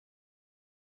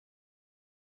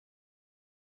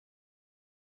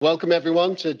Welcome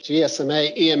everyone to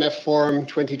GSMA EMF Forum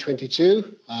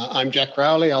 2022. I'm Jack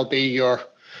Rowley. I'll be your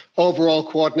overall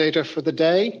coordinator for the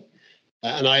day,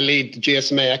 and I lead the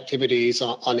GSMA activities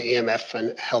on EMF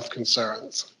and health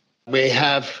concerns. We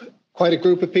have quite a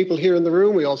group of people here in the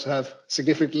room. We also have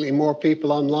significantly more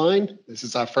people online. This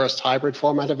is our first hybrid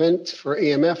format event for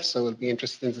EMF, so it'll be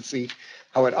interesting to see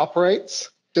how it operates.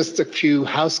 Just a few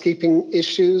housekeeping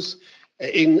issues.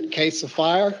 In case of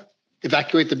fire,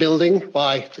 evacuate the building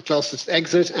by the closest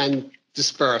exit and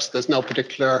disperse. There's no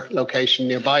particular location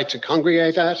nearby to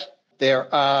congregate at.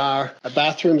 There are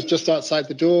bathrooms just outside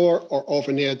the door or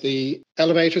over near the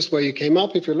elevators where you came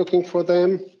up if you're looking for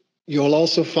them. You'll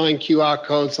also find QR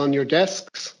codes on your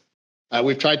desks.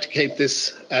 We've tried to keep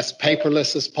this as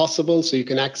paperless as possible so you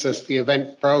can access the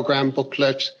event program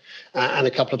booklet and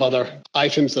a couple of other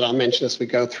items that I'll mention as we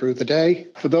go through the day.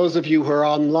 For those of you who are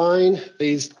online,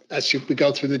 please, as we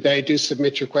go through the day, do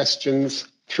submit your questions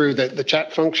through the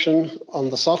chat function on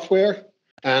the software.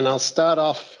 And I'll start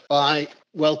off by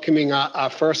welcoming our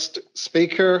first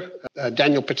speaker,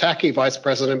 Daniel Pataki, Vice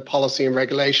President, Policy and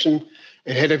Regulation,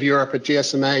 and Head of Europe at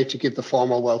GSMA, to give the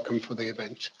formal welcome for the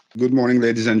event. Good morning,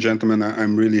 ladies and gentlemen.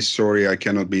 I'm really sorry I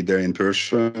cannot be there in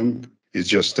person. It's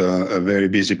just a very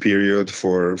busy period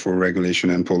for regulation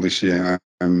and policy.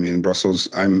 I'm in Brussels.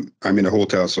 I'm in a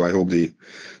hotel, so I hope the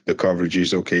coverage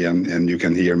is okay and you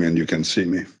can hear me and you can see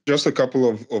me. Just a couple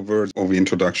of words of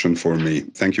introduction for me.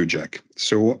 Thank you, Jack.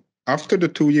 So after the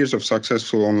 2 years of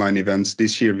successful online events,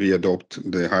 this year we adopt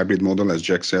the hybrid model, as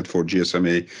Jack said, for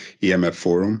GSMA EMF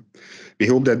Forum. We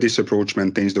hope that this approach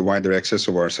maintains the wider access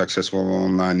of our successful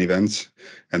online events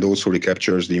and also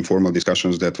recaptures the informal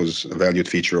discussions that was a valued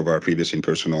feature of our previous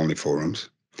in-person only forums.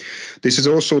 This is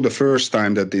also the first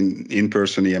time that the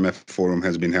in-person EMF Forum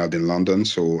has been held in London,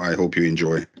 so I hope you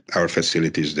enjoy our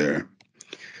facilities there.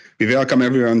 We welcome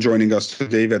everyone joining us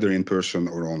today, whether in person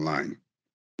or online.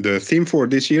 The theme for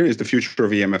this year is the future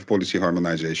of EMF policy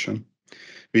harmonization.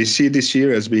 We see this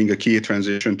year as being a key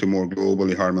transition to more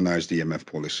globally harmonized EMF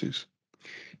policies.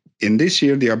 In this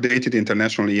year, the updated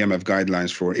international EMF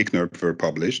guidelines for ICNIRP were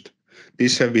published.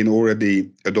 These have been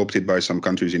already adopted by some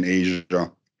countries in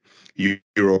Asia,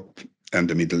 Europe, and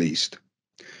the Middle East.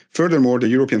 Furthermore, the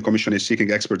European Commission is seeking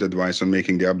expert advice on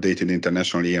making the updated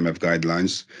international EMF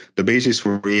guidelines the basis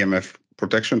for EMF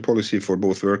protection policy for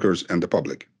both workers and the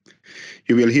public.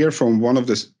 You will hear from one of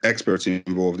the experts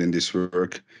involved in this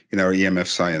work in our EMF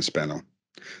science panel.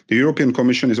 The European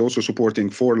Commission is also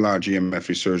supporting 4 large EMF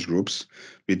research groups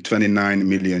with 29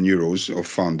 million euros of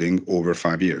funding over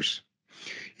 5 years.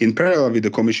 In parallel with the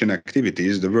Commission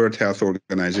activities, the World Health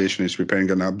Organization is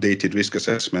preparing an updated risk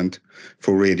assessment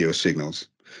for radio signals.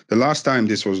 The last time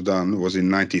this was done was in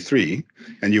 1993,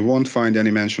 and you won't find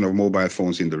any mention of mobile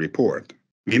phones in the report.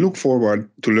 We look forward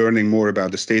to learning more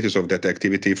about the status of that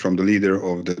activity from the leader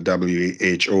of the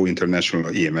WHO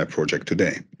International EMF project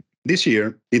today. This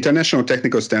year, the International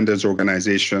Technical Standards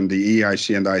Organization, the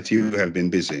EIC and ITU have been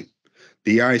busy.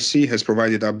 The EIC has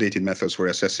provided updated methods for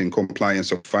assessing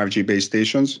compliance of 5G base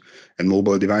stations and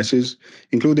mobile devices,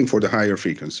 including for the higher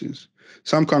frequencies.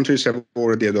 Some countries have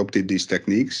already adopted these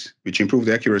techniques, which improve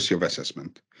the accuracy of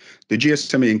assessment. The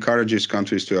GSMA encourages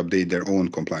countries to update their own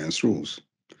compliance rules.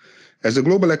 As the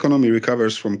global economy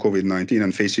recovers from COVID-19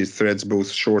 and faces threats both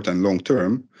short and long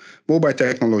term, mobile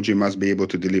technology must be able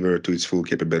to deliver to its full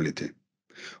capability.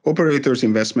 Operators'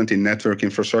 investment in network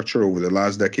infrastructure over the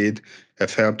last decade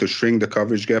have helped to shrink the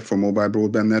coverage gap for mobile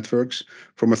broadband networks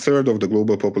from 1/3 of the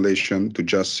global population to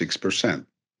just 6%.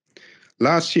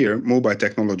 Last year, mobile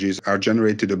technologies are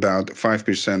generated about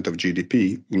 5% of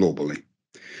GDP globally.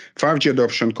 5G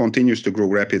adoption continues to grow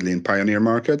rapidly in pioneer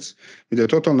markets, with the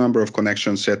total number of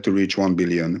connections set to reach 1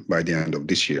 billion by the end of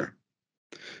this year.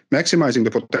 Maximizing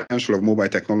the potential of mobile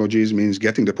technologies means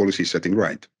getting the policy setting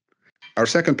right. Our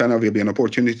second panel will be an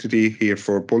opportunity to hear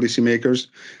for policymakers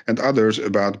and others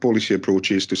about policy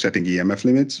approaches to setting EMF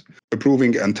limits,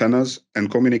 approving antennas, and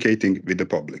communicating with the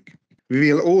public.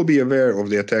 We will all be aware of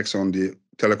the attacks on the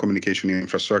telecommunication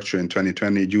infrastructure in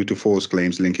 2020 due to false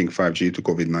claims linking 5G to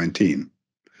COVID-19.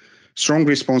 Strong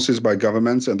responses by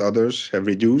governments and others have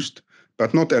reduced,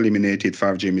 but not eliminated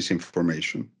 5G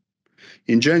misinformation.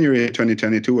 In January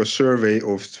 2022, a survey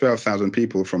of 12,000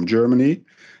 people from Germany,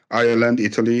 Ireland,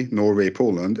 Italy, Norway,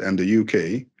 Poland, and the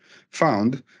UK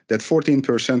found that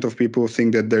 14% of people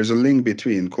think that there's a link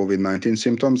between COVID-19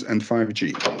 symptoms and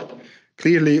 5G.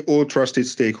 Clearly, all trusted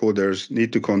stakeholders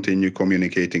need to continue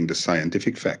communicating the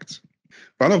scientific facts.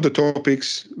 One of the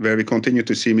topics where we continue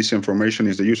to see misinformation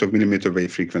is the use of millimeter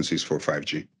wave frequencies for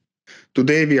 5G.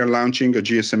 Today, we are launching a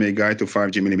GSMA guide to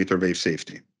 5G millimeter wave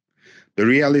safety. The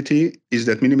reality is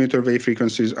that millimeter wave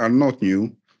frequencies are not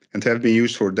new and have been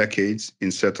used for decades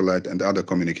in satellite and other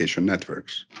communication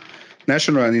networks.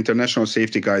 National and international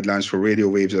safety guidelines for radio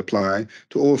waves apply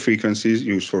to all frequencies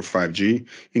used for 5G,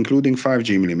 including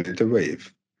 5G millimeter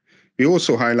wave. We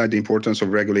also highlight the importance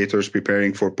of regulators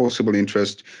preparing for possible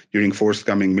interest during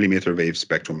forthcoming millimeter wave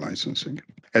spectrum licensing.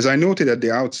 As I noted at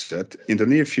the outset, in the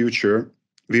near future,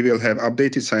 we will have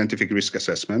updated scientific risk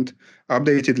assessment,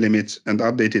 updated limits, and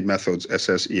updated methods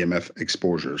assess EMF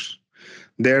exposures.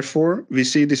 Therefore, we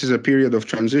see this as a period of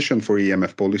transition for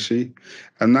EMF policy,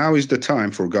 and now is the time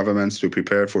for governments to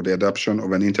prepare for the adoption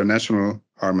of an international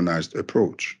harmonized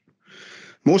approach.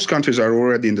 Most countries are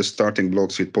already in the starting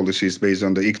blocks with policies based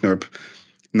on the ICNIRP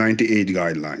 98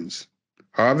 guidelines.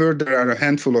 However, there are a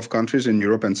handful of countries in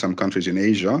Europe and some countries in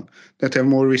Asia that have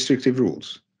more restrictive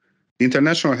rules.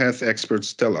 International health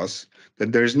experts tell us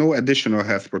that there is no additional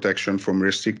health protection from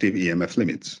restrictive EMF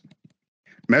limits.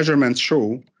 Measurements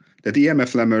show that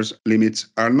EMF limits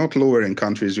are not lower in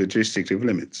countries with restrictive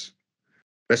limits.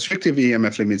 Restrictive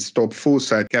EMF limits stop full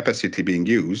site capacity being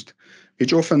used,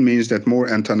 which often means that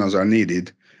more antennas are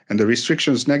needed, and the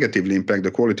restrictions negatively impact the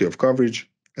quality of coverage,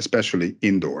 especially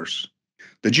indoors.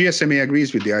 The GSMA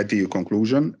agrees with the ITU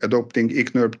conclusion. Adopting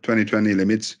ICNIRP 2020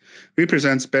 limits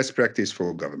represents best practice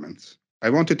for governments. I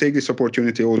want to take this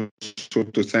opportunity also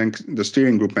to thank the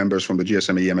steering group members from the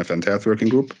GSMA EMF and Health Working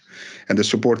Group and the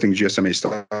supporting GSMA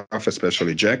staff,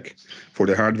 especially Jack, for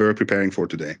their hard work preparing for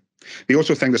today. We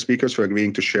also thank the speakers for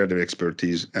agreeing to share their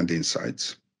expertise and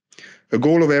insights. A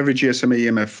goal of every GSMA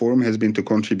EMF forum has been to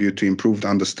contribute to improved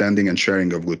understanding and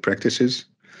sharing of good practices.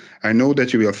 I know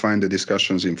that you will find the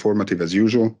discussions informative as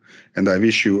usual, and I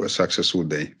wish you a successful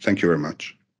day. Thank you very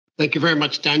much. Thank you very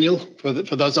much, Daniel, for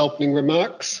those opening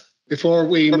remarks. Before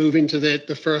we move into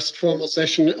the first formal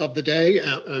session of the day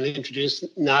and introduce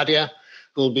Nadia,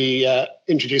 who will be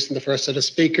introducing the first set of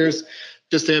speakers,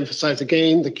 just to emphasize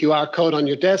again, the QR code on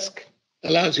your desk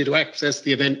allows you to access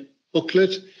the event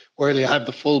booklet where you have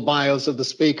the full bios of the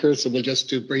speakers, so we'll just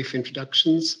do brief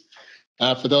introductions.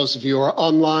 For those of you who are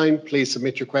online, please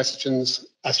submit your questions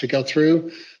as we go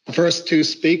through. The first two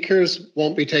speakers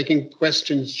won't be taking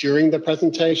questions during the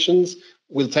presentations.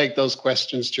 We'll take those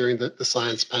questions during the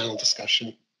science panel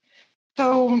discussion.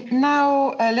 So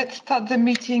now let's start the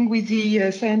meeting with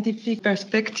the scientific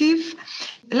perspective.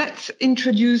 Let's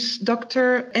introduce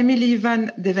Dr. Emilie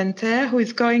van Deventer, who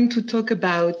is going to talk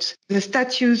about the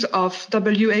status of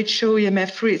WHO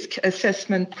EMF risk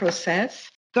assessment process.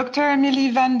 Dr.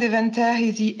 Emilie van Deventer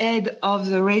is the head of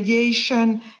the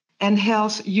Radiation and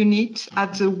Health Unit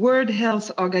at the World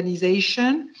Health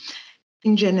Organization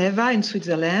in Geneva, in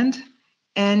Switzerland,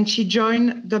 and she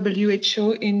joined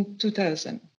WHO in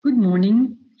 2000. Good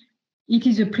morning. It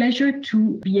is a pleasure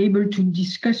to be able to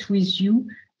discuss with you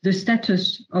the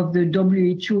status of the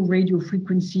WHO radio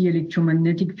frequency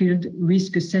electromagnetic field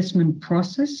risk assessment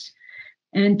process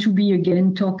and to be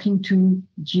again talking to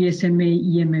GSMA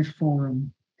EMF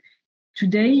Forum.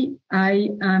 Today, I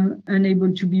am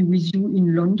unable to be with you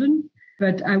in London,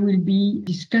 but I will be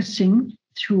discussing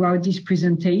throughout this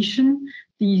presentation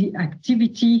the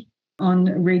activity on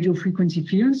radio frequency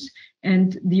fields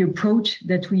and the approach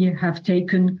that we have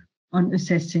taken on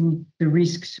assessing the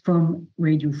risks from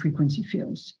radio frequency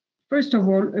fields. First of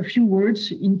all, a few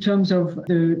words in terms of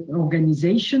the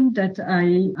organization that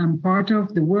I am part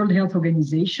of, the World Health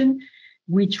Organization,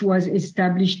 which was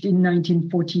established in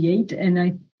 1948. And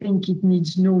I think it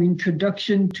needs no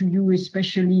introduction to you,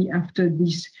 especially after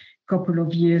this couple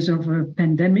of years of a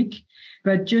pandemic.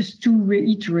 But just to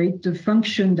reiterate, the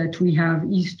function that we have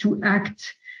is to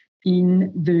act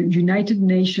in the United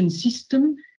Nations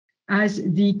system as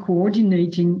the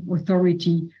coordinating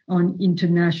authority on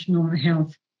international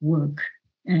health work,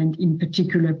 and in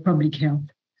particular public health.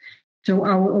 So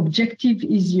our objective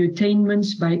is the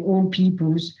attainments by all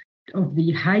peoples of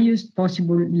the highest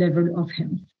possible level of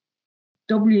health.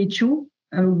 WHO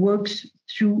works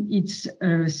through its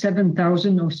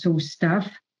 7,000 or so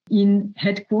staff in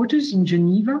headquarters in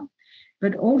Geneva,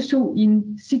 but also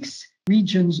in 6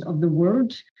 regions of the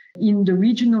world, in the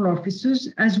regional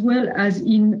offices, as well as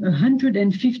in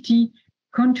 150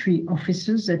 country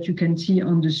offices that you can see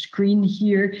on the screen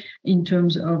here in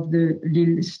terms of the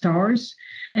little stars,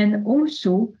 and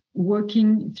also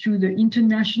working through the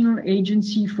International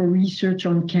Agency for Research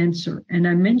on Cancer. And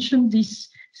I mentioned this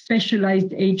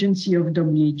specialized agency of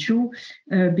WHO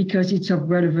because it's of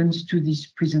relevance to this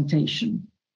presentation.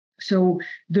 So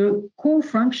the core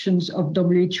functions of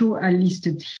WHO are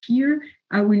listed here.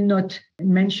 I will not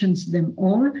mention them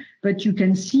all, but you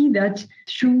can see that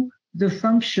through the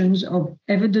functions of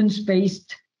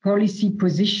evidence-based policy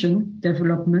position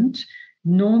development,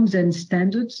 norms and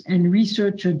standards, and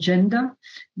research agenda,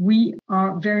 we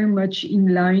are very much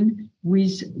in line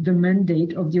with the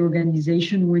mandate of the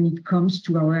organization when it comes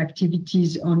to our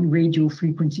activities on radio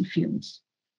frequency fields.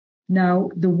 Now,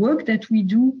 the work that we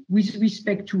do with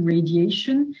respect to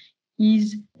radiation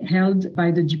is held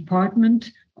by the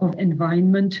Department of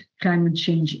Environment, Climate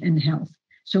Change and Health.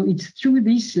 So it's through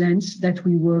this lens that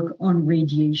we work on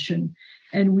radiation,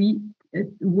 and we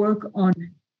work on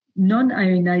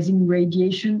non-ionizing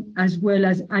radiation as well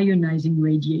as ionizing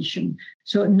radiation.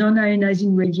 So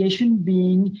non-ionizing radiation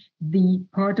being the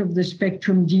part of the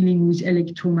spectrum dealing with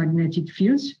electromagnetic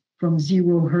fields from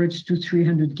 0 Hertz to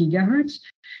 300 gigahertz,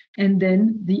 and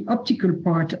then the optical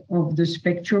part of the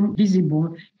spectrum,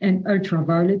 visible and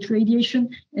ultraviolet radiation,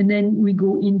 and then we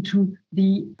go into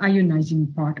the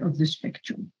ionizing part of the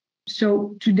spectrum.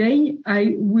 So today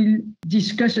I will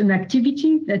discuss an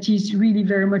activity that is really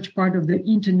very much part of the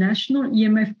international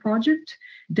EMF project,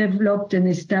 developed and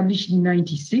established in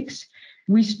 1996,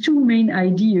 with two main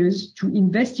ideas: to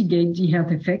investigate the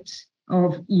health effects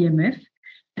of EMF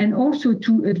and also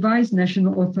to advise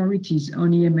national authorities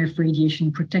on EMF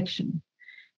radiation protection.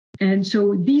 And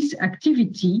so this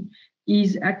activity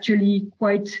is actually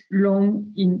quite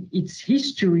long in its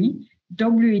history.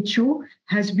 WHO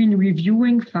has been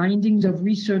reviewing findings of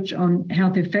research on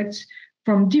health effects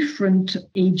from different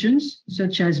agents,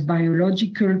 such as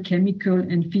biological, chemical,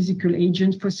 and physical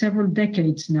agents for several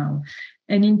decades now.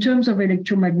 And in terms of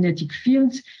electromagnetic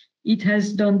fields, it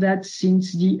has done that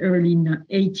since the early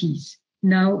 80s.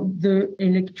 Now, the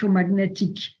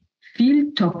electromagnetic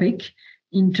field topic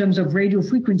in terms of radio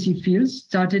frequency fields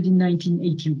started in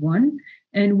 1981,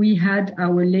 and we had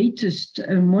our latest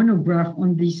monograph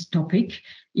on this topic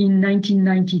in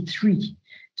 1993.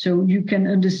 So you can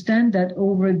understand that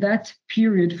over that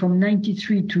period from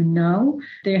 93 to now,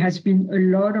 there has been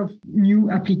a lot of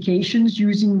new applications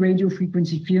using radio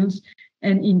frequency fields,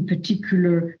 and in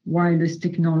particular wireless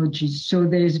technologies. So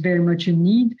there's very much a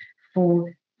need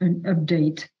for an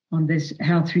update on this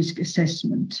health risk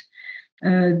assessment.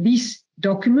 This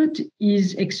document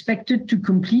is expected to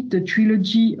complete the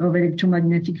trilogy of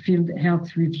electromagnetic field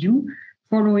health review,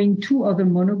 following two other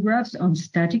monographs on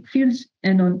static fields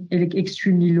and on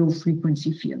extremely low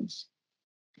frequency fields.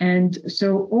 And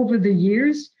so over the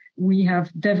years, we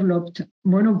have developed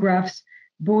monographs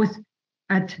both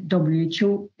at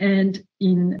WHO and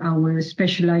in our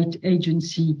specialized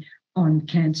agency on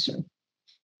cancer.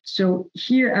 So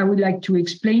here I would like to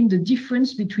explain the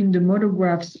difference between the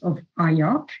monographs of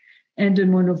IARC and the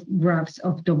monographs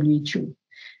of WHO.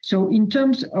 So in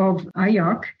terms of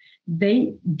IARC,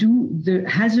 they do the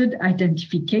hazard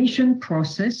identification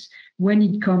process when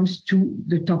it comes to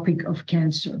the topic of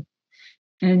cancer.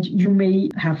 And you may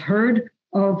have heard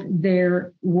of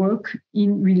their work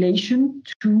in relation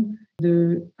to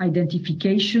the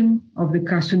identification of the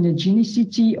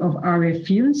carcinogenicity of RF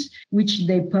fields, which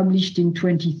they published in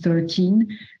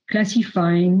 2013,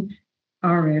 classifying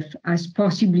RF as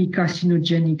possibly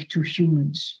carcinogenic to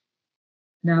humans.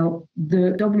 Now,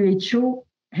 the WHO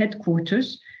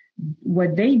headquarters,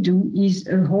 what they do is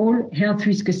a whole health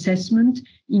risk assessment,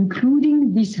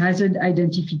 including this hazard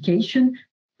identification,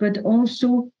 but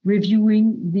also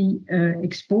reviewing the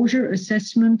exposure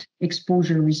assessment,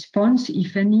 exposure response,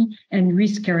 if any, and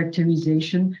risk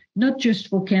characterization, not just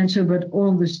for cancer, but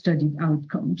all the studied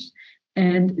outcomes.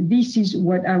 And this is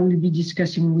what I will be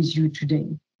discussing with you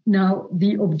today. Now,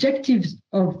 the objectives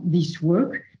of this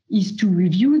work is to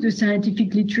review the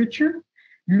scientific literature,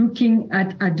 looking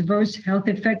at adverse health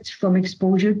effects from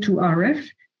exposure to RF,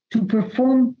 to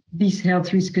perform this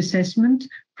health risk assessment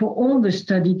for all the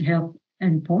studied health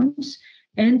endpoints,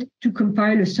 and to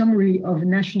compile a summary of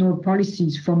national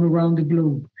policies from around the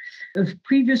globe. A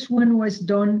previous one was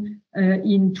done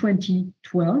in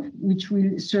 2012, which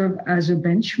will serve as a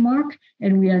benchmark,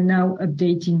 and we are now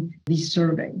updating this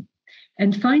survey.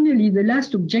 And finally, the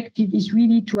last objective is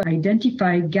really to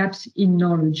identify gaps in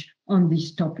knowledge on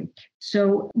this topic.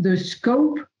 So the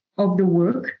scope of the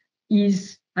work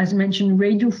is, as mentioned,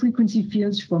 radio frequency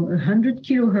fields from 100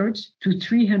 kilohertz to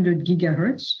 300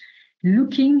 gigahertz,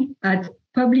 looking at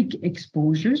public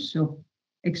exposures, so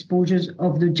exposures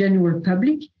of the general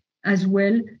public, as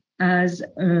well as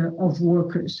of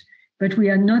workers. But we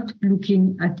are not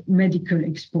looking at medical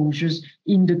exposures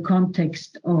in the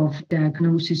context of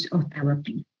diagnosis or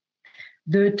therapy.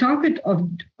 The target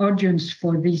audience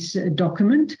for this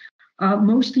document are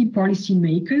mostly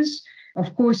policymakers,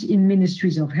 of course, in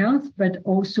ministries of health, but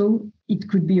also it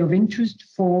could be of interest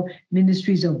for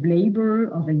ministries of labor,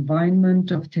 of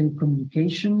environment, of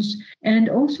telecommunications, and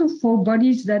also for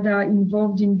bodies that are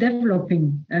involved in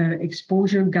developing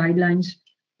exposure guidelines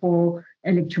for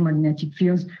electromagnetic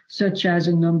fields, such as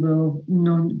a number of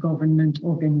non-government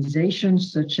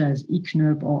organizations, such as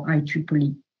ICNIRP or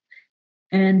IEEE.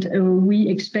 And we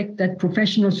expect that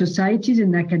professional societies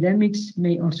and academics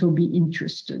may also be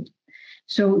interested.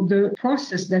 So the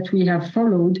process that we have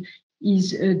followed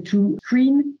is to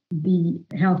screen the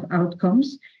health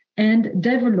outcomes and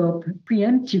develop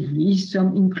preemptively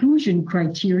some inclusion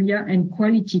criteria and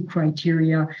quality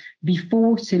criteria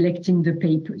before selecting the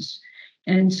papers.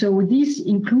 And so these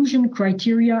inclusion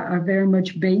criteria are very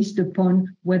much based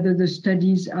upon whether the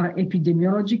studies are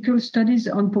epidemiological studies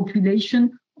on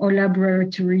population or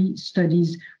laboratory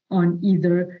studies on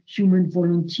either human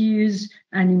volunteers,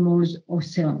 animals, or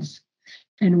cells.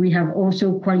 And we have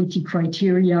also quality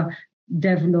criteria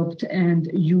developed and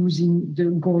using the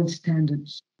gold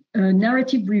standards. A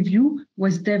narrative review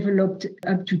was developed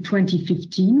up to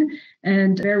 2015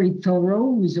 and very thorough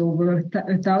with over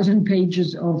 1,000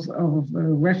 pages of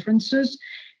references.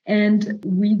 And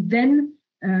we then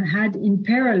had in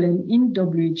parallel in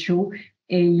WHO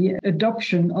a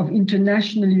adoption of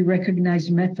internationally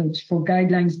recognized methods for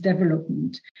guidelines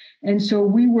development. And so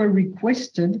we were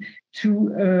requested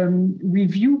to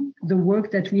review the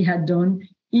work that we had done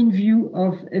in view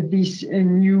of these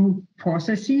new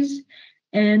processes.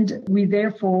 And we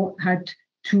therefore had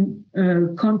to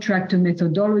contract a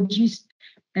methodologist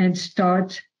and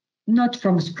start not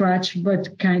from scratch,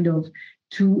 but kind of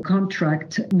to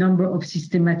contract a number of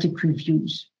systematic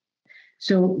reviews.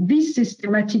 So these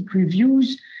systematic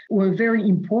reviews were very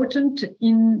important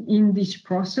in this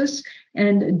process.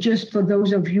 And just for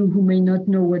those of you who may not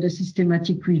know what a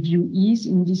systematic review is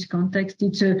in this context,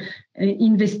 it's an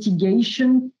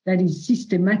investigation that is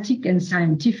systematic and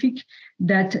scientific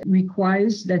that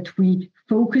requires that we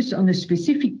focus on a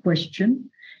specific question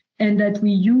and that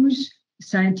we use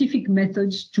scientific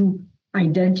methods to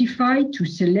identify, to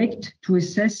select, to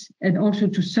assess, and also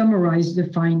to summarize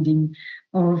the finding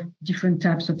of different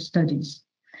types of studies.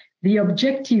 The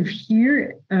objective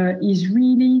here is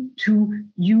really to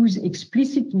use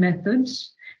explicit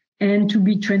methods and to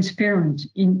be transparent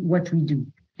in what we do.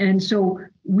 And so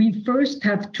we first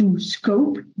have to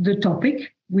scope the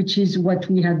topic, which is what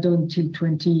we had done till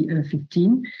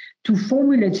 2015, to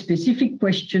formulate specific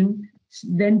questions,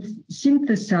 then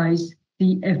synthesize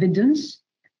the evidence,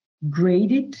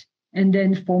 grade it, and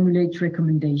then formulate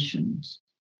recommendations.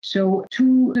 So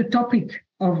to the topic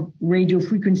of radio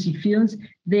frequency fields,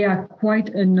 there are quite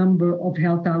a number of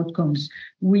health outcomes.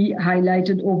 We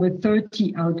highlighted over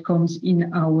 30 outcomes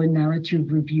in our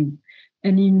narrative review.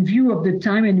 And in view of the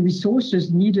time and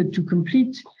resources needed to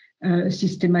complete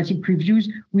systematic reviews,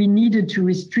 we needed to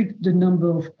restrict the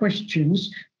number of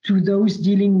questions to those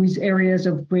dealing with areas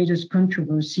of greatest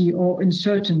controversy or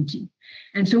uncertainty.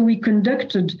 And so we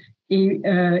conducted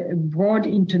a broad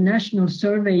international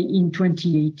survey in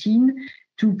 2018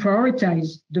 to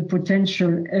prioritize the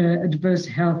potential adverse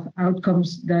health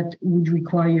outcomes that would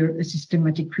require a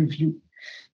systematic review.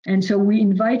 And so we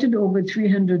invited over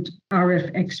 300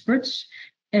 RF experts,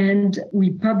 and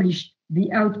we published the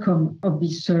outcome of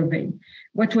this survey.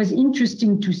 What was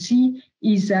interesting to see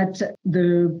is that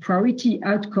the priority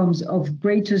outcomes of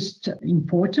greatest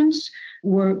importance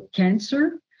were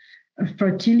cancer,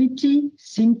 fertility,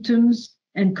 symptoms,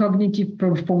 and cognitive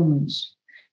performance.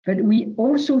 But we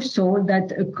also saw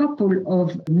that a couple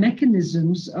of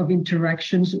mechanisms of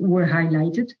interactions were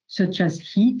highlighted, such as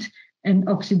heat and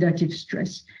oxidative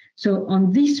stress. So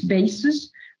on this basis,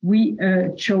 we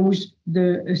chose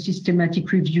the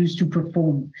systematic reviews to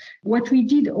perform. What we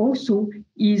did also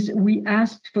is we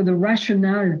asked for the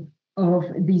rationale of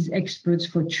these experts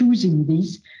for choosing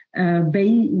these,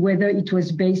 whether it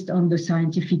was based on the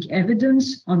scientific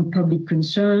evidence, on public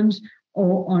concerns,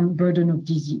 or on burden of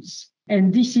disease.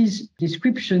 And this is a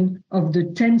description of the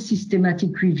 10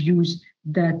 systematic reviews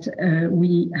that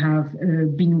we have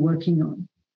been working on.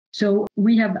 So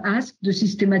we have asked the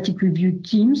systematic review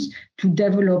teams to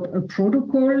develop a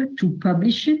protocol, to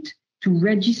publish it, to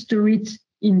register it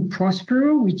in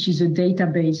Prospero, which is a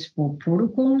database for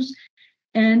protocols,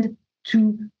 and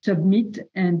to submit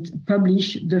and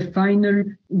publish the final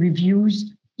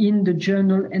reviews in the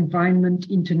journal Environment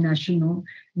International,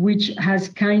 which has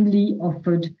kindly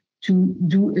offered to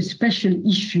do a special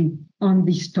issue on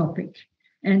this topic.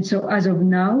 And so as of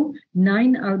now,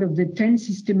 9 out of the 10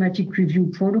 systematic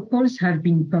review protocols have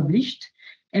been published,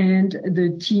 and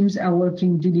the teams are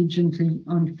working diligently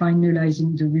on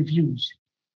finalizing the reviews.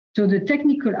 So the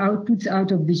technical outputs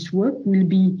out of this work will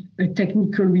be a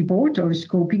technical report or a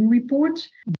scoping report,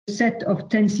 a set of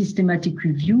 10 systematic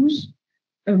reviews,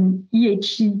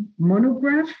 EHC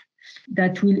monograph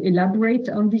that will elaborate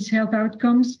on these health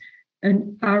outcomes,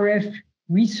 an RF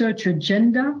research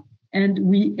agenda, and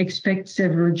we expect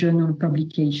several journal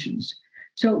publications.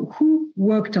 So who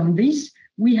worked on this?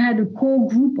 We had a core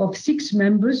group of 6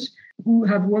 members who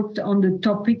have worked on the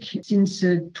topic since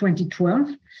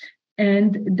 2012,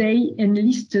 and they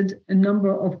enlisted a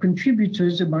number of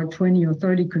contributors, about 20 or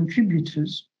 30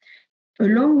 contributors.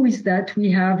 Along with that,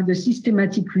 we have the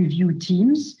systematic review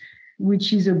teams,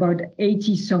 which is about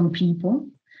 80-some people.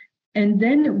 And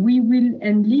then we will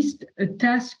enlist a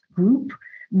task group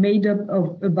made up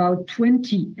of about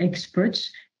 20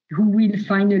 experts who will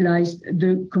finalize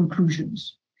the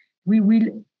conclusions. We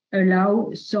will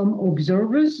allow some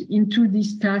observers into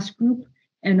this task group,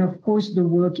 and of course the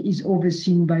work is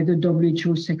overseen by the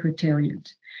WHO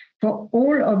Secretariat. For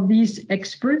all of these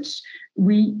experts,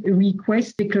 we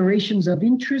request declarations of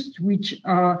interest, which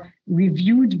are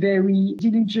reviewed very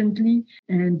diligently.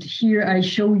 And here I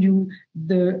show you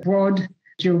the broad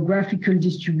geographical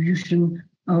distribution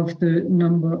of the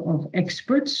number of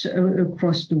experts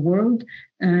across the world,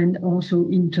 and also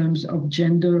in terms of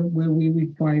gender, where we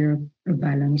require a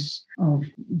balance of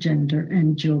gender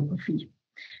and geography.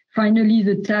 Finally,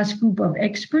 the task group of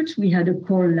experts, we had a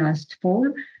call last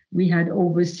fall. We had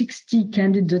over 60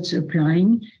 candidates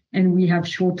applying, and we have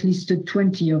shortlisted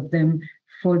 20 of them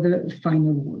for the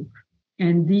final work.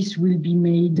 And this will be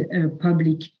made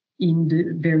public in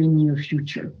the very near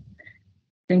future.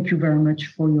 Thank you very much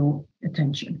for your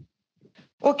attention.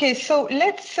 Okay, so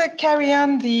let's carry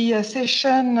on the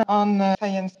session on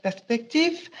science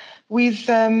perspective with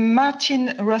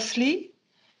Martin Röösli,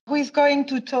 who is going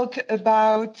to talk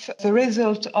about the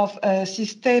result of a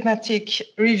systematic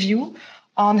review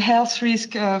on health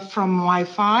risk from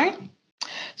Wi-Fi.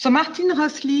 So Martin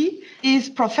Röösli is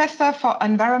professor for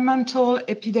environmental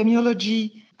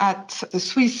epidemiology at the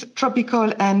Swiss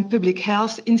Tropical and Public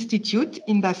Health Institute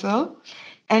in Basel,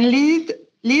 and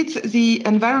leads the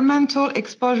Environmental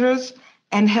Exposures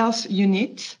and Health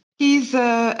Unit. He's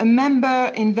a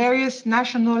member in various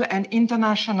national and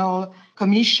international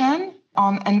commissions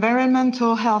on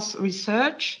environmental health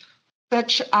research,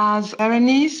 such as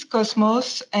Berenice,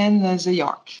 Cosmos, and the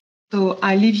York. So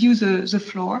I leave you the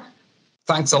floor.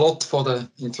 Thanks a lot for the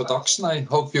introduction. I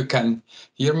hope you can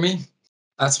hear me.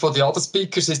 As for the other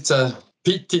speakers, it's a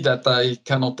pity that I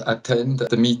cannot attend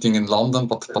the meeting in London,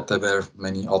 but there were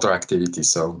many other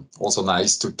activities. So also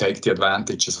nice to take the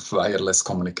advantages of wireless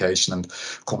communication and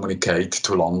communicate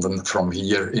to London from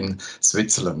here in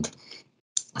Switzerland.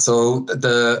 So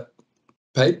the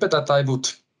paper that I would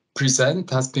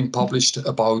present has been published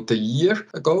about a year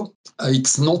ago.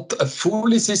 It's not a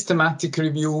fully systematic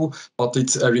review, but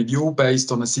it's a review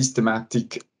based on a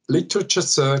systematic literature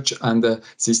search and a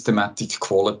systematic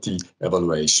quality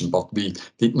evaluation. But we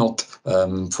did not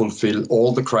fulfill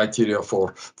all the criteria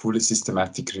for fully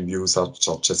systematic reviews,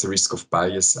 such as risk of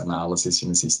bias analysis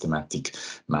in a systematic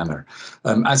manner.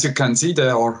 As you can see,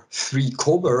 there are 3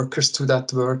 co-workers to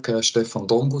that work, Stefan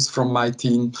Dongus from my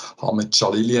team, Hamed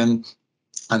Jalilian,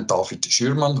 and David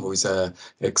Schürmann, who is an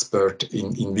expert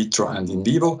in vitro and in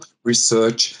vivo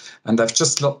research. And I've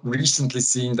just recently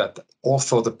seen that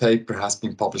although the paper has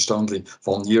been published only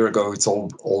 1 year ago, it's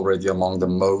already among the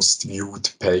most viewed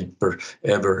paper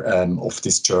ever of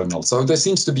this journal. So there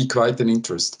seems to be quite an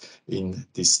interest in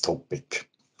this topic.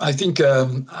 I think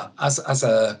as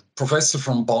a professor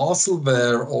from Basel,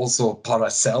 where also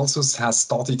Paracelsus has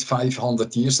studied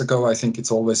 500 years ago, I think it's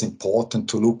always important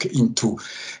to look into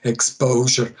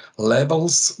exposure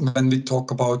levels when we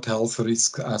talk about health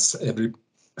risk, as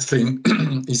everything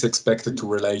is expected to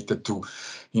relate it to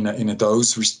in a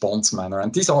dose response manner.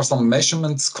 And these are some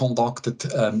measurements conducted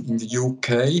in the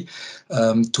UK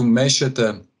to measure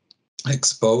the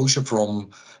exposure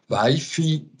from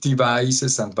Wi-Fi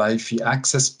devices and Wi-Fi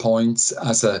access points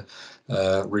as a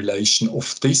relation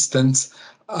of distance.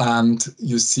 And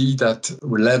you see that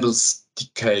levels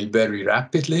decay very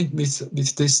rapidly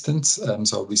with distance.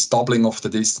 So with doubling of the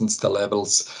distance, the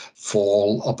levels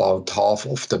fall about half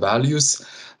of the values.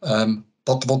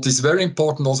 But what is very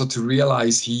important also to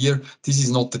realize here, this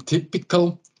is not the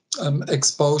typical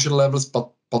exposure levels,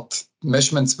 but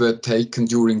measurements were taken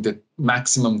during the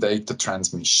maximum data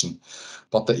transmission.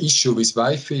 But the issue with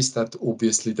Wi-Fi is that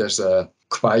obviously there's a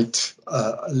quite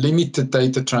limited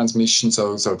data transmission,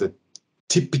 so the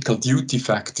typical duty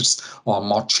factors are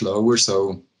much lower.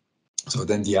 So So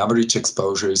then the average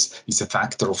exposure is a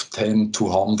factor of 10 to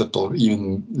 100 or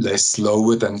even less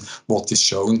lower than what is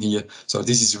shown here. So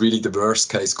this is really the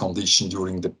worst case condition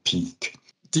during the peak.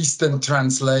 This then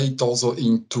translates also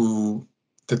into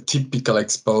the typical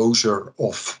exposure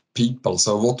of people.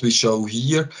 So what we show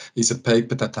here is a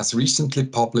paper that has recently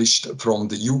published from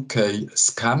the UK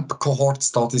SCAMP cohort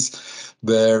studies,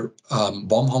 where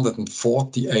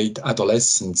 148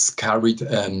 adolescents carried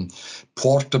a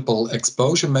portable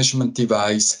exposure measurement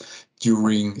device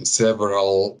during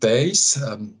several days,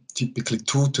 typically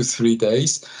 2 to 3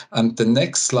 days. And the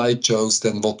next slide shows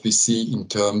then what we see in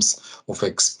terms of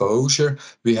exposure.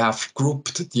 We have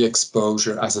grouped the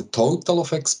exposure as a total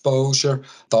of exposure,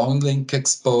 downlink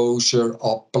exposure,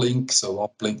 uplink. So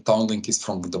uplink, downlink is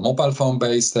from the mobile phone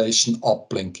base station,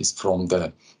 uplink is from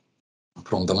the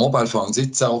mobile phones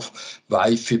itself,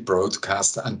 Wi-Fi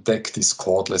broadcast, and DECT is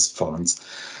cordless phones.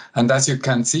 And as you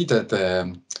can see, that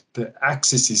the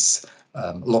axis is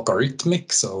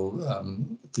logarithmic, so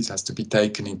this has to be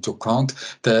taken into account.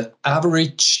 The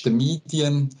average, the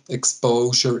median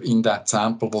exposure in that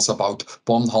sample was about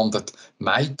 100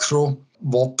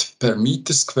 microwatt per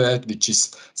meter squared, which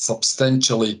is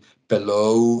substantially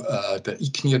below the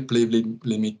ICNIRP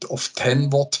limit of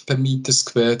 10 watt per meter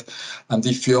squared. And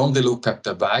if you only look at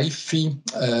the Wi-Fi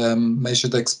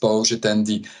measured exposure, then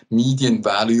the median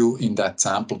value in that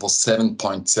sample was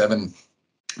 7.7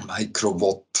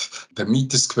 microwatt per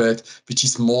meter squared, which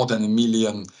is more than 1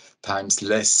 million times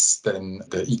less than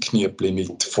the ICNIRP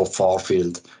limit for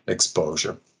far-field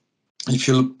exposure. If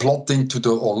you plot into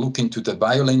or look into the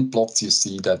violin plots, you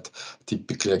see that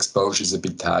typically exposure is a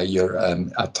bit higher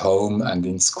at home and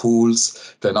in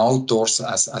schools than outdoors,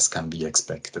 as can be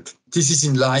expected. This is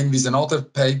in line with another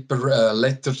paper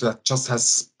letter that just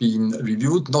has been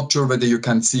reviewed. Not sure whether you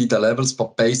can see the levels,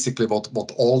 but basically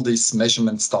what all these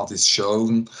measurement studies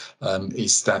shown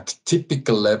is that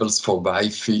typical levels for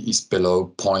Wi-Fi is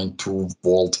below 0.2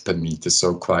 volt per meter,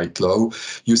 so quite low.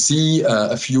 You see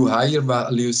a few higher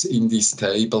values in this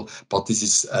table, but this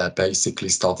is basically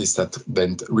studies that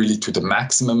went really to the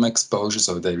maximum exposure,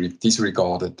 so they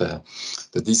disregarded the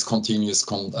discontinuous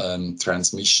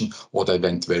transmission, or they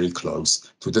went very close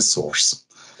to the source.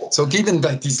 So given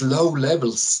that these low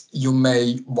levels, you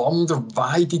may wonder,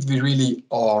 why did we really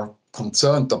are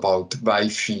concerned about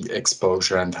Wi-Fi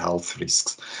exposure and health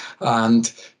risks?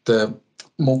 And the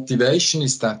motivation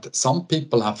is that some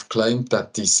people have claimed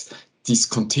that this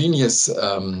continuous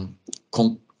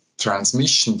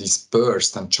transmission, this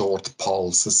burst and short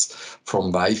pulses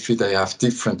from Wi-Fi, they have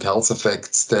different health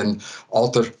effects than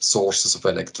other sources of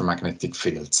electromagnetic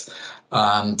fields.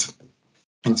 And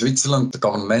in Switzerland, the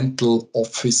Governmental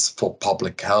Office for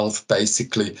Public Health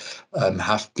basically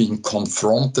have been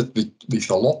confronted with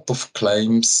a lot of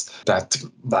claims that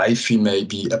Wi-Fi may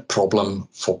be a problem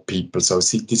for people. So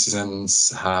citizens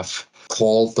have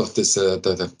called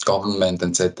the government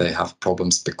and said they have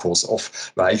problems because of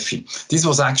Wi-Fi. This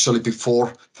was actually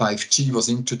before 5G was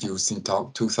introduced in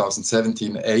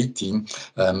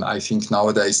 2017-18. I think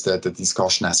nowadays the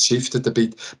discussion has shifted a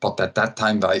bit, but at that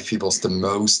time Wi-Fi was the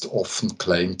most often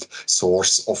claimed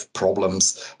source of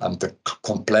problems, and the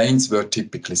complaints were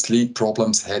typically sleep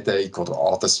problems, headache,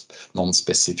 or other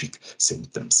non-specific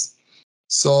symptoms.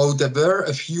 So there were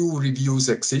a few reviews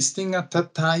existing at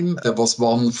that time. There was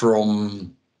one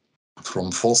from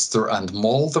Foster and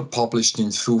Mulder, published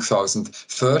in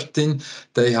 2013.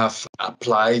 They have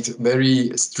applied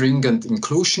very stringent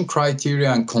inclusion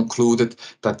criteria and concluded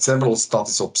that several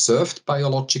studies observed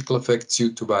biological effects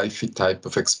due to Wi-Fi type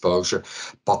of exposure,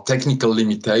 but technical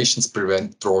limitations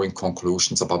prevent drawing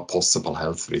conclusions about possible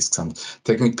health risks. And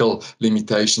technical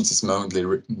limitations is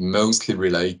mostly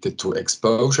related to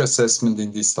exposure assessment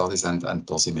in these studies and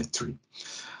dosimetry.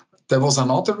 There was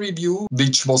another review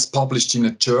which was published in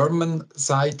a German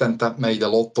site, and that made a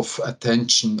lot of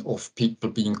attention of people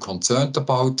being concerned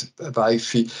about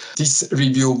Wi-Fi. This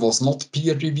review was not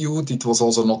peer-reviewed. It was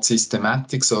also not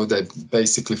systematic. So they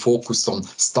basically focused on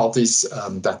studies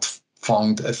that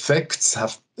found effects,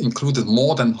 have included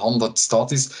more than 100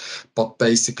 studies, but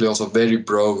basically also very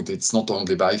broad. It's not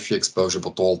only Wi-Fi exposure,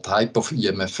 but all type of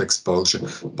EMF exposure,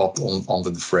 but under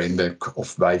the framework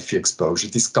of Wi-Fi exposure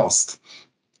discussed.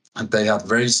 And they had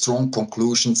very strong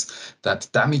conclusions that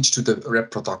damage to the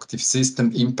reproductive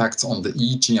system, impacts on the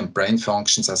EEG and brain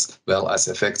functions, as well as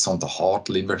effects on the heart,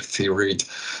 liver, thyroid,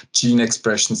 gene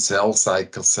expression, cell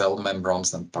cycle, cell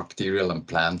membranes, and bacterial and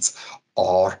plants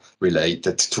are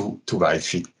related to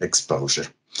Wi-Fi exposure.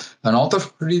 Another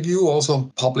review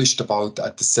also published about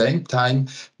at the same time,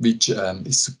 which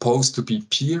is supposed to be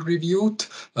peer-reviewed,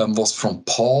 was from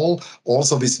Paul,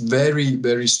 also with very,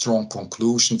 very strong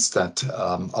conclusions that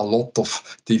a lot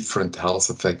of different health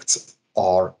effects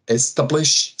are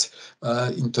established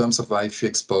in terms of Wi-Fi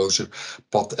exposure.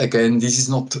 But again, this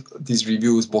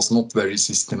review was not very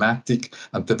systematic,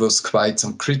 and there was quite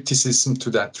some criticism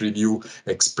to that review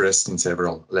expressed in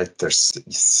several letters.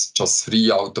 It's just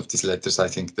 3 out of these letters. I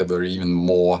think there were even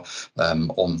more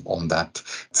on that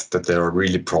there are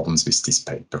really problems with this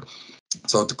paper.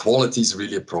 So the quality is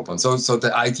really a problem. So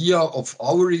the idea of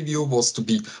our review was to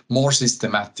be more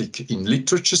systematic in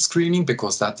literature screening,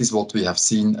 because that is what we have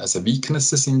seen as a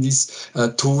weaknesses in these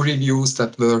 2 reviews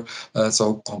that were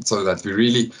so that we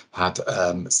really had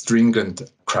stringent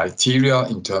criteria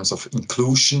in terms of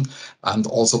inclusion and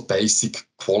also basic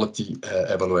quality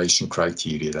evaluation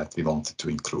criteria that we wanted to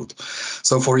include.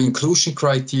 So for inclusion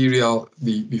criteria,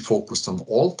 we focused on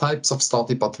all types of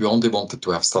study, but we only wanted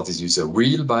to have studies using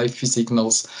real Wi-Fi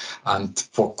signals. And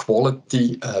for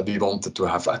quality, we wanted to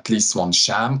have at least 1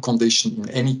 sham condition in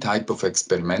any type of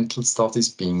experimental studies,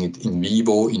 being it in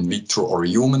vivo, in vitro, or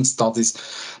human studies.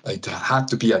 It had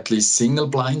to be at least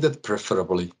single-blinded,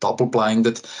 preferably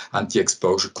double-blinded, and the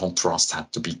exposure contrast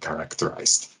had to be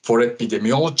characterized. For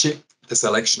epidemiology, the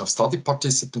selection of study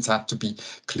participants had to be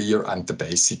clear, and the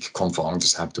basic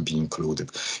confounders had to be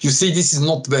included. You see, this is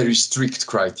not very strict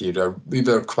criteria. We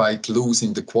were quite loose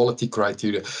in the quality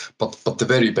criteria, but the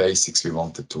very basics we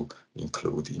wanted to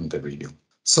include in the review.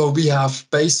 So we have,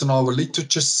 based on our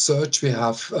literature search, we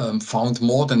have found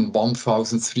more than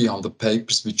 1,300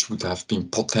 papers which would have been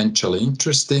potentially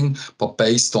interesting, but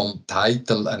based on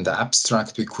title and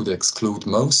abstract, we could exclude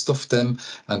most of them.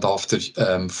 And after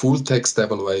full text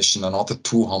evaluation, another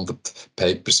 200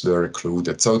 papers were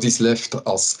included. So this left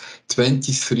us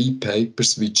 23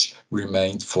 papers which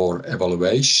remained for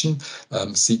evaluation,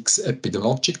 6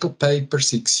 epidemiological papers,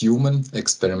 6 human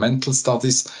experimental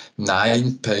studies,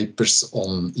 9 papers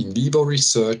on in vivo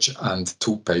research, and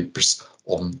 2 papers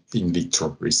on in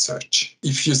vitro research.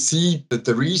 If you see that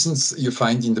the reasons you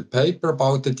find in the paper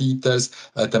about the details,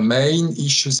 the main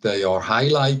issues they are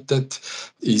highlighted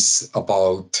is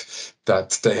about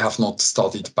that they have not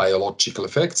studied biological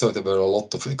effects. So there were a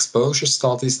lot of exposure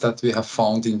studies that we have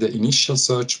found in the initial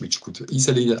search, which could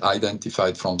easily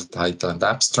identified from the title and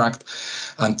abstract.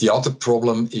 And the other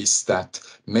problem is that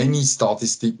many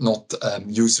studies did not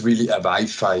use really a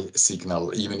Wi-Fi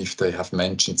signal, even if they have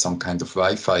mentioned some kind of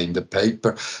Wi-Fi in the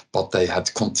paper, but they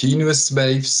had continuous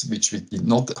waves, which we did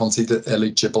not consider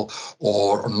eligible,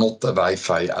 or not a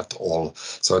Wi-Fi at all.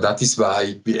 So that is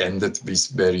why we ended with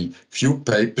very few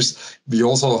papers. We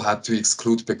also had to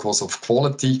exclude because of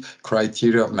quality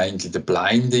criteria, mainly the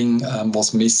blinding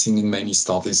was missing in many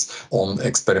studies. On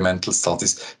experimental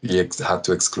studies, we had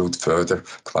to exclude further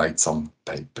quite some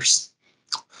papers.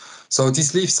 So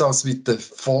this leaves us with the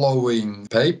following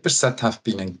papers that have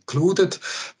been included.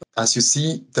 As you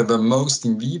see, there were most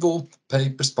in vivo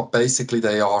papers, but basically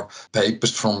they are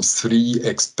papers from 3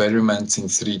 experiments in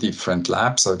 3 different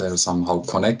labs, so they're somehow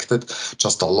connected.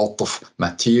 Just a lot of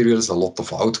materials, a lot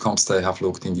of outcomes they have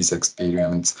looked in these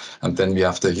experiments. And then we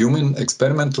have the human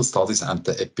experimental studies and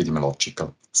the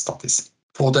epidemiological studies.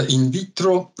 For the in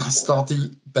vitro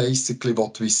study, basically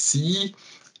what we see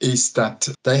is that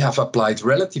they have applied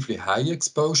relatively high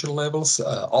exposure levels,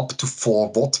 up to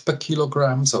 4 watt per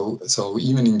kilogram, so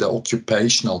even in the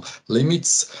occupational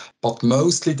limits, but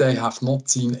mostly they have not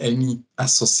seen any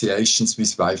associations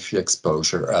with Wi-Fi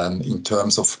exposure in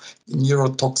terms of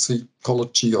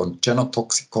neurotoxicology or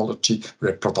genotoxicology,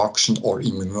 reproduction, or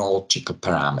immunological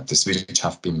parameters, which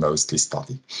have been mostly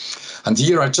studied. And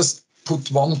here I just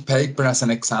put 1 paper as an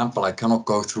example. I cannot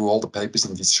go through all the papers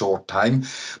in this short time,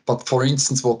 but for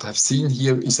instance, what I've seen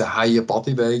here is a higher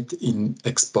body weight in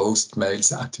exposed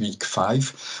males at week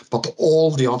 5, but all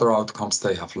the other outcomes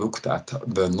they have looked at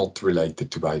were not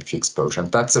related to Wi-Fi exposure.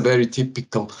 And that's a very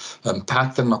typical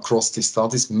pattern across these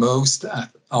studies. Most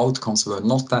outcomes were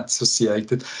not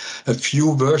associated. A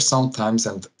few were sometimes,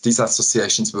 and these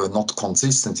associations were not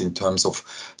consistent in terms of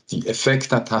the effect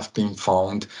that have been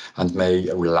found and may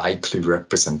likely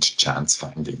represent chance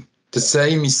finding. The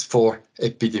same is for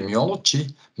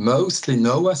epidemiology. Mostly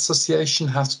no association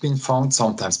has been found,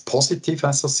 sometimes positive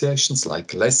associations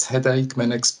like less headache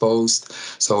when exposed.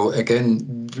 So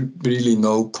again, really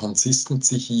no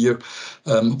consistency here.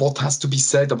 What has to be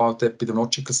said about the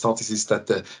epidemiological studies is that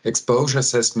the exposure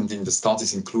assessment in the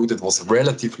studies included was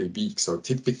relatively weak. So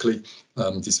typically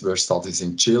these were studies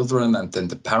in children, and then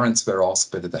the parents were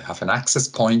asked whether they have an access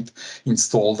point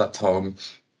installed at home.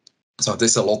 So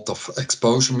there's a lot of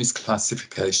exposure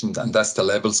misclassification, and as the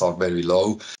levels are very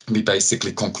low, we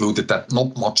basically concluded that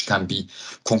not much can be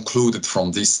concluded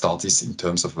from these studies in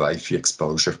terms of Wi-Fi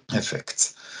exposure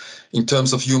effects. In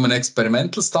terms of human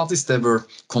experimental studies, they were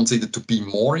considered to be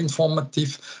more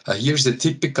informative. Here's a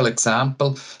typical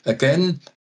example. Again,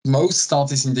 most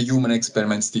studies in the human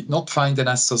experiments did not find an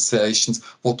association.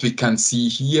 What we can see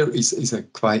here is a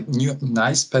quite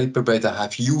nice paper where they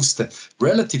have used the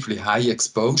relatively high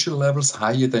exposure levels,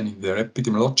 higher than in their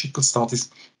epidemiological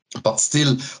studies, but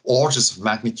still orders of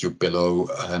magnitude below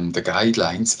the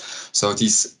guidelines. So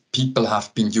these people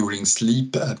have been during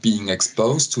sleep being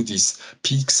exposed to these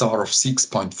peaks are of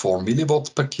 6.4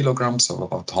 milliwatt per kilogram, so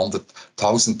about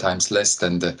 100,000 times less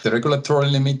than the regulatory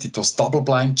limit. It was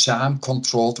double-blind,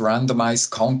 sham-controlled,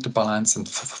 randomized, counterbalance, and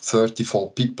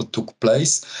 34 people took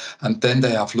place. And then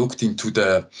they have looked into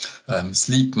the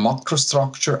sleep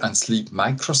macrostructure and sleep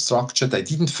microstructure. They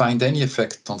didn't find any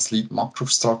effect on sleep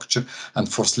macrostructure, and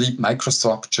for sleep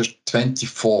microstructure,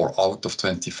 24 out of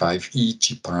 25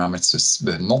 EEG parameters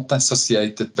were not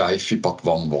associated Wi-Fi, but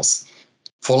one was.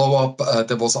 Follow-up,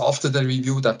 there was after the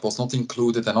review that was not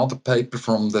included another paper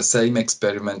from the same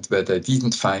experiment where they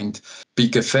didn't find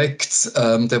big effects.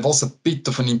 There was a bit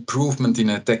of an improvement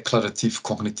in a declarative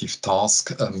cognitive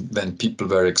task when people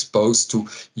were exposed to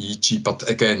EEG, but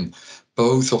again,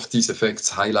 both of these effects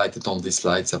highlighted on these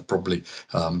slides are probably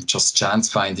just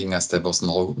chance finding, as there was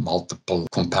no multiple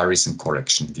comparison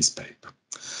correction in this paper.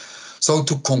 So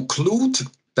to conclude,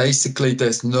 basically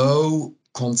there's no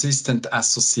consistent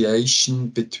association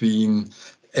between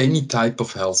any type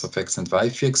of health effects and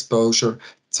Wi-Fi exposure.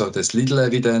 So there's little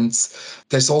evidence.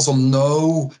 There's also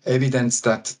no evidence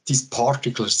that this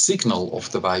particular signal of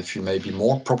the Wi-Fi may be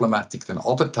more problematic than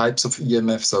other types of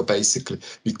EMF. So basically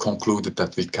we concluded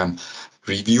that we can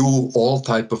review all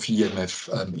type of EMF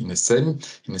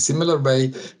in a similar way.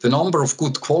 The number of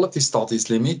good quality studies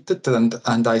limited,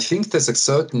 and I think there's a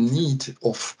certain need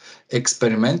of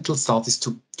experimental studies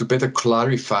to better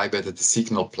clarify whether the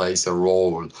signal plays a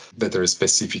role, whether a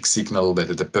specific signal,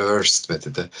 whether the burst,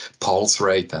 whether the pulse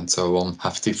rate and so on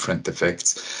have different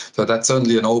effects. So that's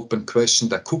certainly an open question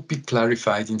that could be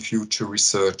clarified in future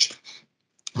research.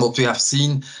 What we have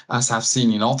seen, as I've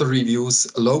seen in other reviews,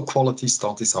 low quality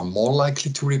studies are more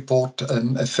likely to report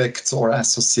effects or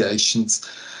associations,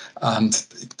 and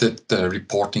the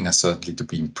reporting has certainly to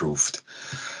be improved.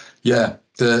 Yeah,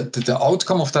 the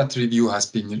outcome of that review has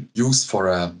been used for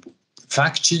a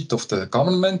fact sheet of the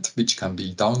government, which can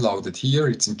be downloaded here.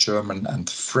 It's in German and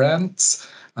French.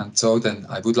 And so then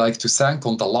I would like to thank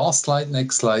on the last slide,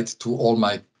 next slide, to all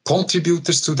my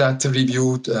contributors to that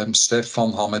review,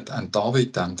 Stefan, Hamed and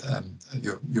David, and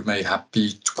you may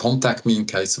happy to contact me in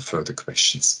case of further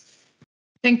questions.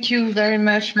 Thank you very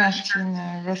much, Martin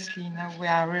Röösli. Now we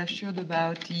are reassured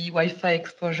about the Wi-Fi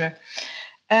exposure.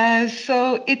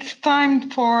 So it's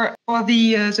time for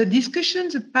the discussion,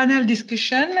 the panel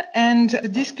discussion, and the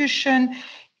discussion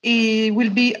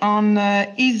will be on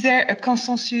is there a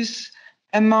consensus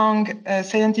among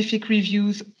scientific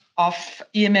reviews of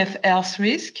EMF health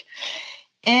risk?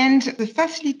 And the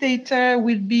facilitator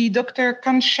will be Dr.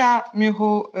 Kansha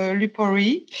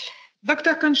Muro-Lupori.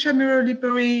 Dr. Kansha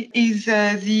Muro-Lupori is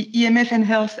the EMF and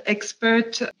health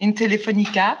expert in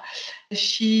Telefonica.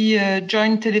 She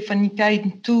joined Telefonica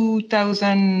in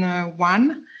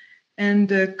 2001. And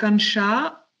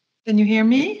Kansha, can you hear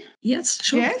me? Yes,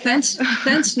 sure. Yes?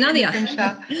 Thanks, Nadia.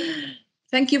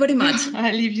 Thank you very much.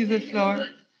 I leave you the floor.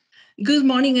 Good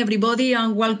morning, everybody,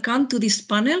 and welcome to this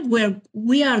panel where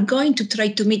we are going to try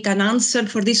to meet an answer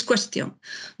for this question.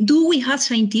 Do we have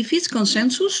scientific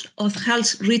consensus of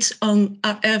health risks on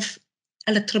RF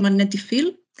electromagnetic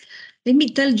field? Let me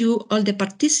tell you, all the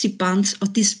participants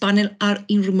of this panel are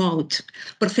in remote.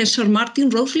 Professor Martin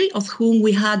Röösli, of whom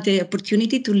we had the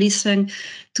opportunity to listen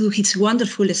to his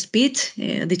wonderful speech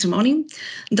this morning.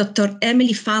 Dr.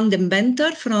 Emilie van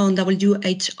Deventer from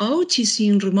WHO, she's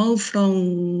in remote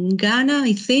from Ghana,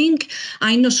 I think.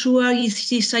 I'm not sure if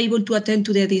she's able to attend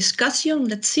to the discussion,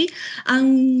 let's see.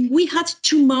 And we had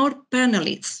two more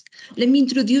panelists. Let me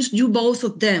introduce you both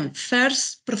of them.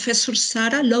 First, Professor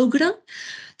Sarah Loughran.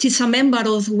 She's a member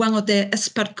of one of the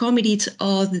expert committees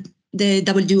of the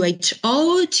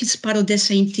WHO. She's part of the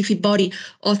scientific body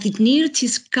of ICNIR.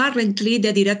 She's currently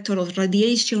the director of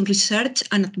radiation research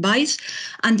and advice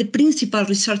and the principal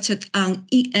researcher and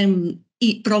EME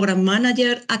program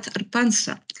manager at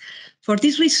ARPANSA. For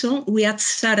this reason, we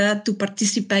asked Sarah to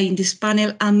participate in this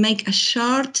panel and make a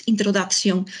short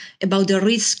introduction about the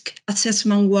risk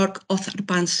assessment work of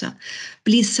ARPANSA.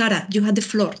 Please, Sarah, you have the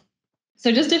floor.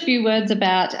 So just a few words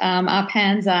about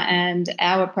ARPANSA and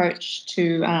our approach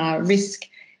to risk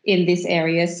in this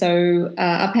area. So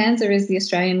ARPANSA is the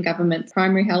Australian Government's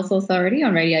primary health authority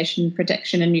on radiation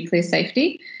protection and nuclear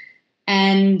safety.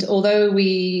 And although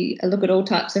we look at all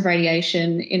types of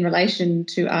radiation in relation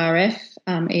to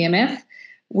RF-EMF,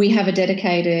 we have a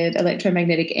dedicated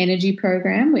electromagnetic energy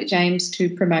program which aims to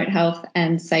promote health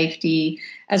and safety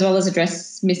as well as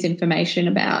address misinformation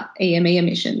about EME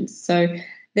emissions. So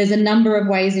there's a number of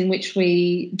ways in which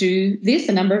we do this,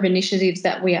 a number of initiatives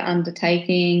that we are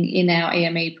undertaking in our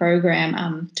EME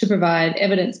program to provide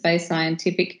evidence-based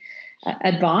scientific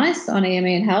advice on EME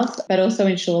and health, but also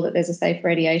ensure that there's a safe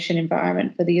radiation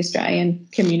environment for the Australian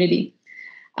community.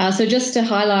 So just to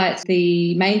highlight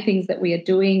the main things that we are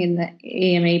doing in the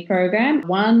EME program,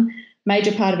 one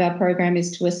major part of our program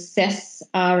is to assess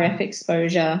RF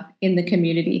exposure in the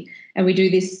community. And we do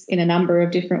this in a number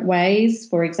of different ways.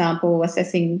 For example,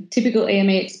 assessing typical EME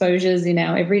exposures in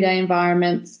our everyday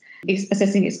environments,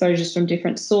 assessing exposures from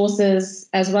different sources,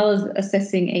 as well as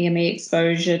assessing EME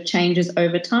exposure changes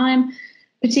over time,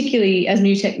 particularly as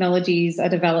new technologies are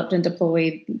developed and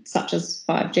deployed, such as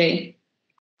 5G.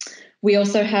 We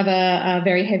also have a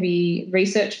very heavy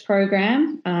research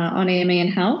program on EME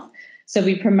and health. So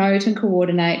we promote and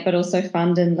coordinate, but also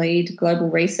fund and lead global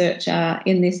research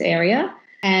in this area.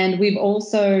 And we've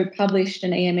also published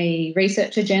an EME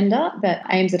research agenda that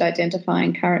aims at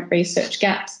identifying current research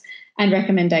gaps and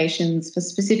recommendations for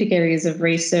specific areas of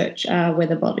research where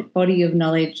the body of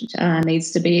knowledge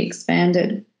needs to be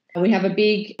expanded. We have a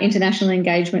big international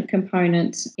engagement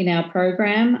component in our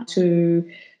program to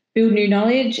build new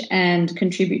knowledge and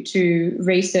contribute to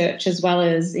research as well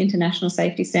as international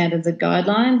safety standards and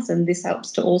guidelines. And this helps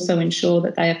to also ensure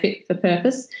that they are fit for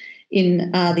purpose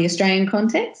in the Australian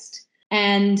context.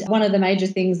 And one of the major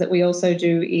things that we also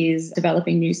do is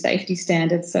developing new safety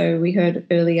standards. So we heard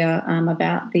earlier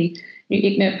about the new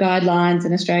ICNIRP guidelines,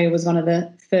 and Australia was one of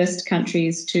the first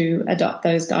countries to adopt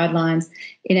those guidelines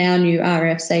in our new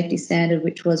RF safety standard,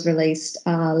 which was released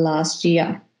last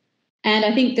year. And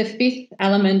I think the fifth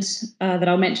element that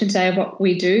I'll mention today of what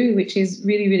we do, which is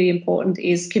really, really important,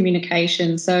 is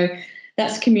communication. So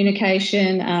that's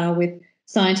communication with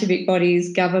scientific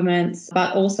bodies, governments,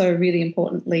 but also really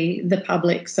importantly, the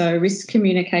public. So risk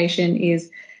communication is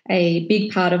a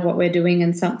big part of what we're doing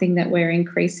and something that we're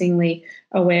increasingly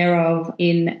aware of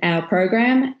in our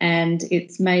program. And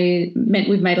it's meant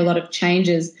we've made a lot of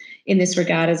changes in this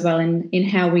regard as well in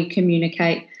how we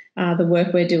communicate the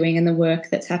work we're doing and the work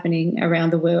that's happening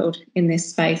around the world in this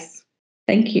space.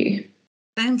 Thank you.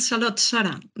 Thanks a lot,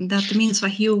 Sarah. That means a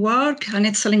huge work, an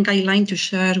excellent guideline to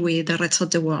share with the rest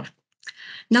of the world.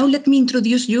 Now let me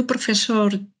introduce you, Professor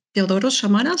Theodoros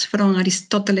Samaras from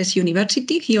Aristoteles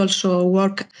University. He also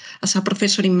worked as a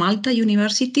professor in Malta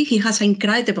University. He has an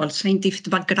incredible scientific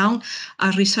background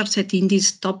and research in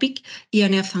this topic,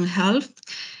 EMF and health.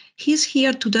 He's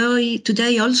here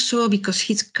today also because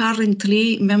he's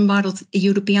currently member of the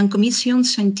European Commission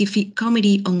Scientific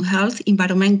Committee on Health,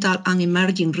 Environmental and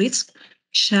Emerging Risks,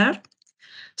 SHARE.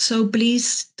 So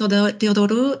please,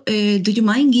 Teodoro, do you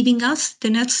mind giving us the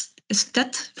next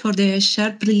step for the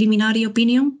SHARE preliminary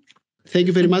opinion? Thank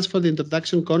you very much for the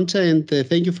introduction, Concha, and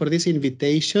thank you for this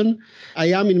invitation.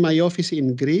 I am in my office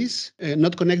in Greece,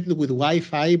 not connected with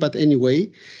Wi-Fi, but anyway.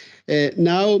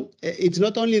 Now, it's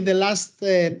not only the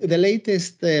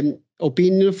latest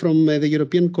opinion from the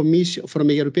European Commission,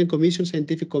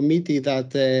 Scientific Committee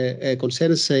that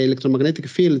concerns electromagnetic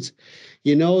fields.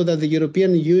 You know that the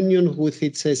European Union, with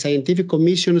its scientific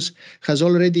commissions, has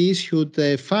already issued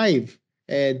 5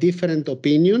 different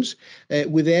opinions,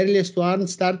 with the earliest one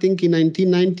starting in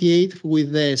 1998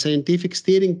 with the Scientific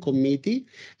Steering Committee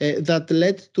that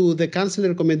led to the Council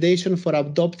recommendation for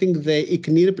adopting the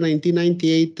ECNIRP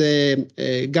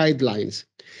 1998 guidelines.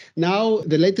 Now,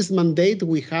 the latest mandate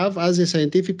we have as a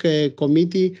scientific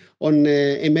committee on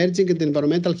emerging and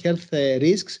environmental health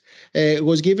risks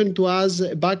was given to us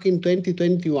back in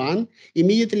 2021,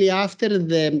 immediately after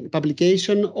the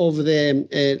publication of the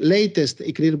latest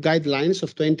ECNIRP guidelines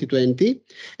of 2020.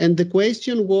 And the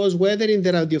question was whether in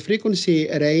the radio frequency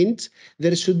range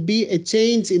there should be a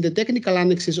change in the technical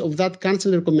annexes of that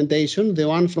Council recommendation, the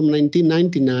one from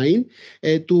 1999,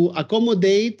 to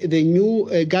accommodate the new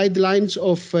guidelines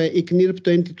of ECNIRP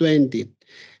 2020.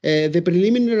 The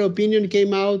preliminary opinion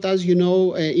came out, as you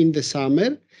know, in the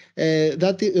summer.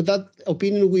 that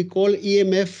opinion we call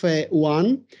EMF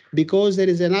 1, because there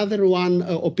is another one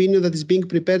opinion that is being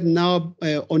prepared now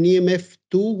on EMF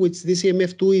 2, which this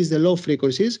EMF 2 is the low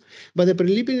frequencies. But the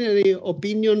preliminary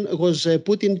opinion was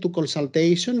put into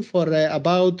consultation for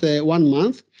about 1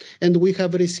 month. And we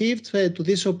have received to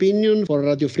this opinion for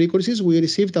radio frequencies, we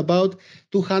received about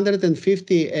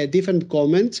 250 different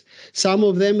comments. Some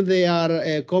of them, they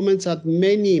are comments at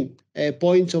many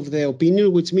points of the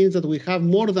opinion, which means that we have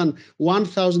more than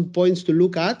 1,000 points to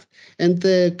look at. And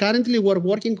currently we're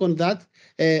working on that.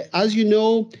 As you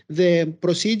know, the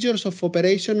procedures of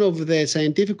operation of the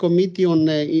Scientific Committee on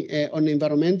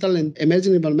Environmental and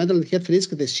Emerging Environmental and Health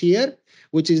Risk, the SEER,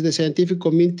 which is the scientific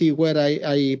committee where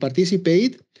I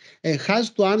participate, has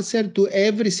to answer to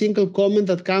every single comment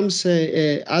that comes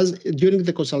during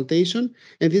the consultation,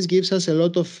 and this gives us a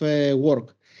lot of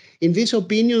work. In this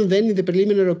opinion, then, in the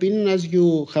preliminary opinion, as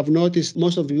you have noticed,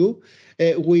 most of you,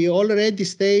 we already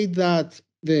state that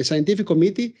the scientific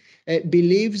committee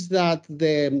believes that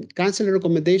the council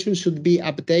recommendation should be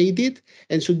updated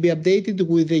and should be updated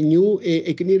with the new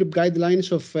ECNIRP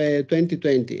guidelines of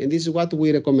 2020. And this is what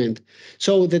we recommend.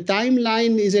 So the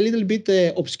timeline is a little bit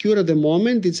obscure at the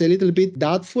moment. It's a little bit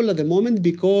doubtful at the moment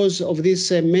because of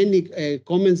these many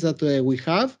comments that we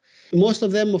have. Most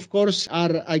of them, of course,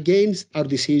 are against our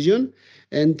decision.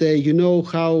 And you know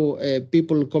how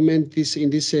people comment this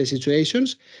in these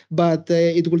situations. But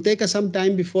it will take us some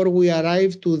time before we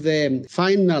arrive to the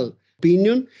final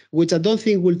opinion, which I don't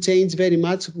think will change very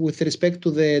much with respect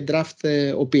to the draft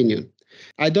opinion.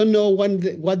 I don't know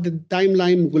what the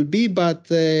timeline will be, but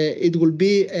it will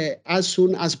be as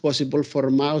soon as possible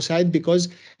from our side, because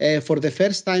for the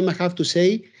first time, I have to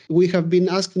say, we have been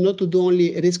asked not to do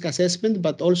only risk assessment,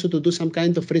 but also to do some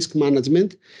kind of risk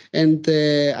management. And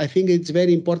I think it's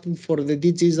very important for the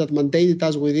DGs that mandated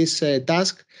us with this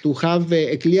task to have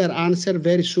a clear answer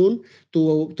very soon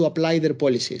to apply their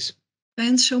policies.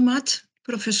 Thanks so much,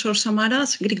 Professor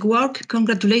Samaras. Great work.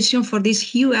 Congratulations for this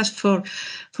huge effort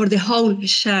for the whole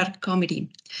SHARE committee.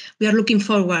 We are looking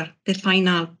forward to the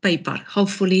final paper,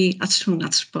 hopefully as soon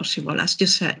as possible, as you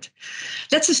said.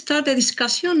 Let's start the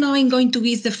discussion. Now I'm going to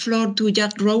give the floor to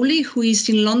Jack Rowley, who is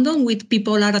in London with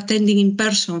people are attending in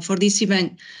person for this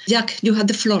event. Jack, you have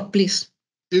the floor, please.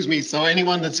 Excuse me. So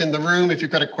anyone that's in the room, if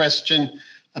you've got a question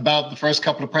about the first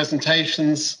couple of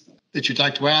presentations that you'd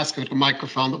like to ask, we've got a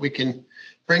microphone that we can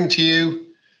bring to you.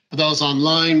 For those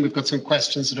online, we've got some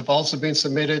questions that have also been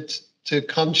submitted to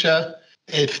Concha.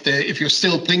 If you're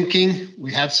still thinking,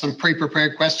 we have some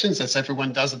pre-prepared questions, as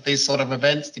everyone does at these sort of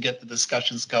events, to get the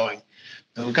discussions going.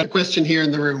 So we've got a question here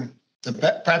in the room. So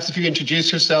perhaps if you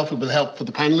introduce yourself, it will help for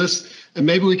the panelists. And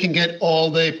maybe we can get all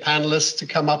the panelists to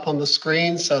come up on the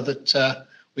screen so that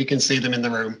we can see them in the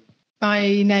room.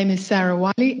 My name is Sarah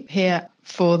Wiley, here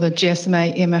for the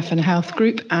GSMA EMF and Health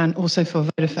Group and also for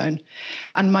Vodafone.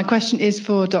 And my question is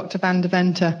for Dr. van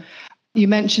Deventer. You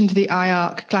mentioned the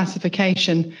IARC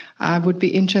classification. I would be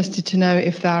interested to know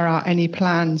if there are any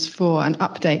plans for an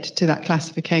update to that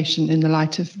classification in the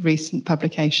light of recent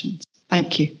publications.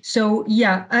 Thank you. So,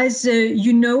 yeah, as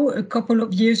you know, a couple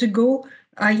of years ago,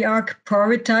 IARC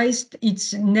prioritized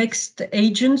its next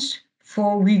agents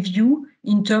for review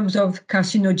in terms of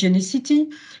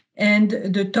carcinogenicity, and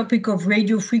the topic of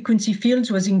radio frequency fields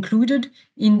was included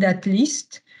in that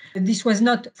list. This was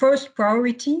not first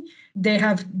priority. They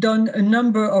have done a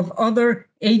number of other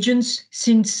agents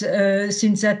since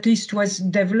that list was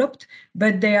developed,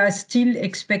 but they are still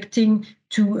expecting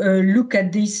to look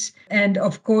at this. And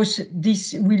of course,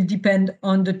 this will depend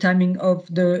on the timing of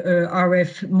the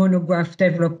RF monograph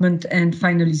development and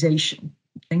finalization.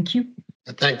 Thank you.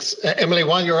 Thanks. Emilie,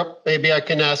 while you're up, maybe I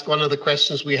can ask one of the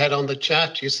questions we had on the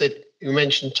chat. You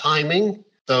mentioned timing.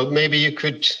 So maybe you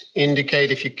could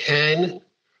indicate, if you can,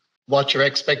 what your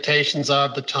expectations are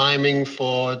of the timing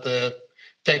for the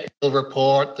technical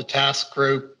report, the task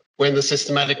group, when the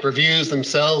systematic reviews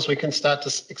themselves, we can start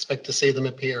to expect to see them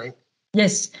appearing.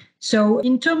 Yes. So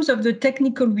in terms of the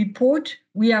technical report,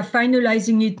 we are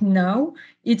finalizing it now.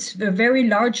 It's a very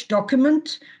large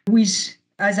document with,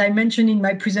 as I mentioned in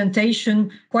my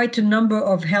presentation, quite a number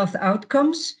of health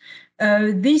outcomes.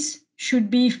 This should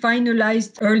be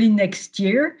finalized early next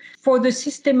year. For the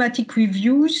systematic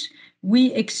reviews,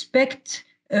 we expect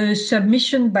a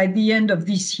submission by the end of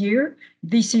this year.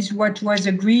 This is what was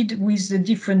agreed with the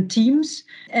different teams.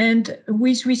 And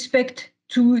with respect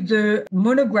to the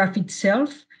monograph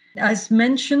itself, as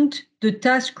mentioned, the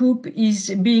task group is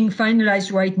being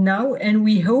finalized right now, and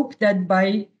we hope that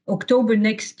by October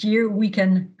next year, we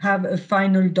can have a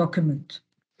final document.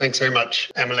 Thanks very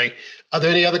much, Emilie. Are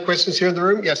there any other questions here in the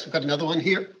room? Yes, we've got another one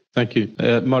here. Thank you.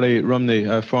 Murray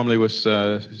Rumney, formerly with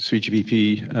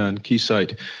 3GPP and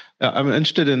Keysight. I'm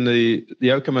interested in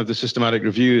the outcome of the systematic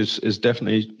reviews is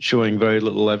definitely showing very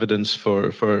little evidence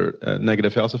for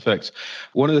negative health effects.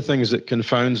 One of the things that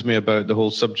confounds me about the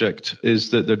whole subject is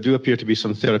that there do appear to be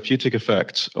some therapeutic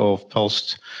effects of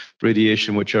pulsed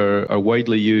radiation, which are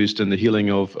widely used in the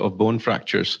healing of bone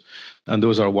fractures. And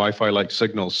those are Wi-Fi-like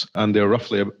signals, and they're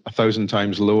roughly 1,000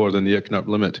 times lower than the ICNIRP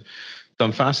limit. So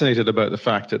I'm fascinated about the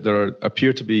fact that there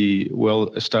appear to be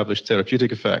well-established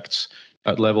therapeutic effects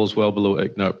at levels well below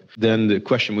ICNIRP. Then the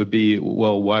question would be,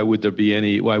 well, why wouldn't there be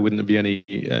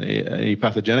any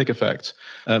pathogenic effects?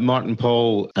 Martin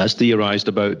Pall has theorized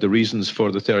about the reasons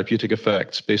for the therapeutic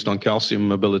effects based on calcium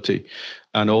mobility,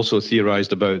 and also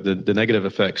theorized about the negative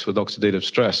effects with oxidative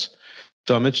stress.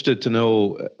 So I'm interested to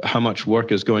know how much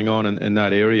work is going on in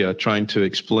that area, trying to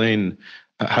explain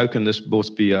how can this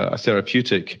both be a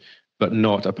therapeutic but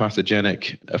not a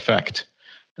pathogenic effect.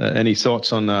 Any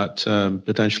thoughts on that,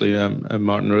 potentially,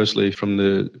 Martin Röösli,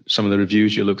 from some of the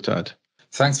reviews you looked at?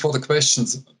 Thanks for the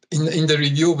questions. In the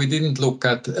review, we didn't look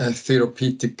at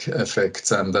therapeutic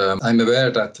effects, and I'm aware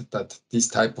that these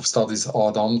type of studies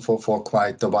are done for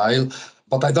quite a while.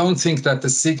 But I don't think that the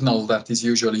signal that is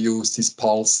usually used, this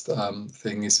pulsed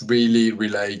thing, is really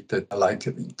related, like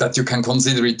that you can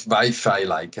consider it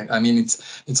Wi-Fi-like. I mean,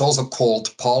 it's also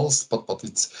called pulse, but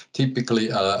it's typically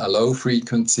a low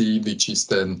frequency, which is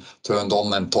then turned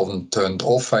on and turned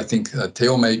off. I think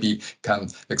Theo maybe can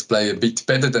explain a bit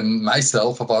better than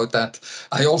myself about that.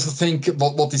 I also think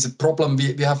what is a problem,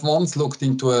 we have once looked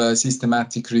into a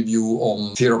systematic review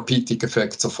on therapeutic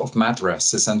effects of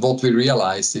mattresses, and what we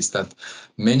realized is that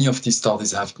many of these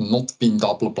studies have not been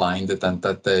double-blinded and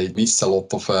that they miss a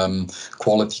lot of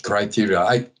quality criteria.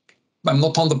 I'm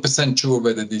not 100% sure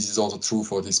whether this is also true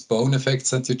for these bone effects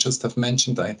that you just have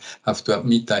mentioned. I have to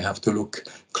admit I have to look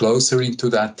closer into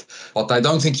that. But I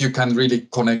don't think you can really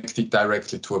connect it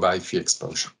directly to a Wi-Fi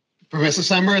exposure. Professor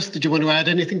Summers, did you want to add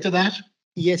anything to that?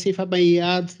 Yes, if I may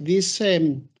add, these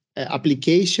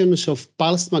applications of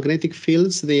pulsed magnetic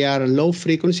fields, they are low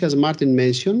frequency, as Martin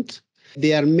mentioned.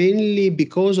 They are mainly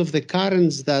because of the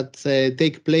currents that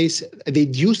take place, the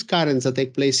induced currents that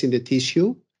take place in the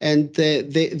tissue. And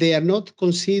they are not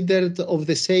considered of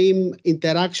the same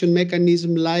interaction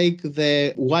mechanism like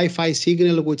the Wi-Fi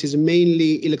signal, which is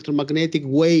mainly electromagnetic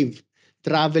wave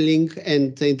traveling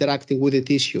and interacting with the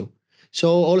tissue. So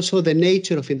also the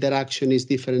nature of interaction is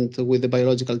different with the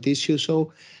biological tissue.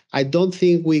 So I don't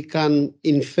think we can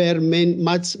infer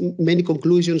many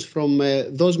conclusions from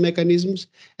those mechanisms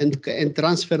and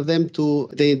transfer them to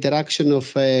the interaction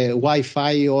of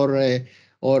Wi-Fi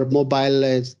or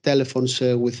mobile telephones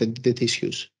with the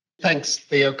tissues. Thanks,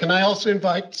 Theo. Can I also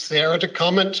invite Sarah to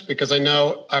comment? Because I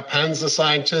know our ARPANSA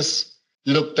scientists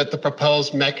looked at the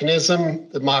proposed mechanism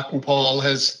that Martin Pall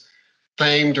has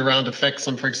claimed around effects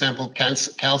on, for example,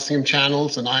 calcium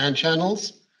channels and ion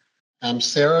channels.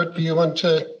 Sarah, do you want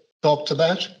to talk to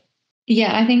that?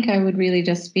 Yeah, I think I would really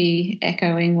just be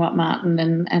echoing what Martin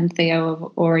and Theo have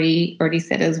already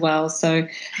said as well. So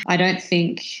I don't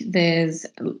think there's,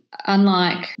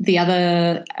 unlike the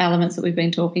other elements that we've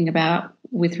been talking about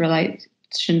with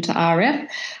relation to RF,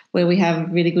 where we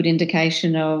have really good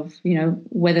indication of,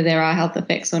 whether there are health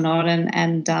effects or not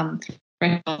and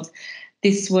thresholds.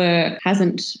 This work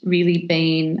hasn't really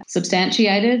been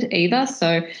substantiated either.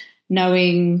 So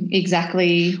knowing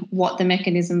exactly what the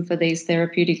mechanism for these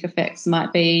therapeutic effects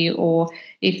might be, or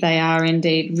if they are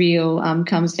indeed real,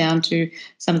 comes down to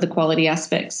some of the quality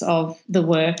aspects of the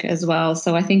work as well.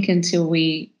 So I think until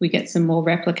we get some more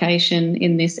replication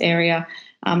in this area,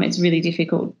 it's really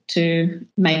difficult to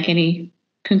make any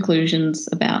conclusions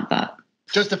about that.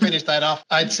 Just to finish that off,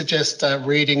 I'd suggest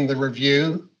reading the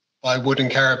review by Wood and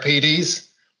Karapedes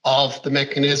of the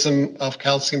mechanism of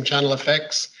calcium channel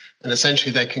effects. And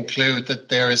essentially they conclude that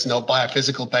there is no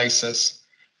biophysical basis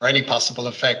for any possible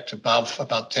effect above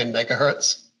about 10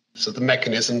 megahertz. So the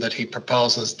mechanism that he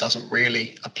proposes doesn't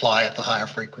really apply at the higher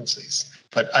frequencies.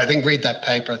 But I think read that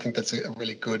paper. I think that's a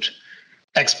really good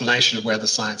explanation of where the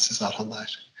science is at on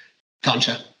that.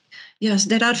 Concha. Yes,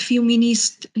 there are a few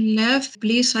minutes left.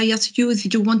 Please, I ask you,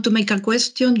 if you want to make a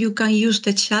question, you can use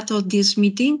the chat of this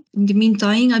meeting. In the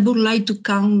meantime, I would like to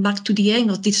come back to the end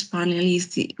of this panel.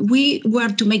 If we were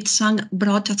to make some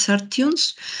broad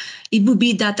assertions, It would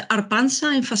be that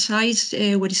ARPANSA emphasized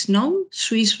what is known,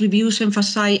 Swiss reviews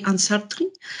emphasize uncertainty,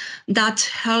 that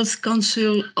Health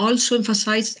Council also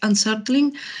emphasized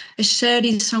uncertainty, shared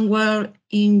is somewhere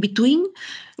in between.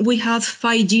 We have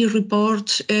 5G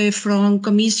reports from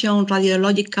Commission on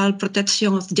Radiological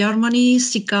Protection of Germany,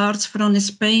 CICARS from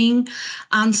Spain,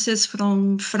 ANSES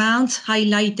from France,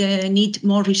 highlight the need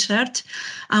more research,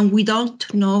 and we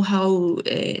don't know how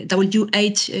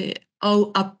WHO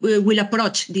will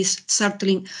approach this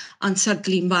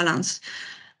uncertain balance.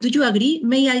 Do you agree?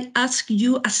 May I ask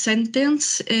you a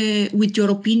sentence with your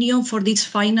opinion for this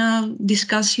final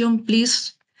discussion,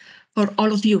 please, for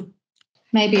all of you?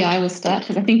 Maybe I will start,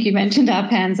 because I think you mentioned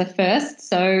ARPANSA first.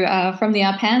 So from the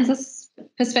ARPANSA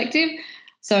perspective,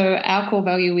 so our core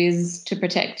value is to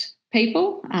protect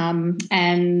people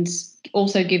and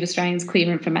also give Australians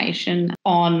clear information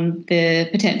on the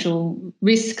potential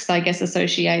risks, I guess,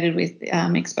 associated with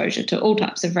exposure to all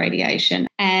types of radiation.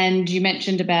 And you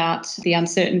mentioned about the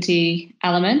uncertainty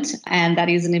element, and that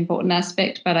is an important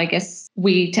aspect, but I guess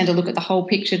we tend to look at the whole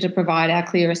picture to provide our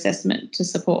clear assessment to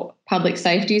support public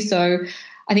safety. So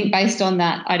I think based on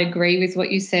that, I'd agree with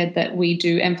what you said, that we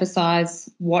do emphasise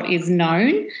what is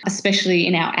known, especially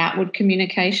in our outward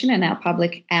communication and our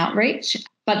public outreach.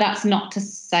 But that's not to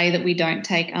say that we don't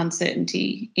take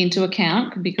uncertainty into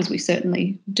account, because we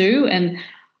certainly do. And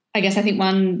I guess I think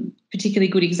one particularly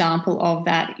good example of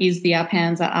that is the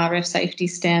ARPANSA RF safety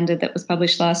standard that was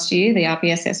published last year, the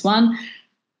RPSS1,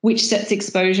 which sets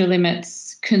exposure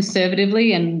limits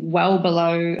conservatively and well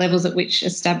below levels at which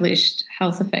established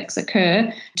health effects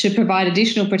occur, to provide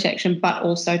additional protection, but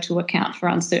also to account for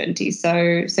uncertainty.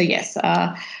 So yes,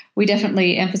 we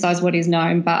definitely emphasise what is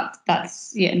known, but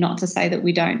that's not to say that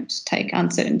we don't take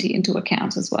uncertainty into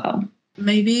account as well.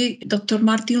 Maybe Dr.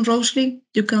 Martin Röösli,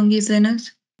 you can give the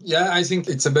next. Yeah, I think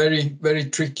it's a very, very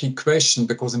tricky question,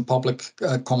 because in public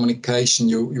communication,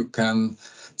 you can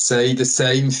say the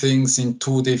same things in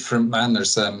two different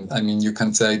manners. I mean, you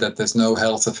can say that there's no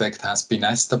health effect has been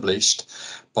established,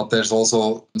 but there's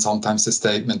also sometimes a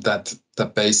statement that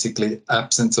basically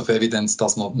absence of evidence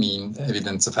does not mean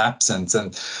evidence of absence.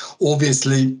 And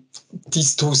obviously,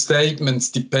 these two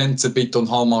statements depends a bit on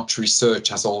how much research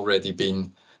has already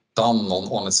been done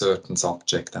on a certain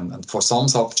subject. And for some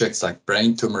subjects like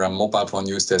brain tumor and mobile phone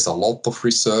use, there's a lot of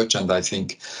research, and I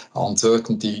think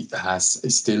uncertainty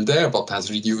is still there, but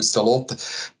has reduced a lot.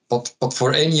 But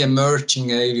for any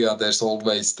emerging area, there's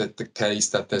always the case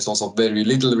that there's also very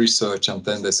little research, and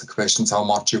then there's the questions how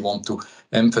much you want to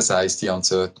emphasize the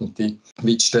uncertainty,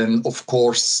 which then, of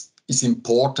course, is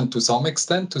important to some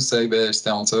extent to say where is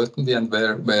the uncertainty and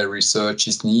where research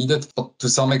is needed. But to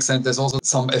some extent, there's also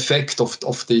some effect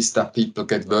of this, that people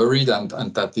get worried and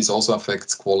that this also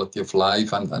affects quality of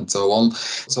life and so on.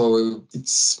 So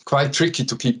it's quite tricky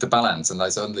to keep the balance, and I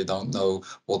certainly don't know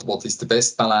what is the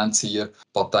best balance here.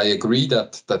 But I agree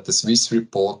that the Swiss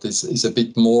report is a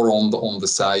bit more on the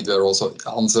side where also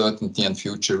uncertainty and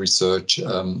future research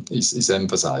is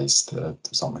emphasized to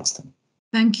some extent.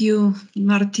 Thank you,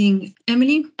 Martin.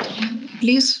 Emilie,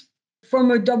 please.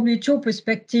 From a WHO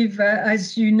perspective,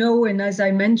 as you know, and as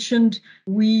I mentioned,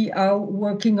 we are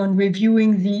working on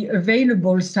reviewing the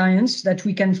available science that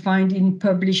we can find in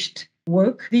published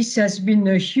work. This has been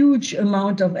a huge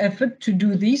amount of effort to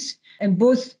do this, and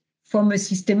both from a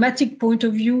systematic point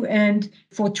of view and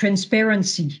for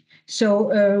transparency.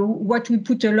 So what we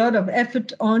put a lot of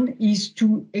effort on is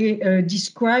to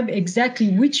describe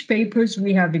exactly which papers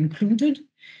we have included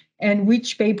and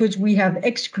which papers we have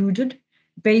excluded,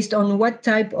 based on what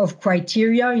type of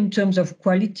criteria in terms of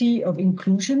quality of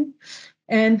inclusion.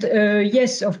 And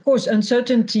yes, of course,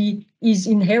 uncertainty is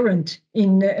inherent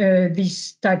in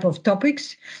these type of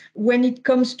topics. When it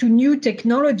comes to new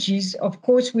technologies, of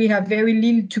course, we have very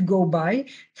little to go by.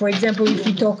 For example, if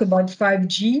we talk about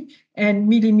 5G and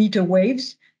millimeter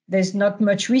waves, there's not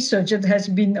much research that has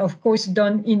been, of course,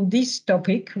 done in this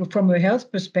topic from a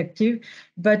health perspective,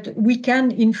 but we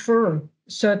can infer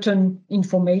certain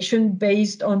information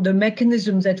based on the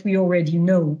mechanisms that we already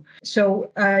know.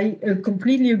 So I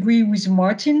completely agree with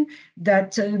Martin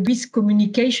that this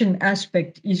communication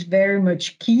aspect is very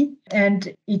much key,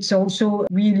 and it's also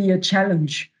really a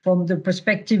challenge from the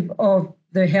perspective of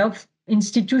the health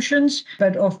institutions,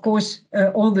 but of course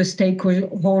all the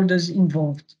stakeholders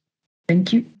involved.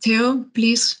 Thank you. Theo,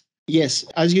 please. Yes,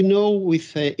 as you know,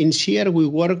 with in SHEAR, we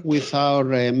work with our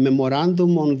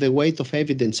memorandum on the weight of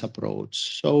evidence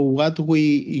approach. So what we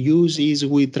use is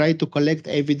we try to collect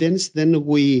evidence, then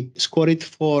we score it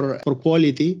for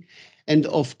quality. And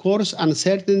of course,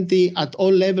 uncertainty at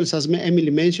all levels, as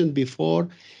Emilie mentioned before,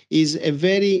 is a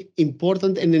very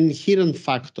important and inherent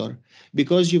factor,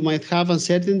 because you might have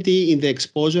uncertainty in the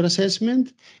exposure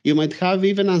assessment. You might have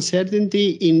even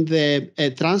uncertainty in the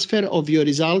transfer of your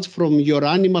results from your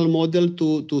animal model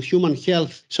to human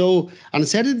health. So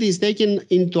uncertainty is taken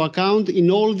into account in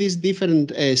all these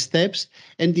different steps.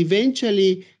 And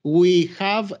eventually we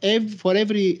have, for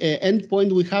every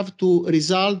endpoint, we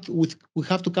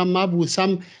have to come up with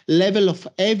some level of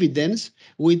evidence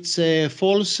which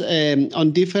falls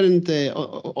on different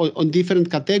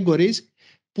categories,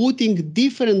 putting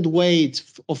different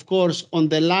weights, of course, on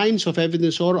the lines of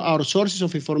evidence or our sources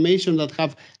of information that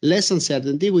have less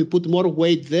uncertainty. We put more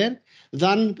weight there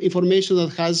than information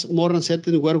that has more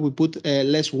uncertainty, where we put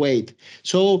less weight.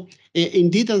 So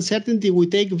indeed, uncertainty we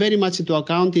take very much into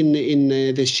account in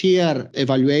the sheer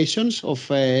evaluations of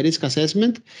risk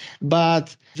assessment,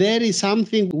 but there is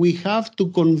something we have to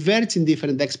converge in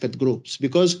different expert groups,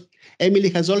 because Emilie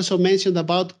has also mentioned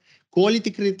about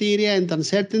quality criteria and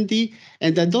uncertainty.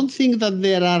 And I don't think that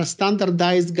there are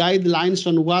standardized guidelines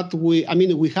on what we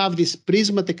have these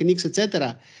PRISMA techniques,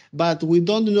 etc. But we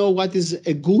don't know what is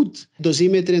a good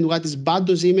dosimetry and what is bad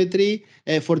dosimetry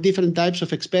for different types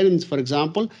of experiments, for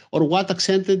example, or what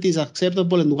uncertainty is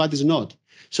acceptable and what is not.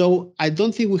 So I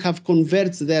don't think we have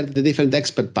converged there the different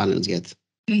expert panels yet.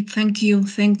 Okay, thank you.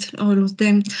 Thanks all of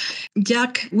them.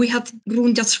 Jack, we have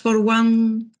room just for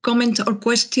one comment or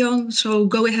question, so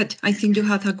go ahead. I think you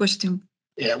had a question.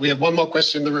 Yeah, we have one more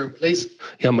question in the room, please.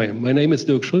 Yeah, my name is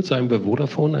Dirk Schulz. I'm with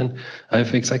Vodafone, and I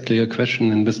have exactly a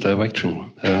question in this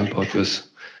direction about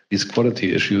these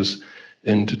quality issues,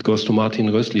 and it goes to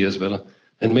Martin Röösli as well,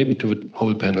 and maybe to the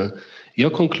whole panel. Your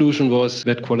conclusion was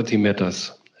that quality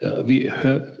matters.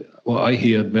 I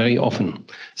hear very often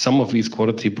some of these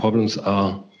quality problems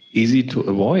are easy to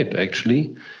avoid,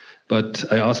 actually, but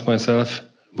I ask myself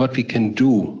what we can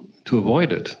do to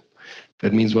avoid it.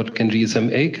 That means what can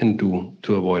GSMA can do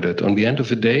to avoid it. On the end of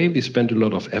the day, we spend a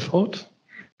lot of effort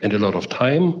and a lot of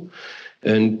time,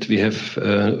 and we have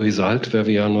a result where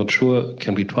we are not sure,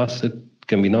 can we trust it,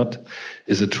 can we not?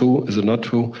 Is it true, is it not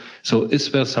true? So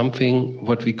is there something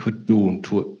what we could do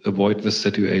to avoid this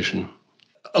situation?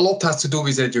 A lot has to do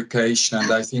with education, and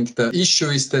I think the issue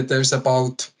is that there's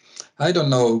about, I don't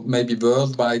know, maybe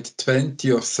worldwide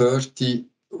 20 or 30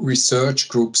 research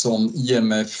groups on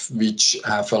EMF which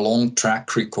have a long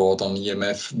track record on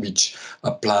EMF, which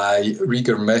apply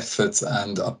rigor methods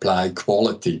and apply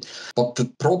quality. But the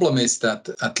problem is that,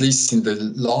 at least in the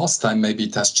last time, maybe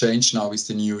it has changed now with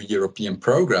the new European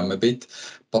program a bit,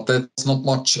 but there's not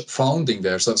much funding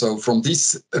there. So from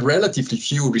this relatively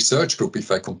few research group,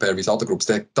 if I compare with other groups,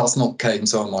 there does not come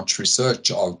so much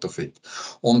research out of it.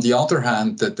 On the other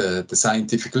hand, the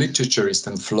scientific literature is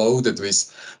then flooded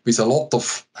with a lot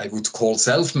of, I would call,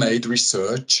 self-made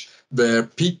research, where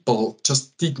people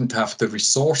just didn't have the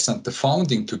resource and the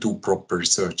funding to do proper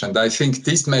research. And I think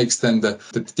this makes then the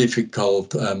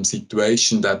difficult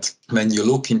situation that when you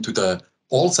look into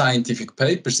all scientific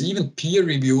papers, even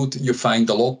peer-reviewed, you find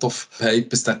a lot of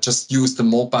papers that just use the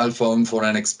mobile phone for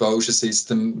an exposure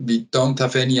system. We don't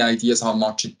have any ideas how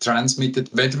much it transmitted,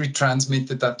 whether it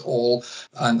transmitted at all,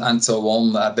 and so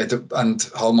on,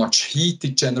 and how much heat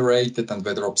it generated, and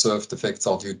whether observed effects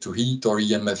are due to heat or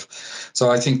EMF.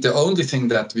 So I think the only thing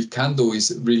that we can do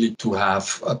is really to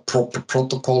have a proper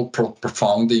protocol, proper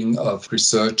funding of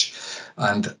research.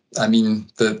 And I mean,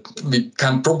 we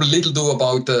can probably little do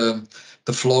about the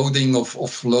flooding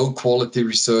of low-quality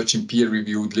research in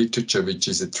peer-reviewed literature, which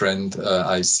is a trend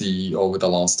I see over the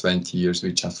last 20 years,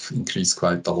 which has increased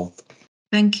quite a lot.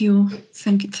 Thank you.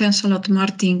 Thanks a lot,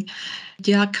 Martin.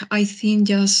 Jack, I think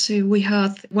just we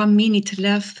have 1 minute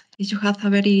left. If you have a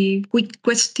very quick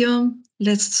question,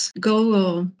 let's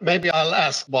go. Maybe I'll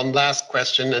ask one last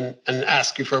question and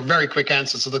ask you for a very quick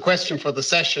answer. So the question for the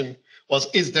session was,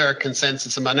 is there a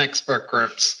consensus among expert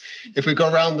groups? If we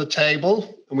go around the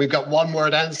table and we've got one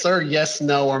word answer, yes,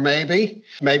 no, or maybe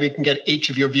we can get each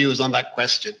of your views on that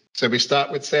question. So we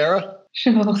start with Sarah.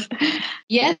 Sure.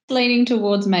 Yes, leaning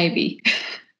towards maybe.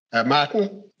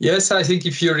 Martin? Yes, I think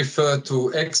if you refer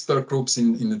to expert groups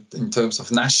in terms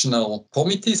of national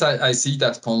committees, I see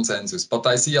that consensus. But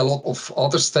I see a lot of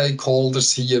other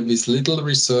stakeholders here with little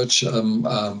research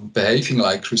behaving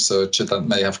like research that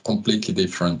may have completely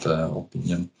different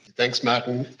opinion. Thanks,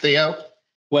 Martin. Theo?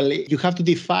 Well, you have to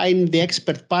define the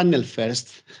expert panel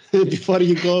first before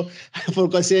you go for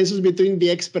consensus between the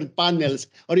expert panels.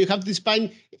 Or you have to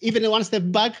define, even one step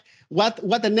back, what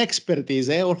an expert is,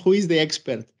 or who is the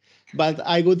expert. But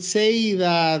I would say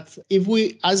that if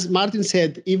we, as Martin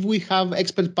said, if we have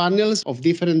expert panels of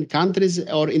different countries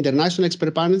or international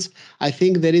expert panels, I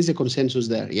think there is a consensus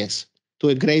there, yes. to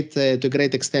a great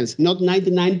extent. Not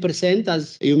 99%,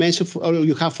 as you mentioned, or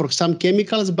you have for some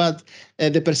chemicals, but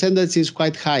the percentage is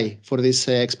quite high for these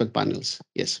expert panels.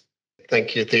 Yes.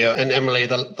 Thank you, Theo. And Emilie,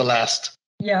 the last.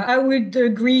 Yeah, I would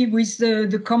agree with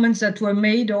the comments that were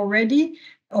made already.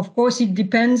 Of course, it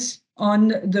depends on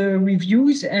the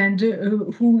reviews and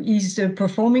who is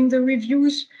performing the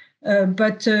reviews.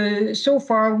 But so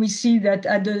far, we see that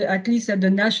at least at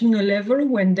the national level,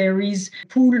 when there is a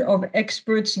pool of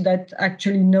experts that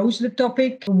actually knows the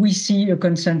topic, we see a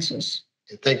consensus.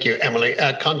 Thank you, Emilie.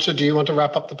 Concha, do you want to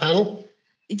wrap up the panel?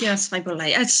 Yes, I would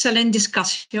like. Excellent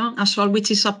discussion. As always,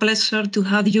 it's a pleasure to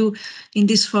have you in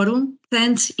this forum.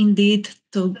 Thanks indeed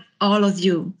to all of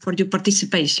you for your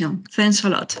participation. Thanks a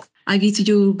lot. I give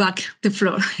you back the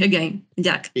floor again,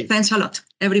 Jack. Thanks a lot,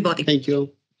 everybody. Thank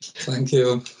you. Thank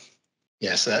you.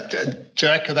 Yes, to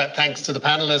echo that, thanks to the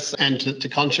panelists and to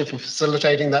Concha for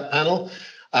facilitating that panel.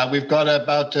 We've got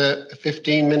about a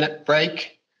 15-minute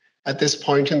break at this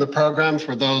point in the program.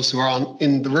 For those who are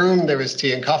in the room, there is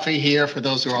tea and coffee here. For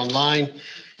those who are online,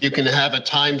 you can have a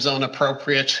time zone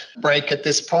appropriate break at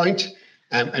this point,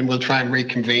 and we'll try and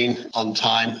reconvene on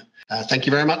time. Thank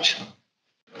you very much.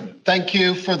 Thank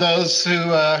you for those who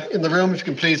are in the room. If you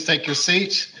can please take your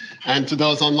seat. And to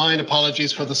those online,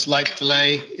 apologies for the slight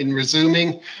delay in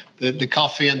resuming. The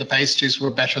coffee and the pastries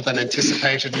were better than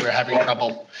anticipated. We were having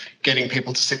trouble getting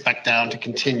people to sit back down to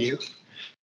continue.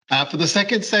 For the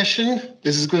second session,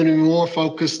 this is going to be more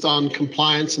focused on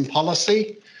compliance and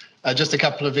policy. Just a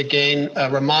couple of, again,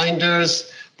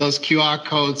 reminders. Those QR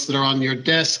codes that are on your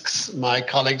desks, my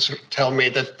colleagues tell me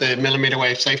that the millimeter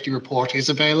wave safety report is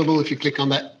available. If you click on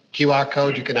that QR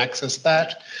code, you can access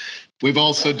that. We've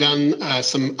also done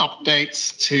some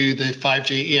updates to the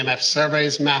 5G EMF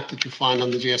surveys map that you find on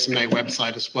the GSMA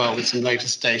website as well, with some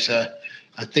latest data,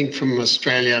 I think from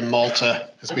Australia and Malta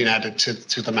has been added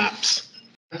to the maps.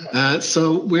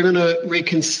 So we're going to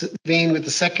reconvene with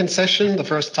the second session, the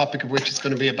first topic of which is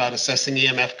going to be about assessing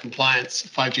EMF compliance of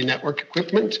 5G network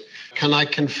equipment. Can I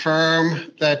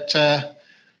confirm that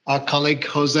our colleague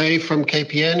Jose from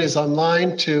KPN is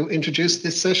online to introduce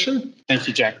this session? Thank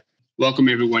you, Jack. Welcome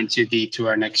everyone to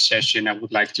our next session. I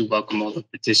would like to welcome all the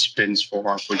participants for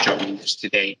joining us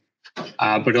today.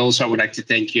 But also I would like to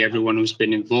thank you everyone who's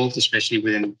been involved, especially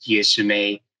within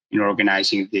GSMA, in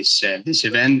organizing this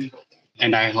event.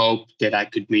 And I hope that I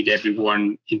could meet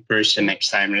everyone in person next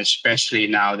time, and especially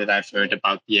now that I've heard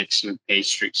about the excellent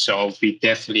pastry. So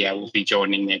I will be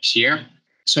joining next year.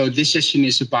 So this session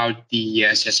is about the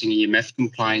assessing EMF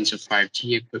compliance of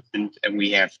 5G equipment, and we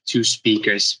have two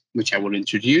speakers, which I will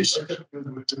introduce.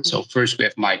 So first we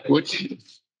have Mike Wood.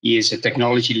 He is a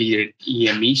technology leader at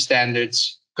EME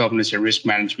standards, governance and risk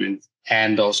management,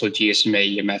 and also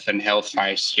GSMA EMF and Health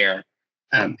Vice Chair,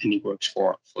 and he works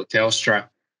for Telstra.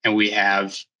 And we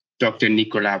have Dr.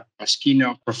 Nicola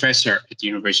Paschino, professor at the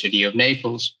University of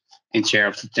Naples and chair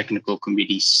of the technical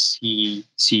committee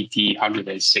CT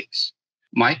 106.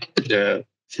 Mike, the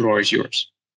floor is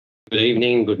yours. Good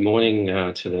evening, good morning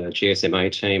to the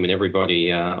GSMA team and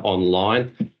everybody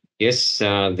online. Yes,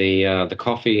 the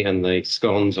coffee and the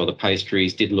scones or the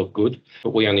pastries did look good,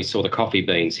 but we only saw the coffee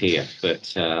beans here.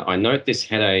 But I note this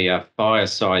had a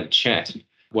fireside chat.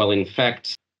 Well, in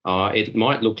fact, it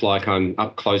might look like I'm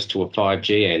up close to a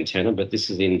 5G antenna, but this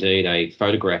is indeed a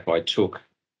photograph I took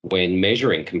when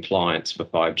measuring compliance for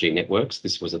 5G networks.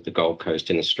 This was at the Gold Coast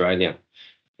in Australia.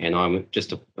 And I'm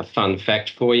just a fun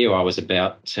fact for you. I was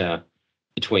about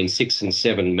between 6 and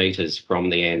 7 metres from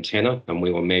the antenna, and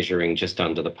we were measuring just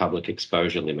under the public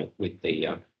exposure limit with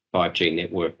the 5G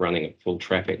network running at full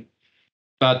traffic.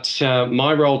 But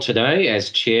my role today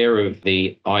as chair of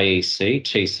the IEC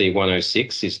TC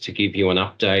 106 is to give you an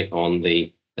update on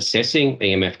the assessing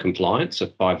EMF compliance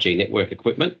of 5G network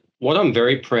equipment. What I'm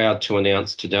very proud to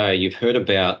announce today, we heard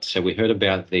about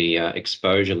the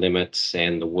exposure limits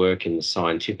and the work in the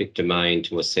scientific domain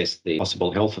to assess the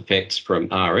possible health effects from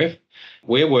RF.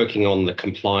 We're working on the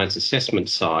compliance assessment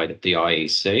side of the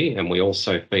IEC, and we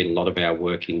also feed a lot of our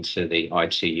work into the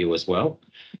ITU as well.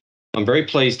 I'm very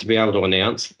pleased to be able to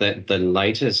announce that the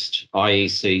latest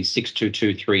IEC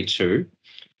 62232,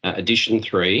 Edition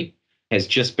 3, has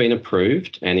just been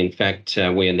approved. And in fact,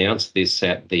 we announced this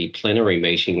at the plenary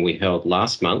meeting we held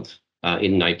last month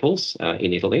in Naples,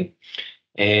 in Italy.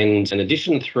 And an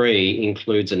Edition 3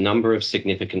 includes a number of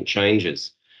significant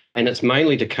changes. And it's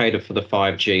mainly to cater for the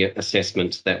 5G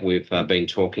assessments that we've been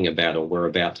talking about, or we're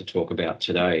about to talk about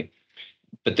today.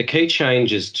 But the key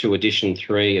changes to Edition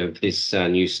 3 of this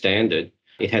new standard,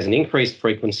 it has an increased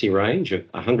frequency range of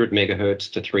 100 megahertz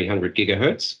to 300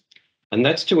 gigahertz. And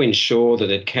that's to ensure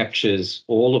that it captures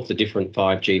all of the different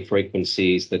 5G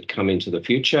frequencies that come into the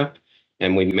future.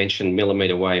 And we mentioned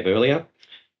millimetre wave earlier,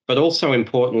 but also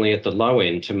importantly at the low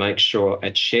end to make sure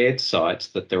at shared sites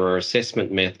that there are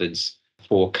assessment methods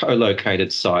for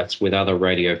co-located sites with other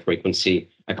radio frequency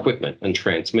equipment and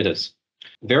transmitters.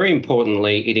 Very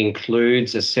importantly, it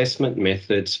includes assessment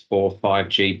methods for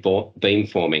 5G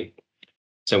beamforming.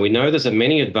 So we know there's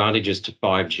many advantages to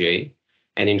 5G.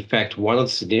 And in fact, one of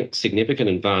the significant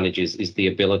advantages is the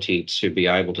ability to be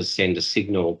able to send a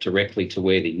signal directly to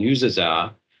where the users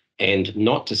are and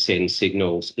not to send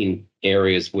signals in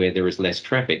areas where there is less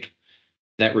traffic.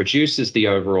 That reduces the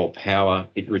overall power,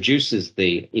 it reduces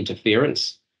the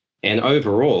interference, and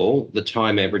overall, the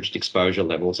time averaged exposure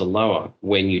levels are lower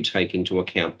when you take into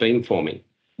account beamforming.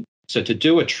 So to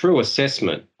do a true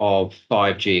assessment of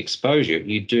 5G exposure,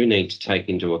 you do need to take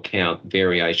into account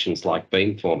variations like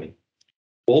beamforming.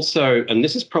 Also, and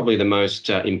this is probably the most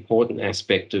important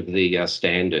aspect of the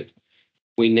standard,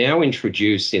 we now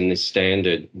introduce in this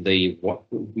standard the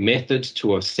methods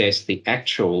to assess the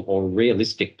actual or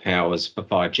realistic powers for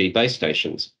 5G base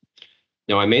stations.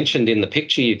 Now, I mentioned in the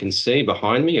picture you can see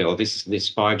behind me, or this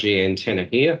 5G antenna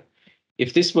here,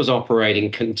 if this was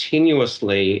operating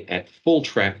continuously at full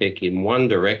traffic in one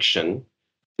direction,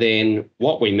 then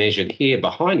what we measured here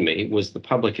behind me was the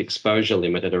public exposure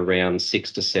limit at around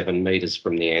 6 to 7 metres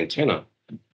from the antenna.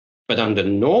 But under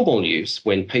normal use,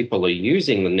 when people are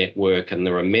using the network and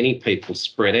there are many people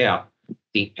spread out,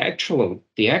 the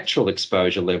actual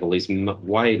exposure level is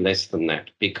way less than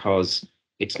that because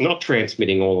it's not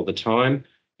transmitting all of the time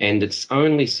and it's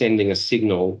only sending a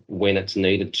signal when it's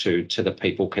needed to the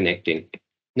people connecting.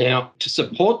 Now, to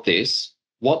support this,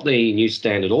 what the new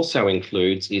standard also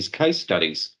includes is case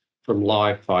studies from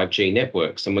live 5G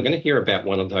networks, and we're going to hear about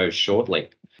one of those shortly.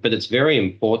 But it's very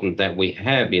important that we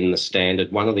have in the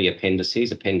standard, one of the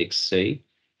appendices, Appendix C,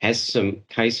 has some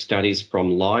case studies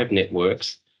from live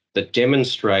networks that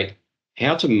demonstrate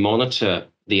how to monitor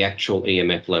the actual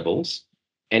EMF levels,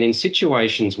 and in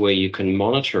situations where you can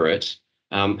monitor it,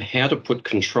 how to put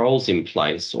controls in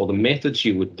place or the methods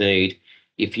you would need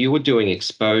if you were doing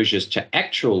exposures to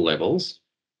actual levels.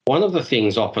 One of the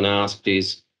things often asked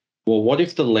is, well, what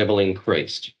if the level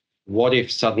increased? What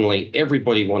if suddenly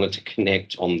everybody wanted to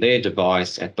connect on their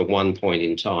device at the one point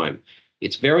in time?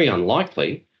 It's very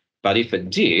unlikely, but if it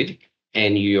did,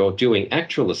 and you're doing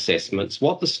actual assessments,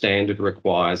 what the standard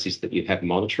requires is that you have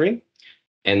monitoring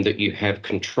and that you have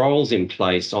controls in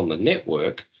place on the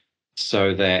network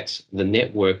so that the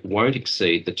network won't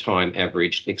exceed the time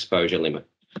averaged exposure limit.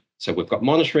 So we've got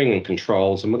monitoring and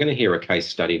controls, and we're going to hear a case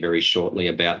study very shortly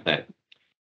about that.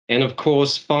 And of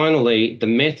course, finally, the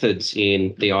methods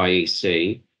in the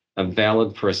IEC are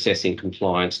valid for assessing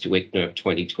compliance to ECNIRP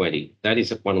 2020. That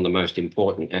is one of the most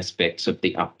important aspects of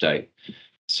the update.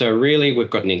 So really, we've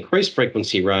got an increased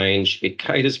frequency range. It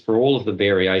caters for all of the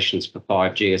variations for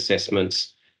 5G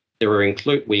assessments.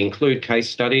 We include case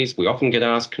studies. We often get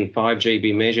asked, can 5G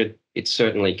be measured? It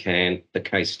certainly can. The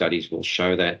case studies will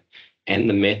show that. And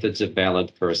the methods are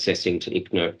valid for assessing to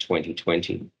ECNIRP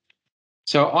 2020.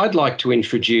 So I'd like to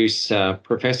introduce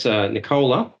Professor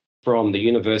Nicola from the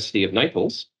University of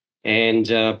Naples. And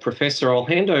Professor, I'll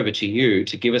hand over to you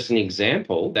to give us an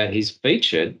example that is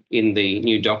featured in the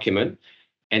new document.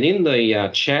 And in the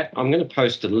chat, I'm going to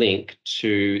post a link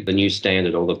to the new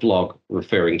standard or the blog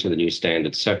referring to the new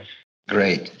standard. So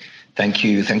great. Thank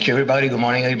you. Thank you, everybody. Good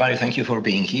morning, everybody. Thank you for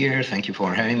being here. Thank you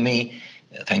for having me.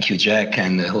 Thank you, Jack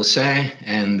and Jose.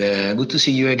 And good to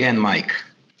see you again, Mike.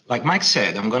 Like Mike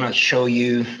said, I'm going to show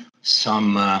you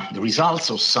some the results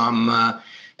of some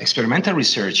experimental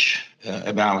research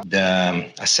about the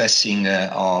assessing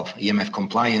of EMF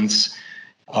compliance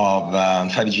of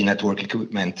 5G network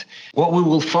equipment. What we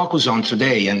will focus on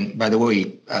today, and by the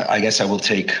way, I guess I will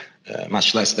take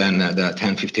much less than the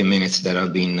 10-15 minutes that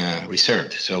have been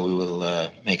reserved, so we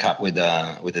will make up with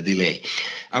a delay.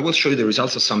 I will show you the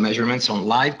results of some measurements on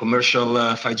live commercial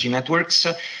 5G networks,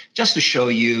 just to show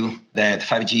you that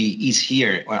 5G is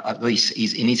here, or at least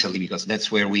is in Italy, because that's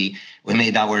where we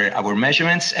made our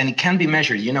measurements, and it can be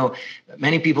measured. You know,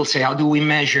 many people say, how do we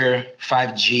measure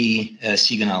 5G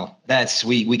signal?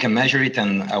 We can measure it,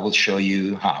 and I will show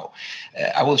you how.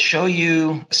 I will show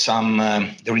you some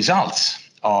the results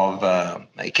of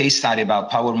a case study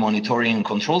about power monitoring and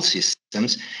control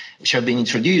systems, which have been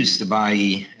introduced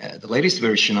by the latest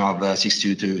version of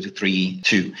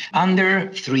 62232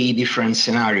 under 3 different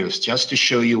scenarios, just to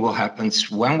show you what happens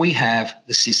when we have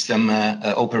the system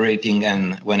operating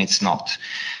and when it's not.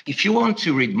 If you want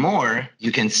to read more,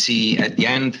 you can see at the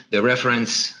end the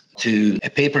reference to a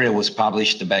paper that was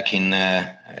published back in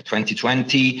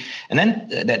 2020, and then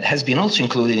that has been also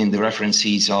included in the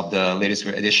references of the latest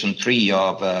edition 3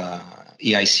 of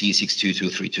EIC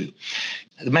 62232.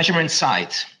 The measurement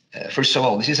site. First of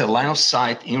all, this is a line of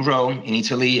sight in Rome, in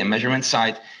Italy, a measurement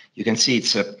site. You can see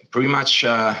it's pretty much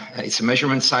it's a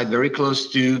measurement site very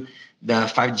close to the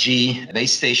 5G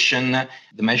base station.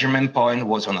 The measurement point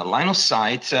was on a line of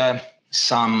sight,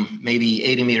 some maybe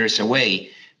 80 meters away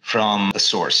from the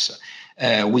source.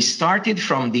 We started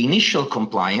from the initial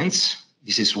compliance.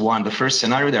 This is the first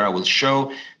scenario that I will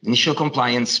show. Initial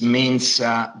compliance means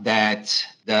that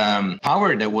the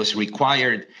power that was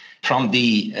required from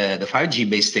the 5G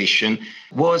base station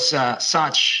was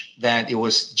such that it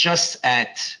was just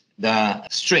at the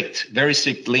very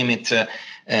strict limit,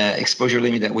 exposure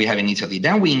limit that we have in Italy.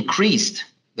 Then we increased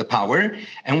the power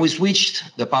and we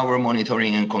switched the power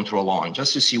monitoring and control on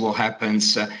just to see what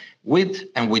happens with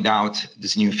and without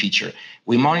this new feature.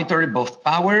 We monitored both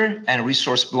power and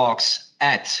resource blocks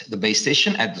at the base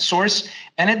station, at the source,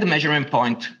 and at the measurement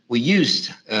point, we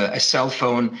used a cell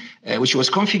phone, which was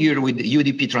configured with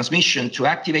UDP transmission to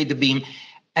activate the beam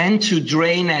and to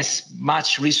drain as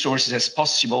much resources as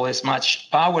possible, as much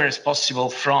power as possible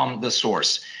from the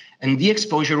source. And the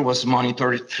exposure was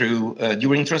monitored through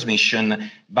during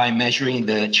transmission by measuring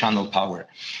the channel power.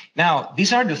 Now,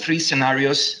 these are the 3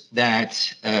 scenarios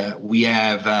that we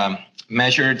have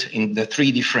measured in the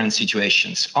 3 different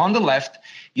situations. On the left,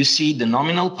 you see the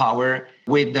nominal power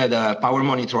with the power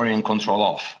monitoring and control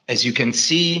off. As you can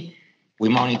see, we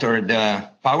monitor the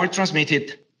power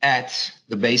transmitted at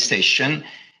the base station,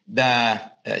 the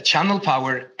channel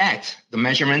power at the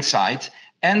measurement site,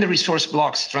 and the resource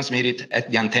blocks transmitted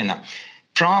at the antenna.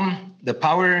 From the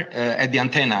power at the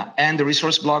antenna and the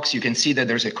resource blocks, you can see that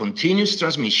there's a continuous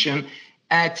transmission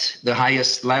at the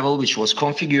highest level, which was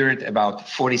configured about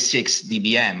 46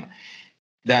 dBm.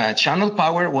 The channel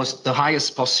power was the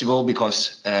highest possible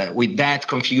because with that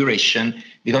configuration,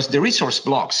 because the resource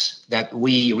blocks that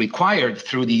we required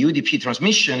through the UDP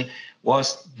transmission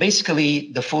was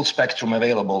basically the full spectrum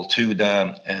available to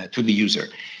the user.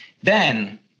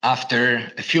 Then,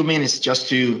 after a few minutes just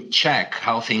to check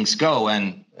how things go,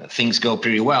 and things go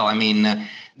pretty well. I mean,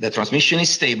 the transmission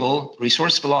is stable,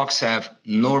 resource blocks have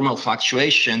normal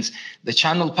fluctuations, the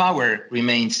channel power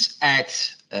remains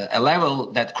at a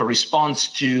level that corresponds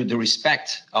to the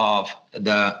respect of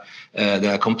the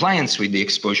compliance with the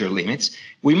exposure limits.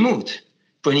 We moved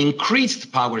to an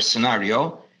increased power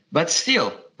scenario, but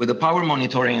still with the power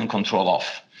monitoring and control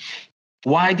off.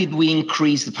 Why did we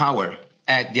increase the power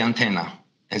at the antenna?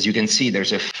 As you can see,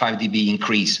 there's a 5 dB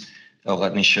increase. So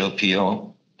let me show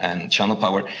PO and channel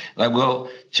power. I go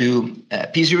to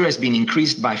P0 has been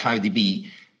increased by 5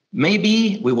 dB.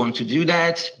 Maybe we want to do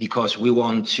that because we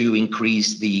want to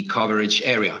increase the coverage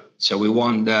area. So we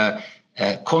want the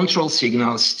control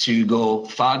signals to go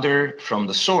farther from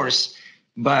the source.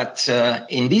 But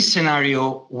in this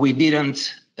scenario, we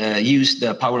didn't use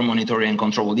the power monitoring and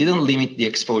control. We didn't limit the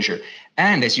exposure.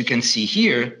 And as you can see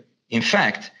here, in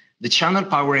fact, the channel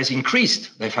power has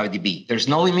increased by 5 dB. There's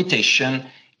no limitation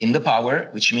in the power,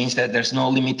 which means that there's no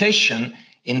limitation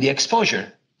in the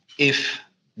exposure. If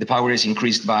the power is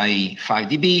increased by 5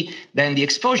 dB, then the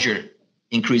exposure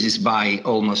increases by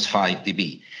almost 5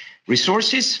 dB.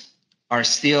 Resources are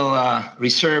still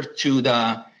reserved to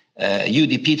the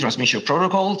UDP transmission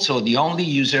protocol, so the only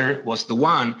user was the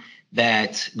one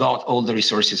that got all the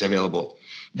resources available.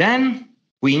 Then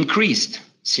we increased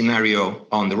scenario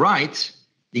on the right,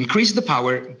 increased the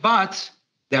power, but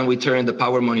then we turned the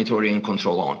power monitoring and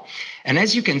control on. And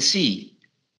as you can see,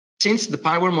 since the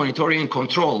power monitoring and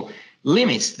control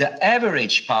limits the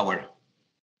average power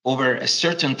over a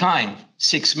certain time,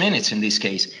 6 minutes in this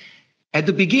case, at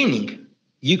the beginning,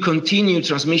 you continue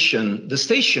transmission, the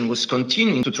station was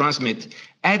continuing to transmit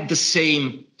at the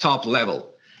same top level.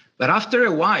 But after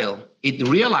a while, it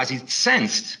realized, it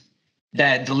sensed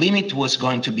that the limit was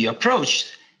going to be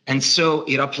approached, and so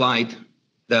it applied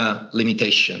the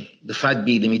limitation, the 5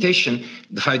 dB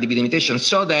limitation,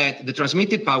 so that the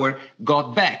transmitted power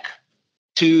got back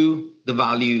to the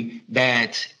value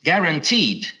that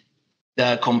guaranteed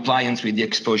the compliance with the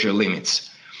exposure limits.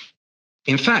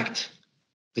 In fact,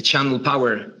 the channel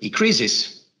power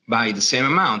decreases by the same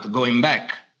amount, going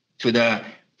back to the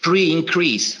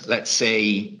pre-increase, let's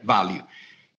say, value.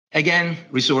 Again,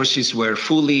 resources were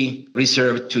fully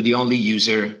reserved to the only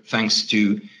user thanks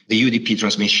to the UDP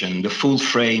transmission, the full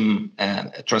frame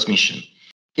transmission.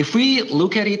 If we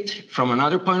look at it from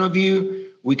another point of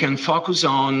view, we can focus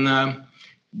on a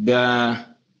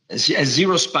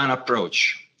zero-span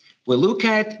approach. We look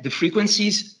at the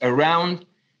frequencies around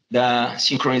the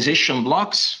synchronization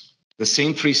blocks the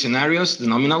same three scenarios, the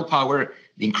nominal power,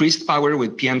 the increased power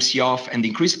with PMC off, and the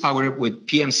increased power with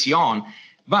PMC on.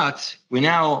 But we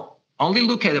now only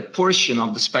look at a portion of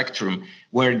the spectrum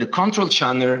where the control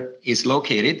channel is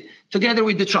located together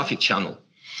with the traffic channel.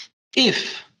 If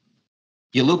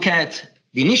you look at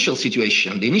the initial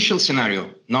situation, the initial scenario,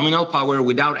 nominal power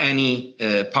without any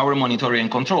power monitoring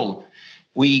and control,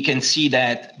 we can see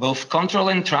that both control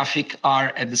and traffic are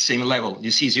at the same level.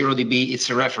 You see 0 dB, it's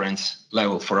a reference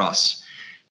level for us.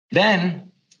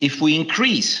 Then, if we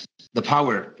increase the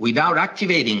power without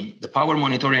activating the power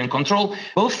monitoring and control,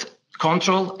 both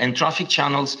control and traffic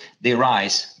channels, they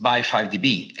rise by 5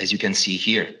 dB, as you can see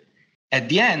here. At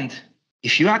the end,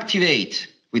 if you activate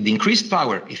with the increased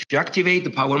power, if you activate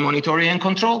the power monitoring and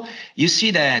control, you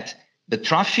see that the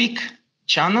traffic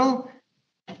channel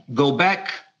go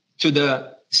back to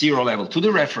the 0 level, to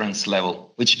the reference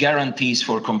level, which guarantees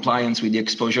for compliance with the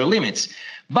exposure limits.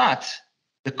 But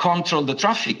the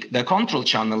control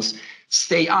channels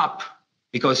stay up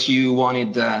because you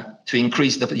wanted to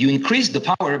increase you increased the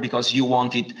power because you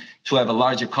wanted to have a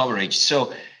larger coverage.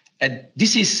 So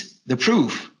this is the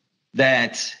proof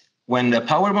that when the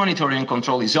power monitoring and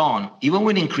control is on, even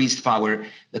with increased power,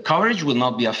 the coverage will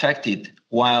not be affected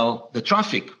while the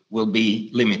traffic will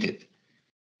be limited.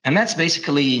 And that's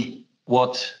basically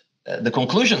what the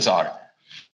conclusions are.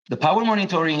 The power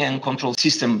monitoring and control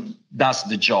system does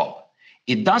the job.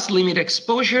 It does limit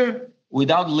exposure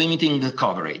without limiting the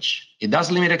coverage. It does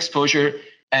limit exposure,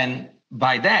 and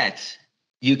by that,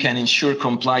 you can ensure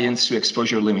compliance to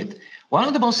exposure limit. One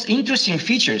of the most interesting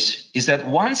features is that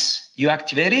once you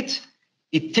activate it,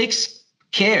 it takes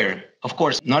care. Of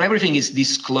course, not everything is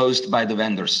disclosed by the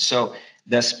vendors. So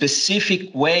the specific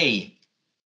way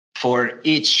for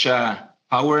each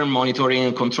power monitoring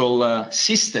and control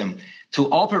system to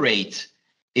operate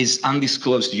is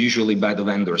undisclosed usually by the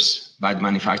vendors, by the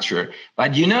manufacturer.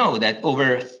 But you know that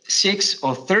over 6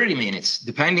 or 30 minutes,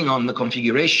 depending on the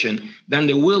configuration, then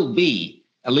there will be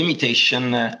a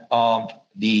limitation of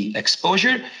the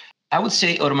exposure, I would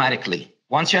say automatically.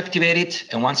 Once you activate it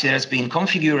and once it has been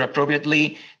configured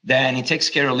appropriately, then it takes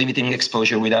care of limiting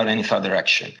exposure without any further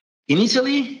action. In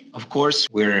Italy, of course,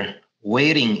 we're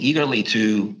waiting eagerly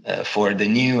for the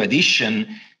new edition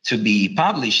to be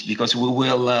published because we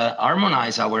will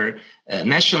harmonize our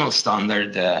national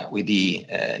standard with the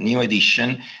new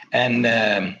edition. And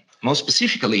most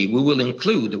specifically, we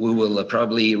will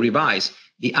probably revise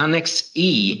the Annex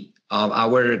E of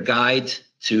our guide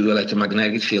to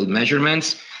electromagnetic field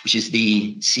measurements, which is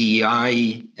the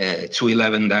CEI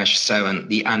 211-7,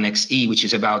 the Annex E, which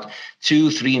is about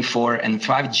 2, 3, and 4, and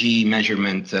 5G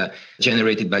measurement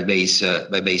generated by base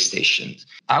stations.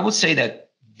 I would say that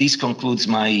this concludes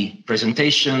my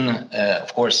presentation.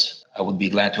 Of course, I would be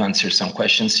glad to answer some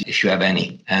questions if you have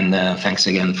any. And thanks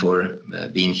again for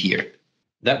being here.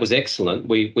 That was excellent.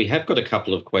 We have got a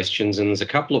couple of questions, and there's a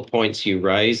couple of points you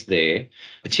raised there,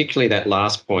 particularly that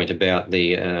last point about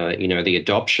the the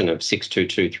adoption of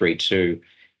 62232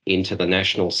 into the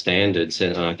national standards.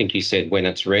 And I think you said when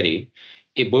it's ready.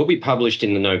 It will be published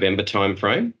in the November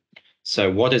timeframe. So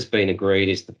what has been agreed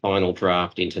is the final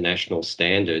draft international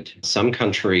standard. Some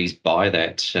countries buy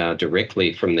that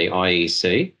directly from the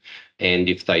IEC. And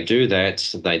if they do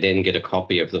that, they then get a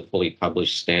copy of the fully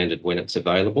published standard when it's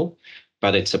available.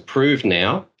 But it's approved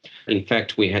now. In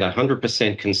fact, we had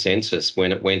 100% consensus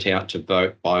when it went out to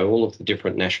vote by all of the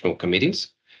different national committees.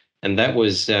 And that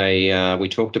was we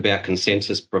talked about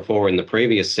consensus before in the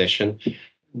previous session.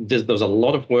 There's a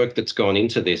lot of work that's gone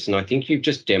into this. And I think you've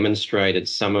just demonstrated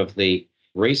some of the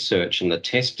research and the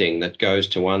testing that goes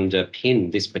to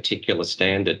underpin this particular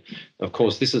standard. Of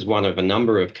course, this is one of a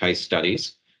number of case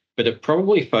studies, but it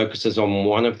probably focuses on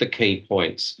one of the key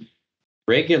points.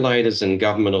 Regulators and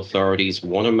government authorities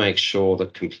want to make sure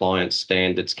that compliance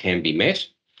standards can be met.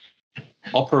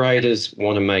 Operators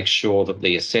want to make sure that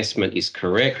the assessment is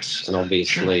correct, and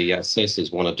obviously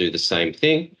assessors want to do the same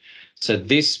thing. So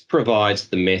this provides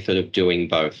the method of doing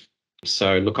both.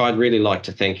 So look, I'd really like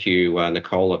to thank you,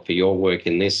 Nicola, for your work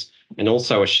in this, and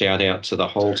also a shout out to the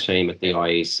whole team at the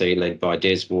IEC led by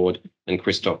Des Ward and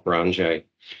Christophe Branger.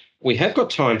 We have got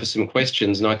time for some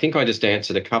questions, and I think I just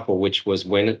answered a couple, which was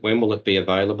when will it be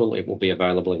available? It will be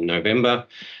available in November.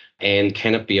 And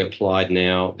can it be applied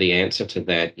now? The answer to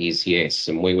that is yes.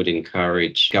 And we would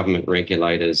encourage government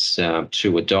regulators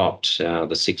to adopt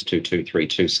the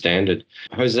 62232 standard.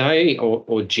 Jose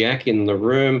or Jack in the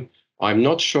room, I'm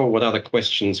not sure what other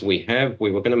questions we have.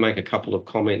 We were going to make a couple of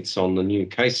comments on the new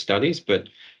case studies, but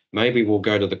maybe we'll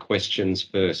go to the questions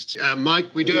first. Mike,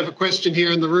 we do have a question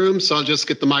here in the room, so I'll just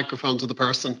get the microphone to the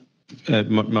person.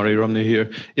 Murray Rumney here.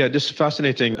 Yeah, just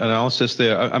fascinating analysis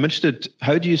there. I'm interested,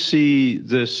 how do you see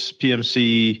this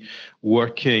PMC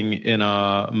working in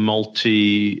a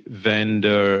multi-vendor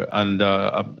and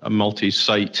a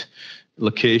multi-site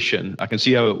location? I can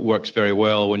see how it works very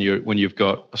well when you've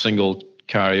got a single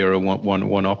carrier or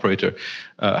one operator.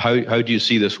 How do you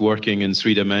see this working in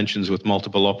 3 dimensions with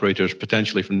multiple operators,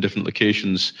 potentially from different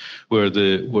locations, where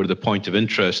the point of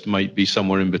interest might be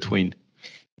somewhere in between?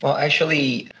 Well,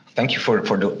 actually, thank you for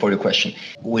the question.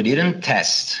 We didn't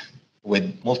test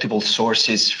with multiple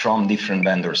sources from different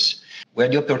vendors. We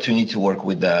had the opportunity to work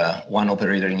with one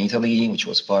operator in Italy, which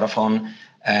was Vodafone,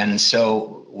 and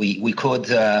so we could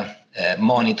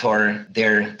monitor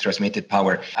their transmitted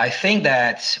power. I think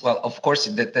that, well, of course,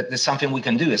 that's something we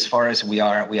can do as far as we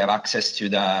have access to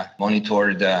the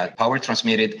monitored power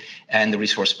transmitted and the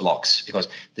resource blocks, because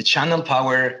the channel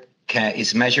power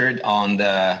is measured on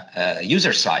the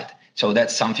user side. So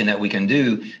that's something that we can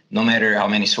do no matter how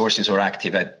many sources are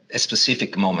active at a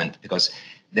specific moment, because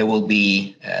there will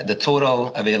be the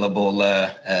total available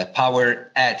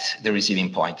power at the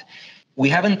receiving point. We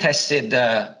haven't tested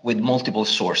with multiple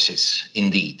sources,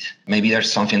 indeed. Maybe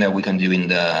there's something that we can do in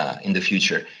the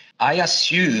future. I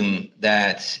assume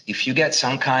that if you get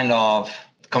some kind of,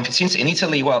 since in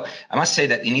Italy, well, I must say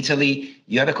that in Italy,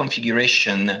 you have a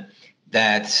configuration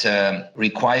that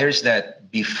requires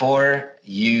that before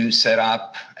you set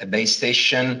up a base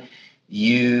station,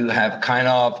 you have kind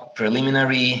of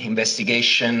preliminary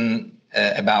investigation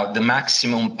about the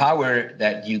maximum power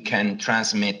that you can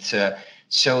transmit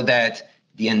so that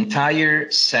the entire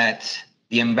set,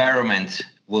 the environment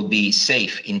will be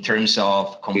safe in terms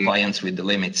of compliance with the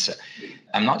limits.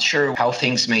 I'm not sure how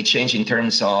things may change in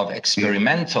terms of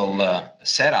experimental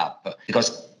setup,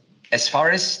 because as far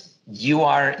as you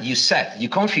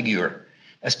configure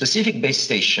a specific base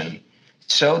station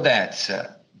so that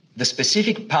the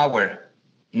specific power,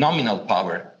 nominal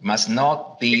power, must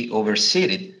not be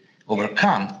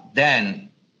overcome, then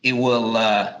it will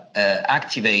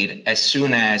activate as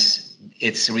soon as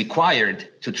it's required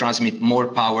to transmit more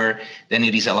power than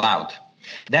it is allowed.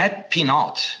 That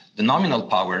P0, the nominal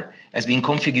power, has been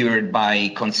configured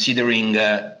by considering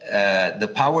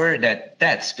the power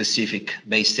that specific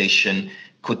base station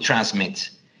could transmit,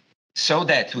 so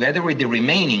that together with the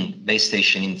remaining base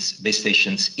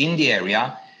stations in the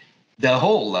area, the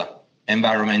whole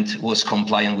environment was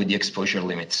compliant with the exposure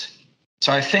limits.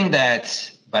 So I think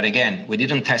that, but again, we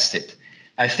didn't test it.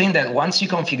 I think that once you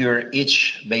configure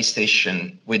each base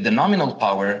station with the nominal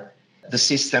power, the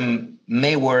system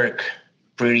may work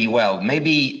pretty well.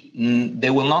 Maybe they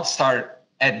will not start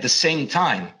at the same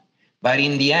time, but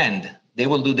in the end, they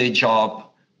will do their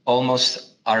job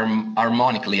almost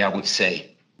harmonically, I would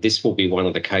say. This will be one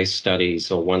of the case studies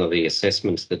or one of the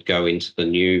assessments that go into the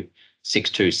new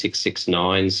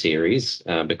 62669 series,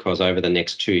 because over the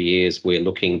next 2 years, we're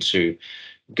looking to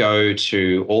go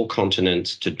to all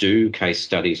continents to do case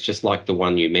studies, just like the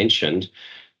one you mentioned.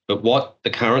 But what the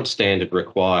current standard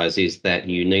requires is that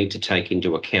you need to take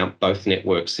into account both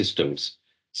network systems.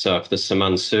 So if there's some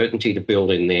uncertainty to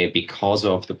build in there because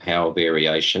of the power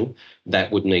variation,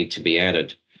 that would need to be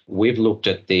added. We've looked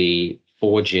at the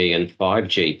 4G and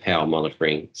 5G power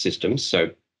monitoring systems, so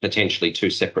potentially 2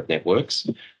 separate networks,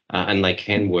 and they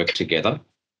can work together,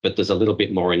 but there's a little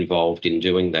bit more involved in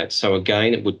doing that. So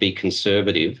again, it would be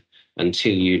conservative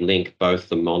until you link both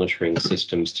the monitoring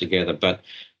systems together. But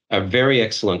a very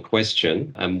excellent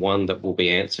question, and one that will be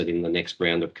answered in the next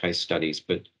round of case studies.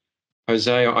 But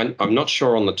Jose, I'm not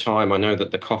sure on the time. I know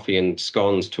that the coffee and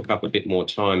scones took up a bit more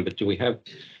time, but do we have,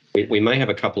 we may have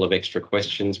a couple of extra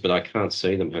questions, but I can't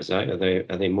see them, Jose. Are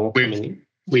there more coming in?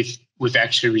 We've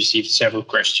actually received several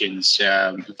questions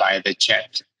via the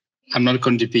chat. I'm not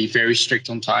going to be very strict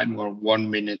on time. We're 1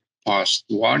 minute past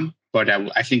 1, but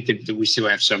I think that we still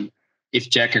have some. If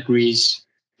Jack agrees,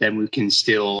 then we can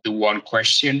still do one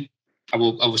question. I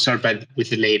will start with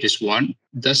the latest one.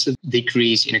 Does the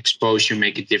decrease in exposure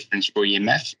make a difference for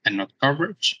EMF and not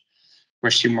coverage?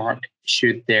 Question mark.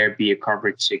 Should there be a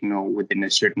coverage signal within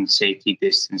a certain safety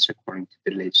distance according to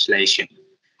the legislation?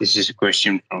 This is a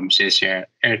question from Cesar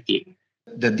Erti.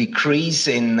 The decrease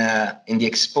in the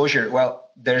exposure,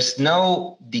 well, there's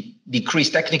no decrease.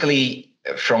 Technically,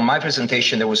 from my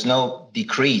presentation, there was no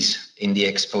decrease in the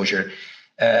exposure.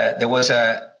 There was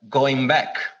a going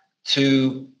back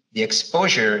to the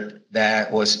exposure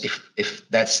that was, if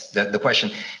that's the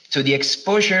question, to the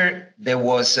exposure that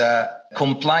was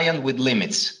compliant with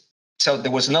limits. So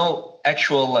there was no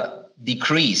actual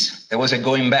decrease. There was a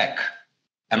going back.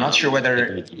 I'm not sure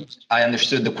whether I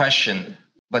understood the question,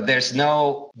 but there's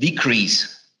no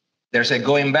decrease There's a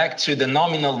going back to the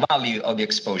nominal value of the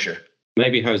exposure.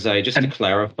 Maybe, Jose, just to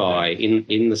clarify,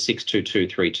 in the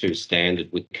 62232 standard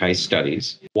with case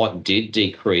studies, what did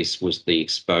decrease was the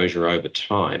exposure over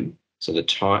time. So the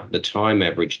time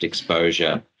averaged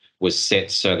exposure was set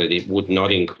so that it would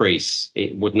not increase,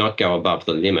 it would not go above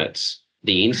the limits.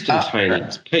 The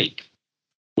instantaneous peak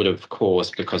would, of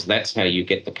course, because that's how you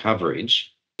get the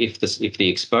coverage. If the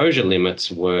exposure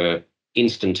limits were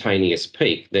instantaneous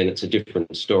peak, then it's a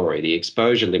different story. The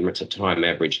exposure limits are time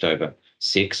averaged over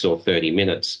 6 or 30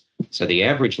 minutes. So the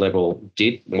average level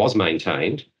was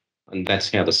maintained, and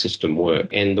that's how the system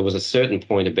worked. And there was a certain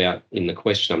point about, in the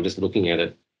question, I'm just looking at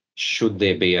it, should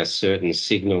there be a certain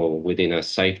signal within a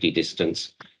safety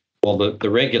distance? Well, the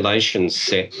regulations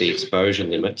set the exposure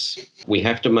limits. We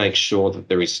have to make sure that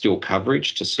there is still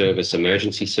coverage to service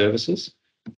emergency services.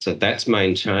 So that's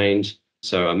maintained.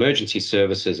 So emergency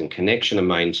services and connection are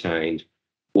maintained,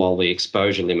 while the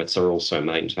exposure limits are also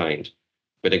maintained.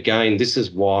 But again, this is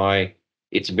why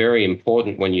it's very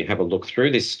important when you have a look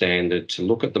through this standard to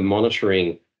look at the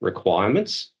monitoring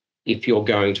requirements if you're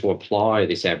going to apply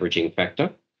this averaging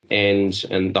factor. And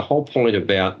the whole point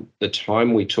about the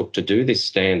time we took to do this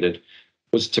standard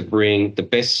was to bring the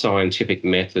best scientific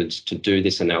methods to do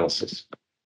this analysis.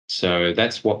 So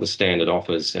that's what the standard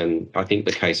offers. And I think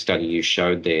the case study you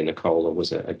showed there, Nicola,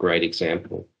 was a great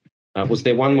example. Was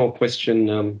there one more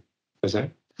question,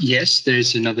 Jose? Yes,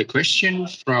 there's another question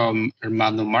from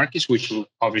Armando Marquez, which will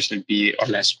obviously be our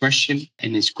last question.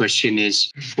 And his question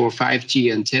is, for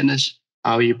 5G antennas,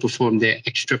 how you perform the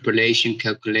extrapolation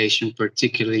calculation,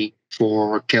 particularly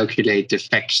for calculate the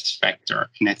FX factor.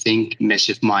 And I think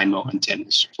massive MIMO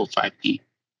antennas for 5G.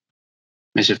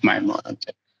 Massive MIMO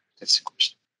antenna. That's the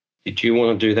question. Did you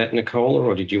want to do that, Nicola,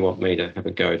 or did you want me to have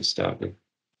a go to start with?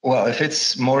 Well, if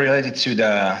it's more related to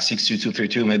the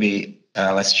 62232, maybe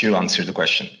let's you answer the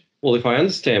question. Well, if I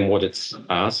understand what it's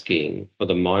asking for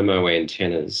the MIMO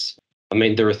antennas, I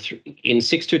mean, there are in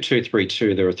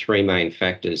 62232, there are three main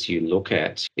factors you look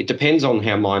at. It depends on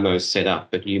how MIMO is set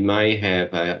up, but you may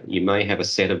have a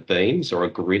set of beams or a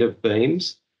grid of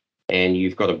beams, and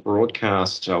you've got a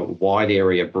wide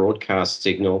area broadcast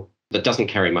signal that doesn't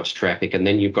carry much traffic, and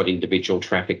then you've got individual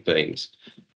traffic beams.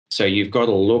 So you've got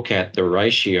to look at the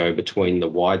ratio between the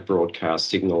wide broadcast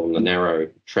signal and the narrow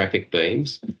traffic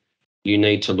beams. You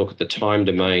need to look at the time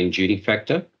domain duty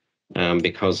factor,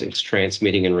 because it's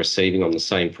transmitting and receiving on the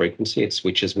same frequency. It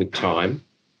switches with time.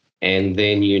 And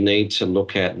then you need to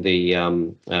look at the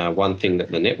one thing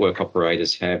that the network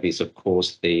operators have is, of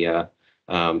course, the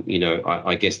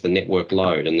I guess the network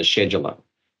load and the scheduler,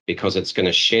 because it's going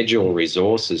to schedule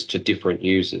resources to different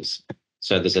users.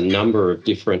 So there's a number of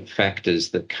different factors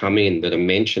that come in that are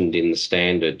mentioned in the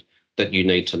standard that you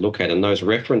need to look at. And those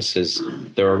references,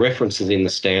 there are references in the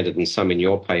standard and some in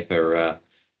your paper,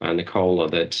 Nicola,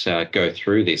 that go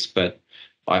through this. But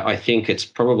I think it's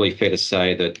probably fair to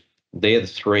say that they're the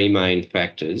three main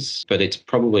factors, but it's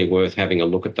probably worth having a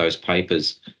look at those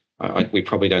papers. We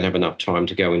probably don't have enough time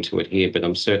to go into it here, but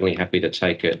I'm certainly happy to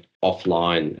take it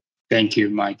offline. Thank you,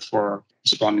 Mike, for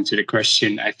responding to the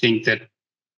question. I think that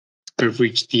we've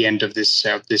reached the end of this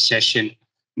session,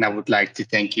 and I would like to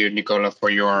thank you, Nicola, for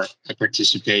your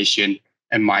participation,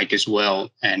 and Mike as well,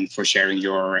 and for sharing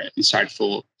your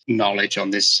insightful knowledge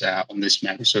on this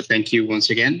matter. So thank you once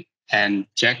again. And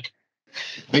Jack?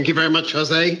 Thank you very much,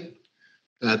 Jose.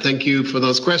 Thank you for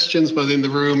those questions, both in the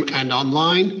room and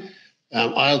online.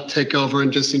 I'll take over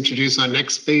and just introduce our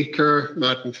next speaker,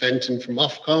 Martin Fenton from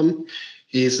Ofcom.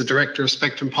 He's the Director of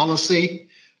Spectrum Policy.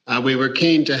 We were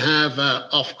keen to have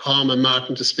Ofcom and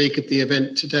Martin to speak at the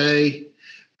event today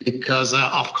because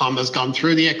Ofcom has gone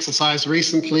through the exercise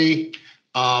recently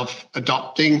of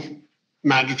adopting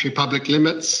mandatory public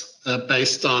limits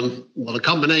based on, well, a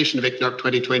combination of ICNIRP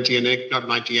 2020 and ICNIRP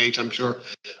 98. I'm sure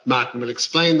Martin will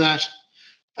explain that.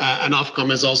 And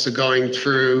Ofcom is also going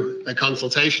through a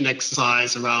consultation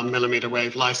exercise around millimeter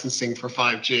wave licensing for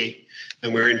 5G.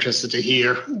 And we're interested to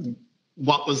hear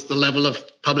what was the level of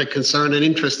public concern and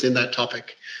interest in that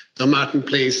topic. So Martin,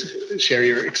 please share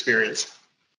your experience.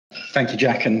 Thank you,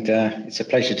 Jack, and it's a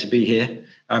pleasure to be here.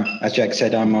 As Jack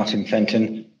said, I'm Martin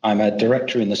Fenton. I'm a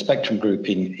director in the Spectrum Group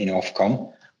in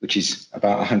Ofcom, which is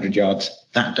about 100 yards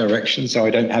that direction, so I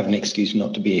don't have an excuse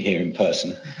not to be here in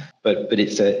person. But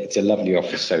it's a lovely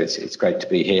office, so it's great to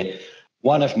be here.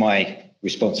 One of my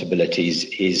responsibilities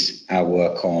is our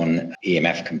work on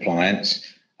EMF compliance.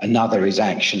 Another is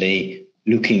actually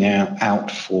looking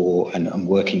out for and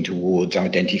working towards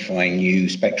identifying new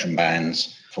spectrum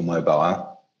bands for mobile.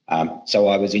 So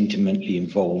I was intimately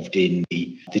involved in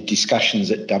the discussions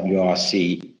at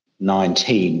WRC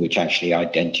 19, which actually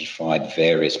identified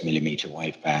various millimeter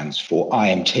wave bands for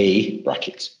IMT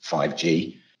brackets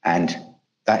 5G, and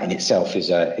that in itself is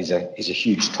a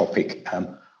huge topic.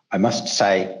 I must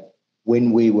say,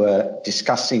 when we were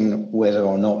discussing whether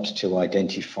or not to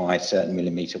identify certain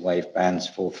millimeter wave bands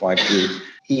for 5G,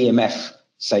 EMF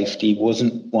safety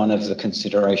wasn't one of the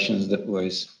considerations that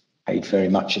was paid very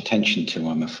much attention to,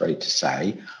 I'm afraid to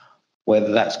say.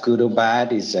 Whether that's good or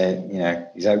bad is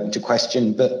open to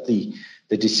question, but the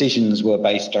decisions were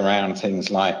based around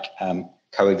things like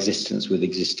coexistence with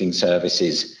existing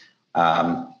services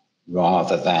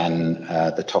rather than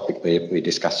the topic we're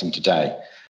discussing today.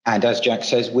 And as Jack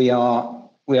says, we are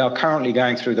currently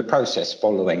going through the process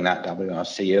following that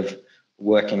WRC of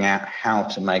working out how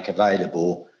to make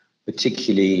available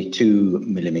particularly 2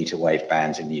 millimeter wave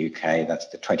bands in the UK. That's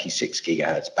the 26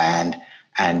 gigahertz band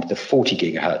and the 40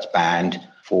 gigahertz band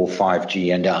for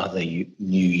 5G and other new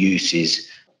uses.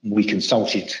 We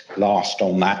consulted last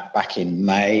on that back in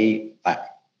May.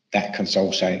 That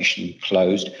consultation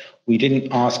closed. We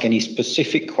didn't ask any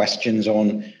specific questions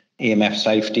on EMF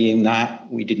safety in that.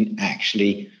 We didn't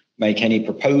actually make any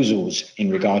proposals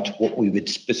in regard to what we would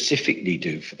specifically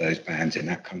do for those bands in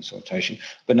that consultation.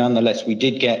 But nonetheless, we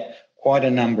did get quite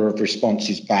a number of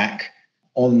responses back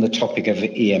on the topic of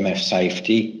EMF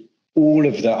safety. All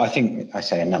of the, I think I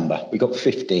say a number, we got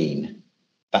 15.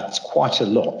 That's quite a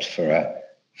lot for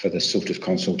the sort of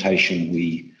consultation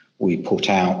we put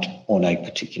out on a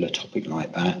particular topic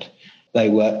like that. They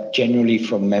were generally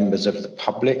from members of the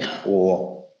public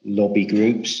or lobby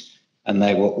groups, and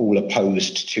they were all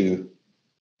opposed to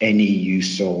any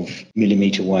use of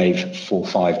millimeter wave for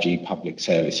 5G public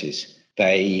services.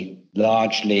 They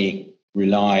largely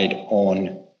relied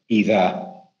on either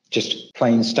just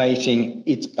plain stating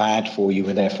it's bad for you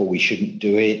and therefore we shouldn't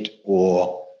do it,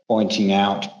 or pointing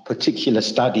out particular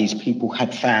studies people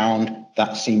had found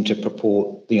that seemed to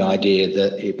purport the idea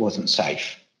that it wasn't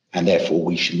safe and therefore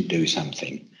we shouldn't do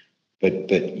something. But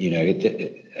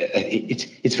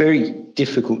it's very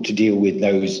difficult to deal with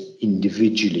those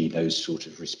individually, those sort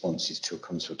of responses to a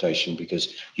consultation,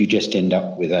 because you just end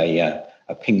up with a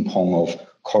ping pong of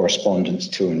correspondence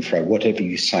to and fro. Whatever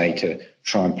you say to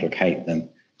try and placate them,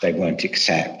 they won't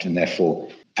accept, and therefore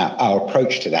our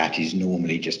approach to that is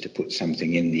normally just to put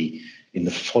something in the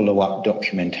follow-up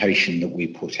documentation that we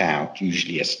put out,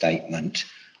 usually a statement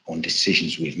on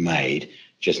decisions we've made,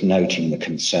 just noting the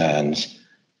concerns,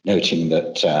 noting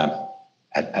that,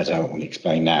 as I will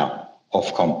explain now,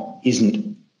 Ofcom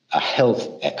isn't a health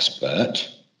expert.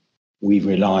 We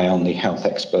rely on the health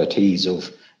expertise of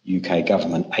UK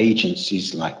government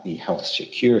agencies like the Health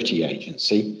Security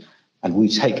Agency, and we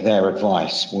take their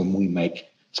advice when we make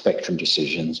spectrum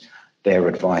decisions. Their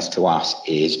advice to us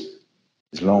is,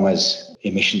 as long as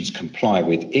emissions comply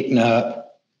with ICNIRP,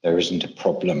 there isn't a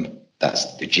problem.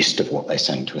 That's the gist of what they're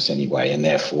saying to us anyway, and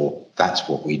therefore that's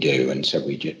what we do. And so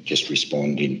we just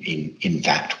respond in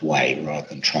that way rather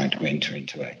than trying to enter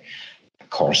into a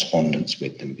correspondence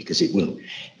with them, because it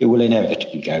will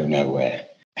inevitably go nowhere.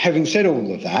 Having said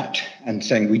all of that, and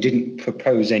saying we didn't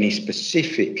propose any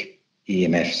specific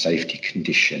EMF safety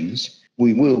conditions,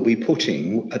 we will be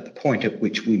putting, at the point at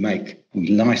which we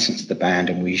license the band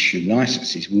and we issue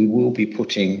licenses, we will be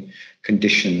putting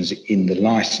conditions in the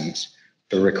license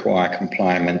to require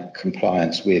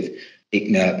compliance with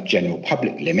ICNIRP general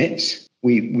public limits.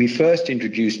 We first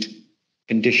introduced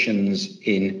conditions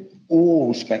in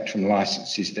all spectrum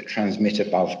licenses that transmit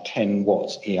above 10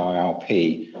 watts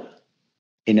EIRP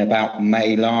in about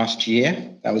May last year.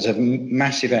 That was a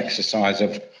massive exercise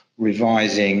of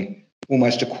revising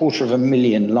almost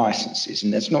 250,000 licenses.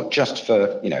 And that's not just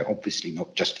for, obviously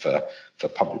not just for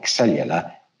public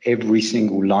cellular. Every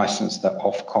single license that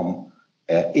Ofcom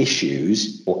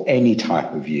issues for any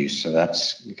type of use. So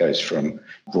it goes from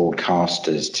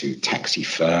broadcasters to taxi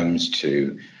firms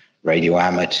to radio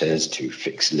amateurs to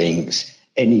fixed links.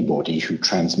 Anybody who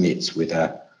transmits with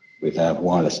a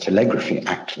Wireless Telegraphy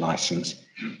Act license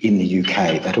in the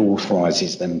UK that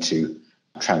authorises them to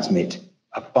transmit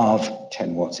above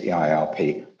 10 watts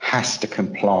EIRP has to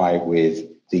comply with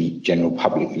the general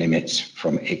public limits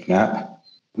from ICNIRP.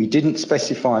 We didn't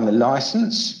specify in the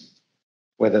licence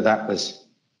whether that was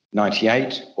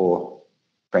 98 or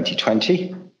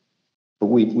 2020, but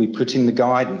we put in the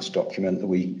guidance document that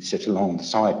we sit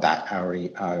alongside that,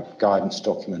 our guidance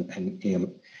document and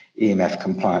EMF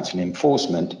compliance and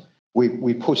enforcement.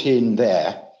 We put in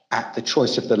there, at the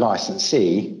choice of the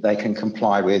licensee, they can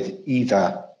comply with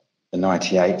either the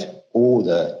 98 or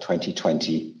the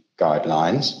 2020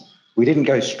 guidelines. We didn't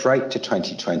go straight to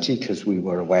 2020 because we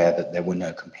were aware that there were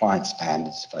no compliance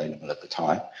standards available at the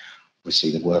time.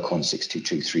 Obviously, the work on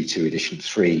 62232 edition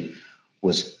 3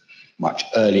 was much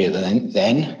earlier than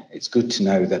then. It's good to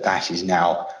know that that is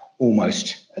now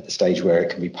almost at the stage where it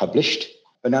can be published.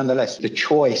 But nonetheless, the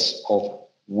choice of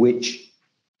which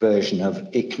version of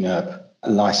ICNIRP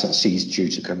licensees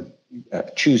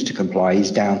choose to comply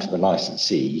is down to the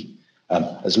licensee.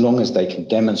 As long as they can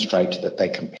demonstrate that they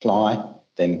comply,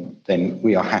 then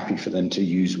we are happy for them to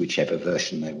use whichever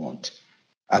version they want.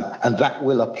 And that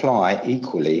will apply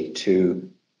equally to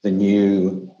the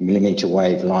new millimeter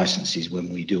wave licenses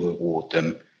when we do award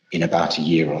them in about a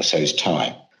year or so's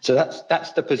time. So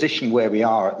that's the position where we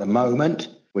are at the moment.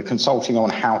 We're consulting on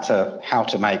how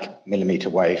to make millimeter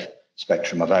wave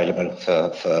spectrum available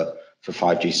for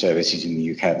 5G services in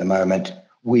the UK at the moment.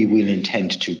 We will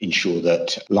intend to ensure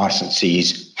that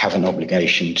licensees have an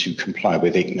obligation to comply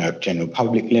with ICNIRP general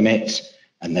public limits,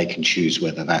 and they can choose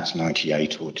whether that's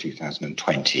 98 or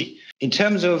 2020. In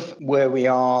terms of where we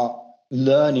are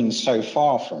learning so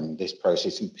far from this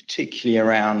process, and particularly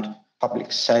around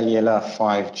public cellular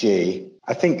 5G,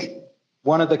 I think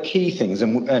one of the key things,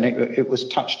 and it was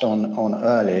touched on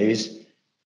earlier, is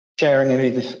sharing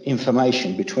of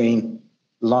information between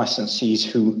licensees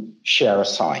who share a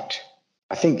site.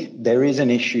 I think there is an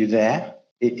issue there.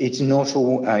 It's not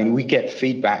all, we get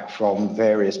feedback from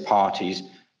various parties,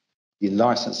 the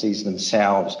licensees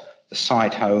themselves, the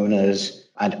site owners,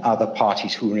 and other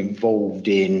parties who are involved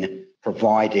in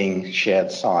providing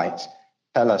shared sites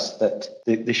tell us that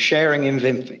the sharing of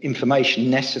information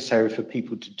necessary for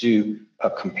people to do a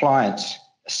compliance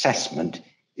assessment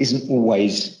isn't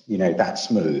always, that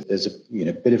smooth. There's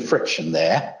a bit of friction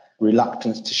there,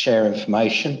 reluctance to share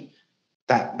information.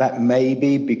 That may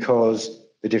be because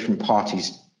the different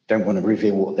parties don't want to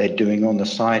reveal what they're doing on the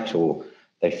site, or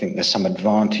they think there's some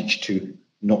advantage to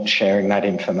not sharing that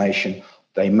information.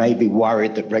 They may be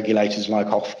worried that regulators like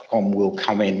Ofcom will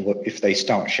come in if they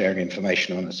start sharing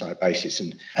information on a site basis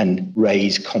and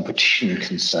raise competition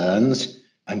concerns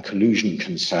and collusion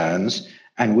concerns.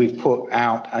 And we've put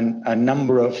out a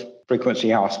number of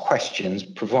frequently asked questions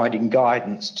providing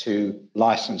guidance to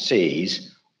licensees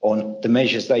on the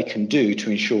measures they can do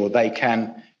to ensure they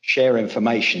can share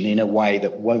information in a way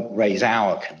that won't raise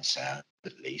our concern,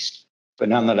 at least. But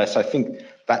nonetheless, I think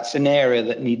that's an area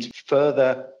that needs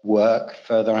further work,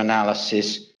 further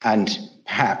analysis, and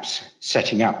perhaps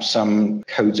setting up some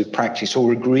codes of practice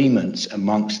or agreements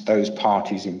amongst those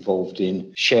parties involved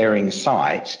in sharing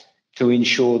sites to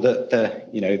ensure that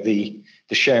the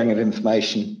sharing of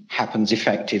information happens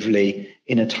effectively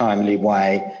in a timely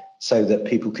way, so that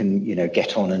people can,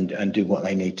 get on and do what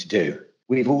they need to do.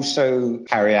 We've also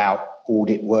carried out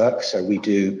audit work, so we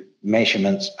do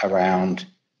measurements around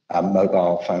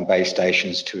mobile phone base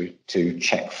stations to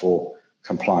check for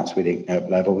compliance with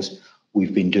ICNIRP levels.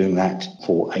 We've been doing that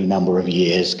for a number of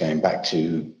years, going back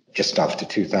to just after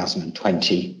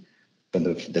 2020, for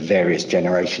the various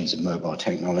generations of mobile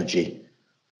technology.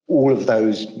 All of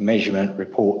those measurement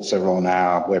reports are on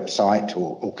our website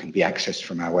or can be accessed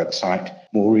from our website.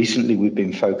 More recently, we've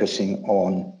been focusing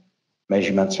on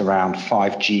measurements around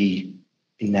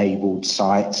 5G-enabled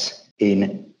sites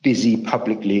in busy,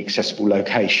 publicly accessible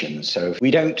locations. So if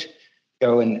we don't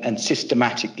go and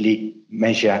systematically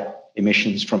measure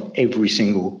emissions from every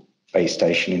single base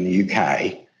station in the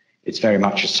UK, it's very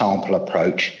much a sample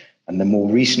approach. And the more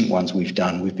recent ones we've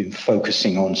done, we've been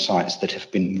focusing on sites that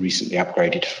have been recently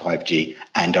upgraded to 5G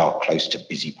and are close to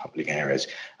busy public areas.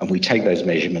 And we take those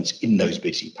measurements in those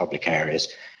busy public areas,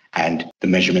 and the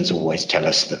measurements always tell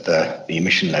us that the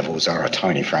emission levels are a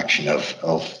tiny fraction of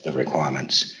the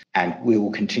requirements. And we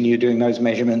will continue doing those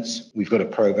measurements. We've got a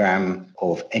program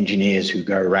of engineers who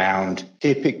go around.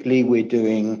 Typically, we're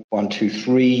doing 1, 2,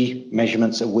 3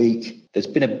 measurements a week. There's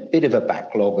been a bit of a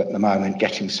backlog at the moment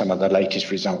getting some of the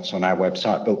latest results on our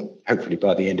website, but hopefully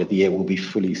by the end of the year, we'll be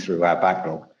fully through our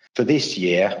backlog. For this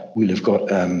year, we'll have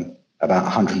got about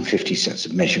 150 sets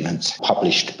of measurements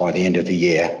published by the end of the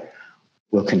year.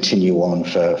 We'll continue on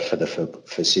for the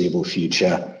foreseeable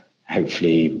future,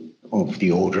 hopefully of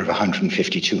the order of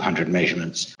 150, 200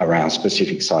 measurements around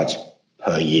specific sites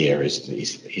per year is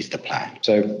the plan.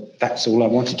 So that's all I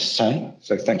wanted to say.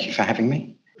 So thank you for having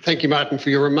me. Thank you, Martin,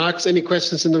 for your remarks. Any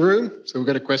questions in the room? So we've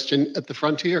got a question at the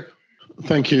front here.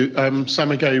 Thank you.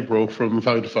 Sam Gabriel from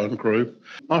Vodafone Group.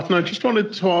 Martin, I just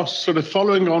wanted to ask, sort of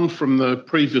following on from the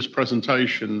previous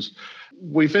presentations,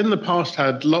 we've in the past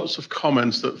had lots of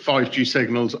comments that 5G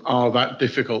signals are that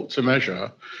difficult to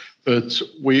measure, but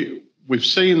we've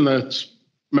seen that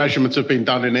measurements have been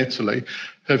done in Italy.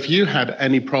 Have you had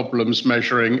any problems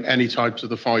measuring any types of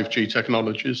the 5G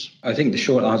technologies? I think the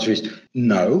short answer is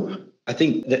no. I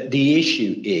think that the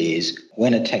issue is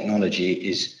when a technology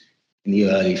is in the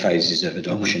early phases of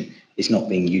adoption, it's not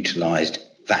being utilised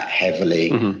that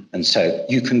heavily. And so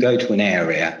you can go to an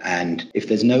area, and if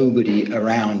there's nobody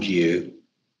around you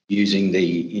using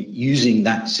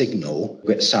that signal,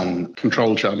 you get some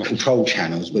control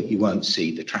channels, but you won't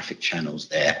see the traffic channels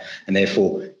there, and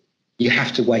therefore you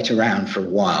have to wait around for a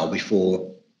while before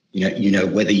you know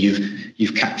whether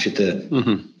you've captured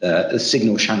the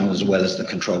signal channel as well as the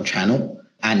control channel.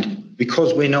 And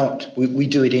because we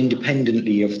do it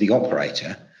independently of the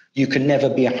operator, you can never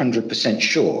be 100%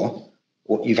 sure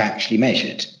what you've actually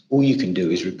measured. All you can do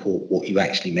is report what you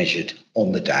actually measured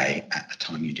on the day at the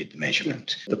time you did the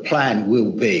measurement. The plan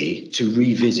will be to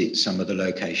revisit some of the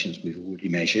locations we've already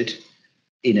measured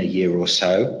in a year or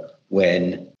so,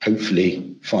 when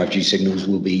hopefully 5G signals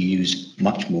will be used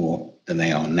much more than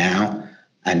they are now,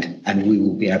 and we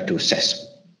will be able to assess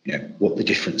what the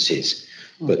difference is.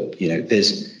 But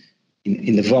there's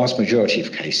in the vast majority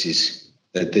of cases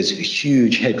there's a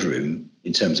huge headroom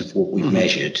in terms of what we've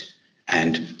measured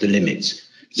and the limits.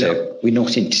 So we're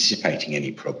not anticipating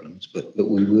any problems, but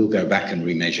we will go back and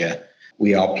remeasure.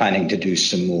 We are planning to do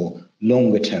some more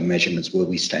longer term measurements where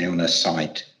we stay on a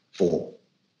site for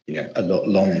a lot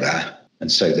longer,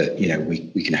 and so that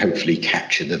we can hopefully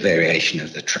capture the variation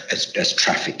of as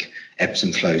traffic ebbs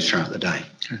and flows throughout the day.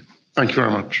 Okay. Thank you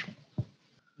very much.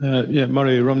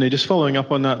 Murray, Romney, just following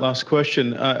up on that last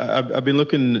question, I've been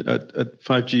looking at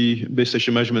 5G base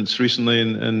station measurements recently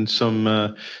in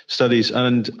some studies,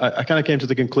 and I kind of came to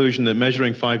the conclusion that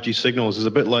measuring 5G signals is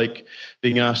a bit like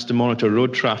being asked to monitor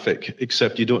road traffic,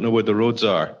 except you don't know where the roads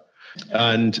are,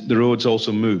 and the roads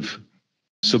also move.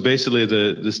 So basically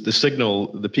the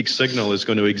signal, the peak signal, is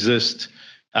going to exist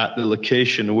at the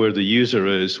location where the user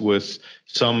is, with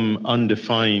some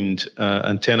undefined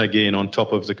antenna gain on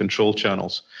top of the control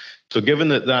channels. So given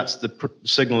that that's the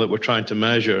signal that we're trying to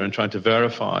measure and trying to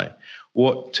verify,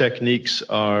 what techniques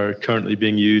are currently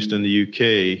being used in the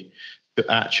UK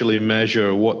to actually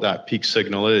measure what that peak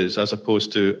signal is, as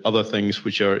opposed to other things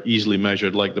which are easily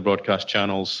measured, like the broadcast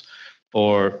channels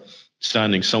or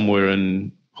standing somewhere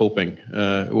and hoping?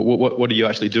 What are you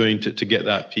actually doing to get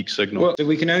that peak signal? Well, so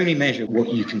we can only measure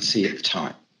what you can see at the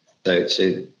time.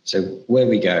 So where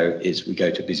we go is we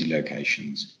go to busy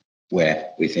locations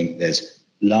where we think there's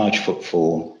large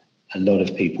footfall, a lot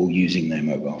of people using their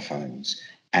mobile phones,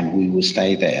 and we will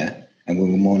stay there and we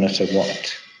will monitor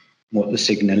what the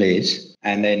signal is,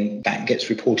 and then that gets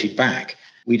reported back.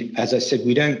 As I said,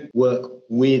 we don't work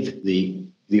with the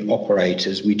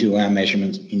operators. We do our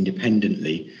measurements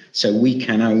independently, so we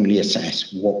can only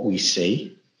assess what we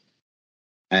see.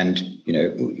 And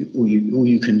all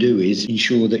you can do is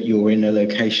ensure that you're in a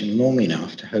location long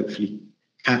enough to hopefully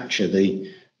capture the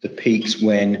peaks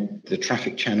when the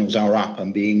traffic channels are up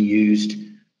and being used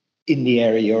in the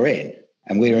area you're in.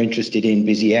 And we're interested in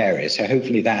busy areas, so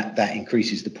hopefully that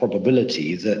increases the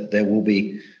probability that there will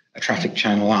be a traffic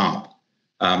channel up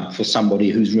for somebody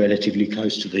who's relatively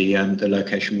close to the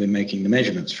location we're making the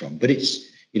measurements from. But it's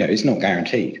not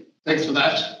guaranteed. Thanks for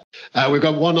that. We've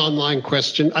got one online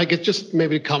question. I could just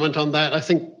maybe comment on that. I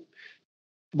think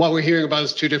what we're hearing about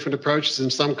is two different approaches.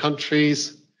 In some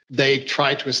countries, they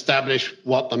try to establish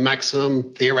what the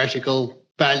maximum theoretical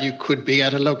value could be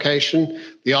at a location.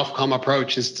 The Ofcom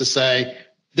approach is to say,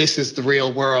 this is the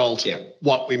real world,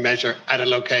 what we measure at a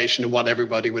location and what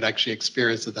everybody would actually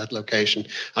experience at that location.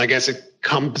 I guess it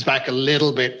comes back a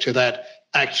little bit to that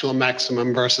actual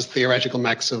maximum versus theoretical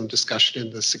maximum discussion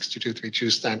in the 62232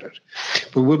 standard.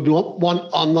 But we've got one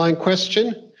online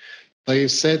question. You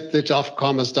said that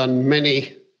Ofcom has done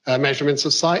many measurements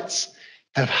of sites.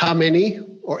 Have how many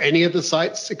or any of the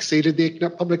sites exceeded the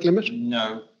public limit?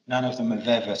 No, none of them have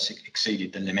ever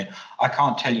exceeded the limit. I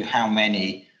can't tell you how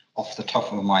many off the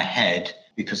top of my head,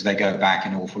 because they go back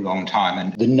an awful long time,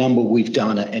 and the number we've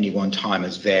done at any one time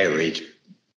has varied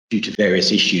due to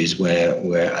various issues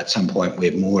where at some point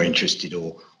we're more interested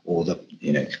or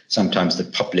sometimes the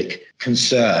public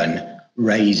concern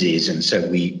raises, and so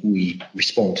we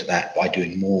respond to that by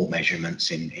doing more measurements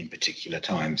in particular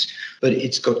times. But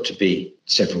it's got to be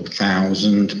several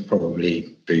thousand,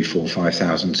 probably 3,000,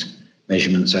 4,000, 5,000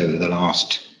 measurements over the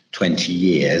last 20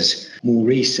 years. More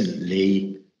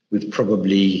recently, we've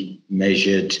probably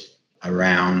measured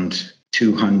around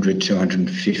 200,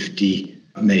 250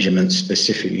 measurements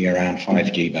specifically around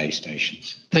 5G base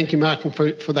stations. Thank you, Martin,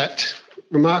 for that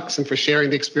remarks and for sharing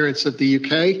the experience of the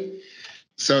UK.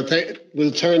 So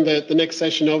we'll turn the next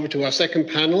session over to our second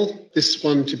panel, this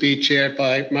one to be chaired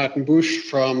by Martin Busch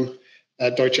from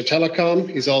Deutsche Telekom.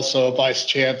 He's also vice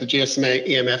chair of the GSMA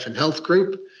EMF and Health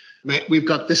Group.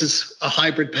 This is a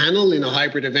hybrid panel in a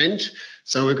hybrid event.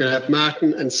 So we're going to have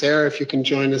Martin and Sarah, if you can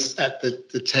join us at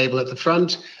the table at the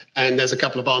front. And there's a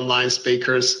couple of online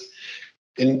speakers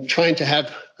in trying to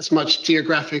have as much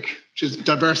geographic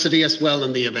diversity as well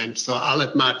in the event. So I'll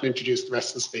let Martin introduce the rest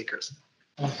of the speakers.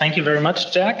 Well, thank you very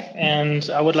much, Jack. And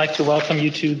I would like to welcome you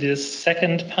to this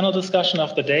second panel discussion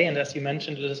of the day. And as you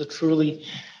mentioned, it is a truly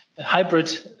hybrid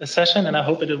session, and I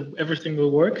hope everything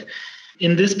will work.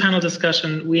 In this panel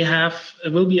discussion,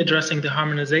 we'll be addressing the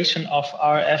harmonization of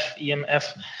RF-EMF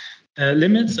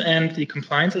limits and the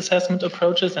compliance assessment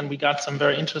approaches. And we got some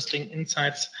very interesting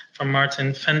insights from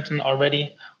Martin Fenton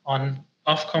already on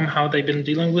Ofcom, how they've been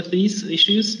dealing with these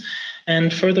issues.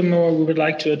 And furthermore, we would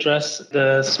like to address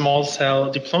the small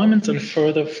cell deployments and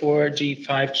further 4G,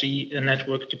 5G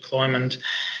network deployment.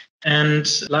 And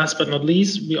last but not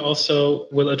least, we also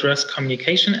will address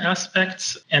communication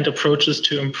aspects and approaches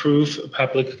to improve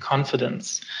public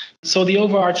confidence. So the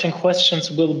overarching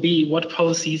questions will be: what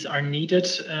policies are needed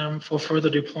for further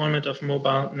deployment of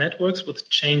mobile networks with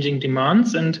changing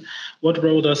demands, and what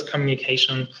role does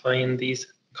communication play in these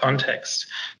contexts?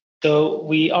 So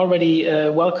we already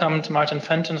welcomed Martin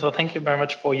Fenton, so thank you very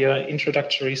much for your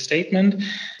introductory statement.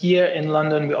 Here in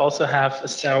London, we also have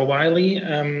Sarah Wiley,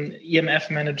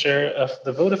 EMF manager of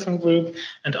the Vodafone Group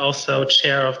and also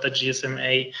chair of the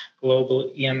GSMA Global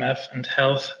EMF and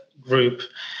Health Group.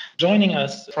 Joining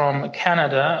us from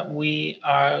Canada, we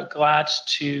are glad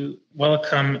to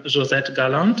welcome Josette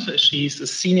Galland. She's a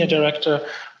senior director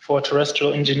for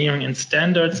terrestrial engineering and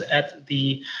standards at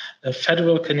the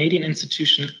Federal Canadian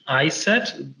Institution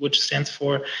ISET, which stands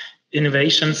for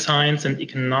Innovation, Science and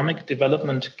Economic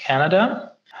Development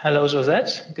Canada. Hello,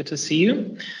 Josette. Good to see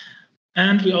you.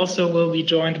 And we also will be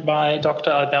joined by Dr.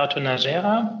 Alberto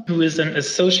Najera, who is an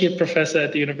associate professor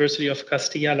at the University of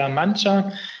Castilla-La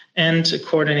Mancha and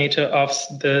coordinator of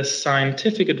the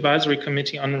Scientific Advisory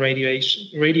Committee on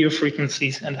Radio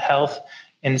Frequencies and Health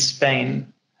in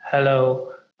Spain.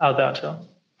 Hello, Alberto.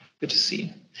 Good to see you.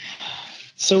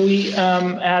 So we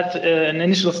had an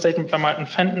initial statement by Martin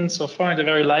Fenton so far in a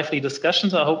very lively discussion,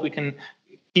 so I hope we can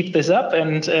keep this up.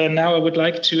 And now I would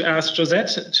like to ask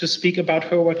Josette to speak about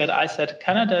her work at ISET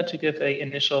Canada to give an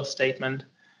initial statement.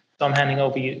 So I'm handing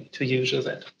over to you,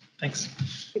 Josette. Thanks.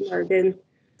 Thank you, Martin.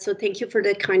 So thank you for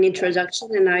the kind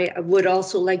introduction. And I would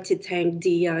also like to thank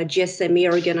the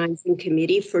GSMA Organizing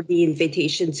Committee for the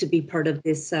invitation to be part of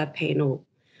this panel.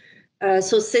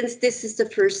 So since this is the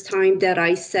first time that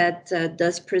ISET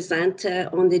does present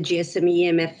on the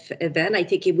GSMA EMF event, I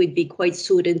think it would be quite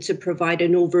suited to provide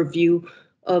an overview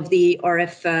of the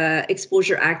RF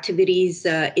exposure activities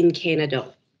in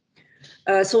Canada.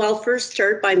 So I'll first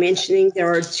start by mentioning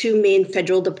there are two main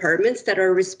federal departments that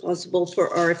are responsible for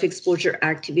RF exposure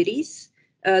activities.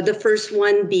 The first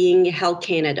one being Health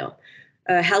Canada.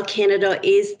 Health Canada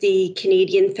is the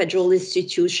Canadian federal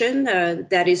institution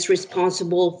that is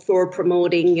responsible for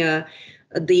promoting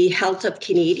the health of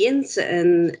Canadians,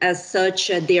 and as such,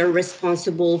 they are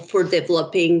responsible for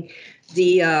developing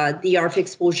the RF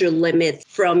exposure limit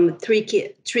from 3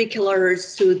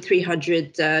 kilohertz to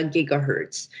 300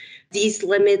 gigahertz. These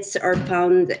limits are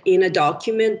found in a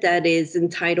document that is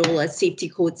entitled Safety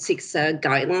Code 6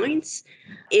 Guidelines.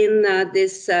 In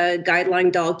this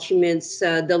guideline documents,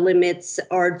 the limits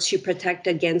are to protect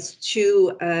against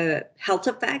two health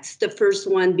effects. The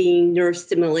first one being nerve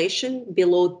stimulation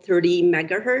below 30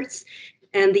 megahertz,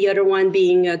 and the other one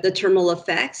being the thermal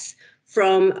effects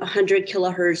from 100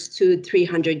 kilohertz to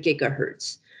 300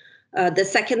 gigahertz. The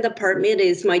second department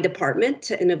is my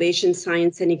department, Innovation,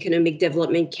 Science and Economic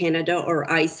Development Canada, or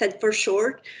ISET for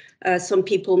short. Some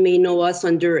people may know us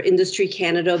under Industry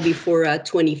Canada before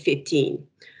 2015.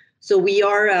 So we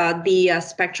are the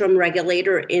spectrum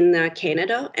regulator in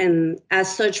Canada, and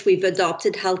as such, we've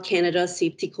adopted Health Canada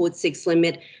Safety Code 6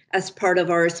 limit as part of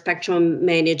our spectrum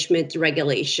management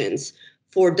regulations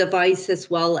for device as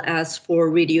well as for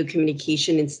radio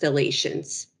communication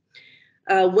installations.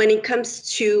 When it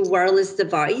comes to wireless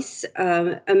device,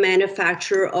 a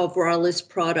manufacturer of wireless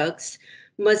products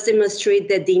must demonstrate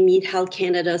that they meet Health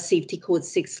Canada Safety Code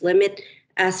 6 limit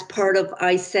as part of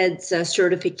ISET's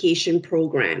certification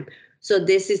program. So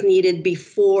this is needed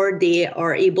before they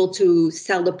are able to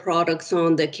sell the products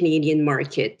on the Canadian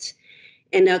market.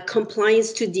 And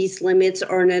compliance to these limits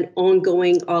are an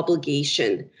ongoing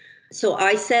obligation. So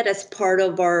ISET, as part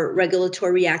of our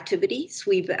regulatory activities,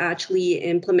 we've actually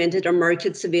implemented a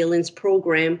market surveillance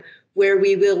program where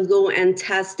we will go and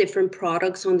test different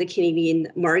products on the Canadian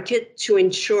market to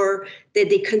ensure that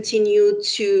they continue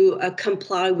to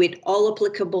comply with all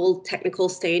applicable technical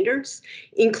standards,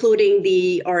 including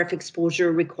the RF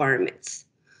exposure requirements.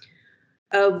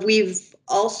 We've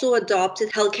also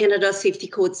adopted Health Canada Safety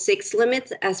Code 6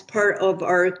 limits as part of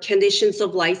our conditions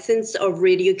of license of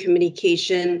radio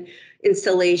communication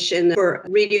installation for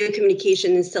radio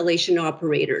communication installation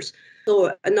operators.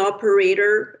 So an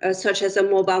operator, such as a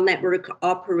mobile network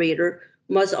operator,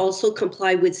 must also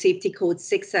comply with Safety Code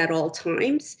 6 at all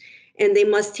times. And they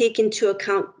must take into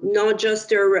account not just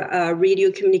their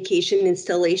radio communication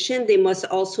installation, they must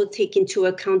also take into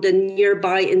account the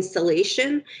nearby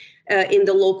installation in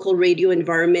the local radio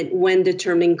environment when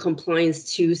determining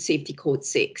compliance to Safety Code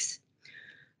 6.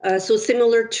 So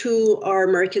similar to our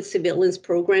market surveillance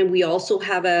program, we also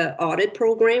have an audit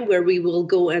program where we will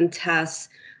go and test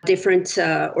different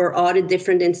or audit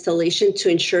different installations to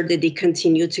ensure that they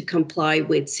continue to comply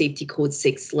with Safety Code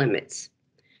 6 limits.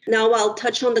 Now I'll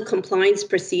touch on the compliance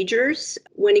procedures.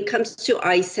 When it comes to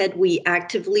ISET, we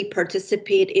actively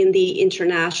participate in the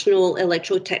International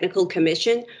Electrotechnical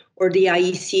Commission, or the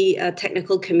IEC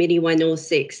Technical Committee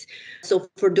 106. So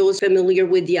for those familiar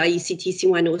with the IEC TC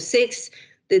 106,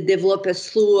 they develop a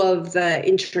slew of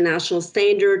international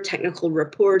standard technical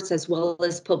reports, as well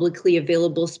as publicly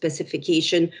available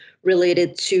specification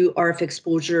related to RF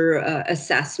exposure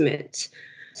assessment.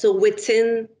 So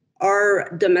within our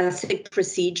domestic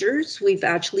procedures, we've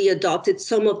actually adopted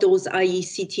some of those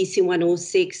IEC TC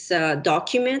 106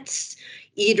 documents,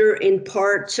 either in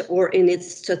part or in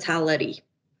its totality.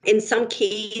 In some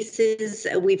cases,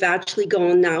 we've actually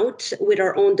gone out with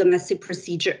our own domestic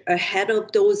procedure ahead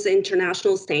of those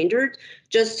international standards,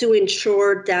 just to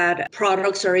ensure that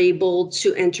products are able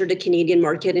to enter the Canadian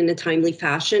market in a timely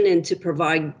fashion and to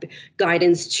provide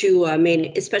guidance to,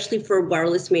 especially for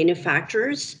wireless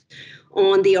manufacturers,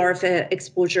 on the RF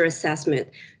exposure assessment.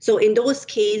 So in those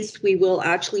cases, we will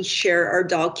actually share our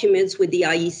documents with the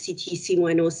IEC TC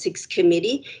 106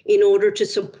 committee in order to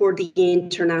support the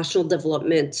international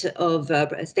development of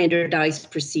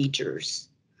standardized procedures.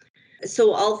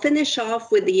 So I'll finish off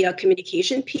with the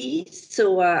communication piece.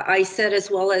 So ISET,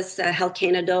 as well as Health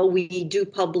Canada, we do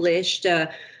publish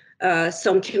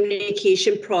some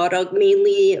communication product,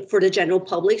 mainly for the general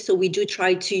public. So we do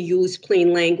try to use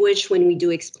plain language when we do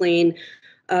explain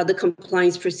the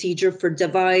compliance procedure for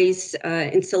device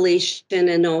installation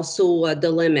and also the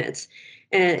limits.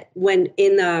 And when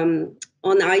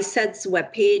on ISET's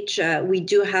webpage, we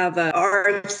do have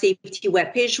our safety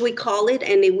webpage, we call it,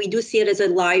 and we do see it as a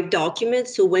live document.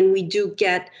 So when we do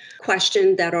get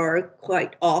questions that are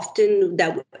quite often,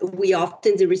 that we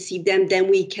often receive them,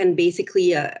 then we can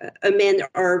basically amend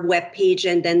our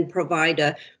webpage and then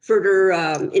provide further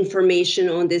information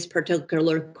on this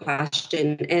particular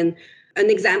question. And an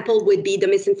example would be the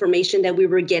misinformation that we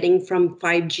were getting from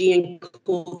 5G and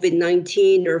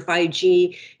COVID-19, or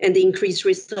 5G and the increased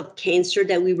risk of cancer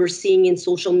that we were seeing in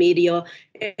social media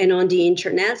and on the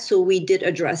internet. So we did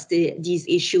address these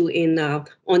issues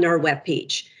on our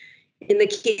webpage. In the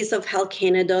case of Health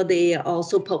Canada, they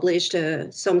also published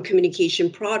some communication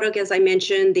product. As I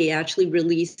mentioned, they actually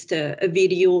released a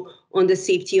video on the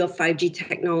safety of 5G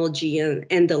technology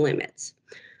and the limits.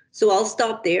 So I'll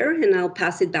stop there and I'll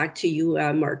pass it back to you,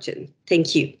 Martin.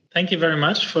 Thank you. Thank you very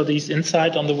much for these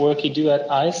insights on the work you do at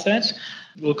ISET.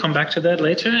 We'll come back to that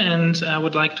later. And I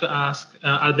would like to ask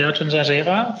Alberto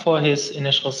Njagera for his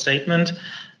initial statement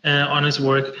on his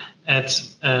work at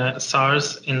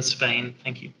SARS in Spain.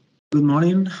 Thank you. Good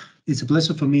morning. It's a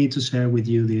pleasure for me to share with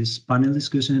you this panel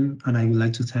discussion, and I would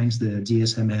like to thank the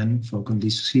GSMA for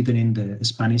considering the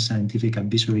Spanish Scientific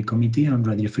Advisory Committee on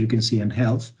Radio Frequency and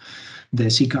Health, the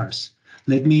CCARS.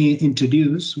 Let me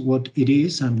introduce what it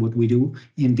is and what we do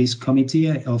in this committee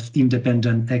of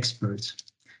independent experts.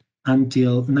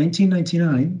 Until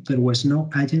 1999, there was no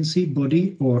agency,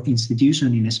 body, or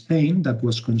institution in Spain that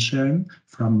was concerned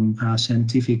from a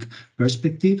scientific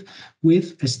perspective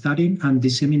with studying and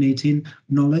disseminating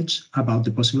knowledge about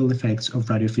the possible effects of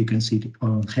radio frequency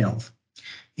on health.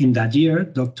 In that year,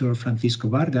 Dr. Francisco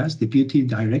Vargas, Deputy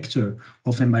Director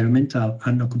of Environmental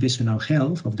and Occupational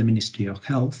Health of the Ministry of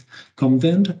Health,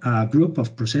 convened a group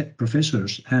of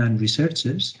professors and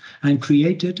researchers and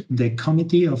created the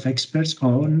Committee of Experts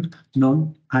on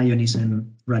Non-Ionizing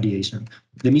Radiation.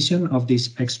 The mission of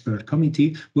this expert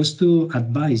committee was to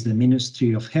advise the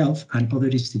Ministry of Health and other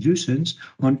institutions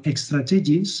on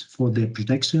strategies for the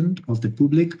protection of the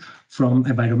public from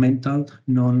environmental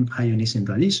non-ionizing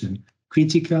radiation,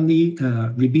 critically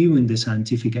reviewing the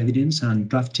scientific evidence and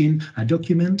drafting a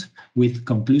document with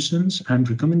conclusions and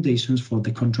recommendations for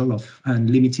the control of and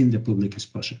limiting the public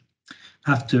exposure.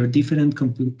 After different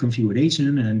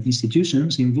configuration and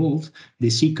institutions involved, the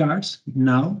C cards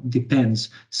now depends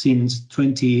since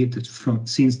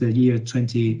the year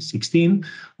 2016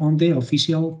 on the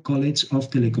official College of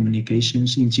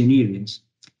Telecommunications Engineering.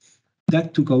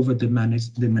 That took over the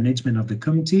management of the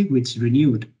committee, which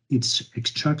renewed its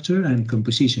structure and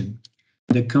composition.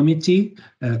 The committee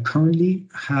currently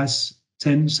has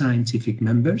 10 scientific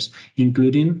members,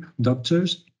 including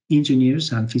doctors,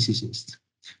 engineers, and physicists.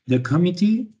 The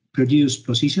committee produced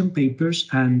position papers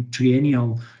and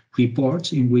triennial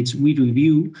reports in which we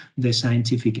review the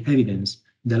scientific evidence.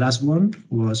 The last one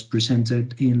was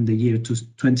presented in the year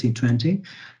 2020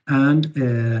 and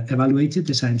evaluated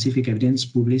the scientific evidence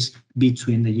published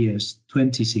between the years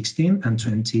 2016 and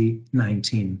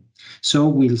 2019. So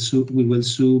we will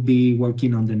soon be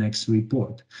working on the next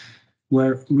report,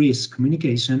 where risk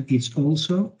communication is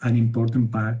also an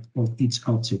important part of its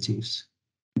objectives.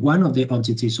 One of the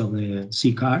objectives of the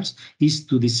CCARs is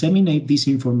to disseminate this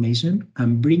information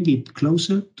and bring it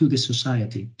closer to the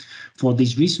society. For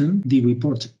this reason, the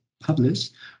reports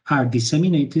published are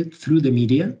disseminated through the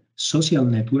media, social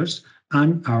networks,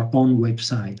 and our own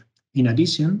website. In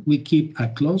addition, we keep a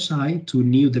close eye to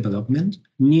new development,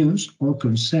 news, or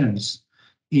concerns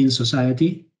in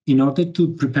society in order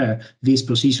to prepare this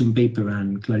position paper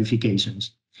and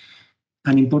clarifications.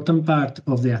 An important part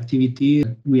of the activity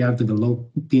we are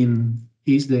developing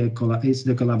is the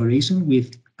collaboration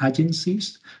with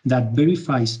agencies that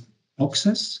verifies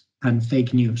hoaxes and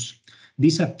fake news.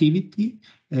 This activity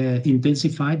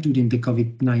intensified during the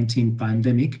COVID-19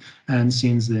 pandemic, and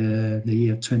since the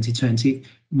year 2020,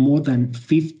 more than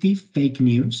 50 fake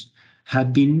news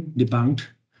have been debunked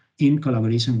in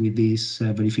collaboration with these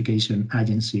verification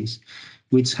agencies,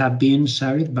 which have been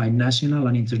shared by national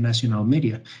and international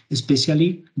media,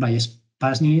 especially by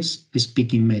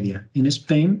Spanish-speaking media in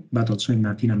Spain, but also in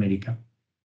Latin America.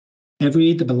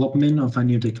 Every development of a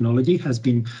new technology has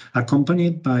been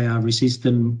accompanied by a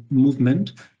resistance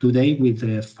movement. Today, with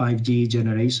the 5G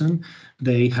generation,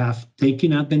 they have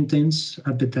taken advantage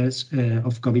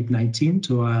of COVID-19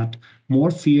 to add more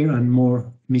fear and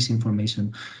more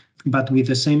misinformation, but with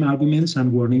the same arguments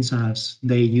and warnings as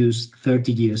they used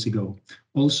 30 years ago.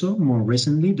 Also, more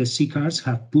recently, the CCARs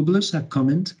have published a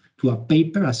comment to a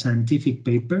paper, a scientific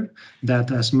paper,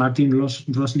 that, as Martin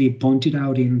Röösli pointed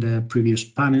out in the previous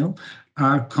panel,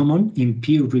 are common in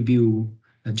peer-review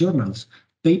journals.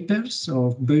 Papers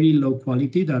of very low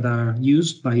quality that are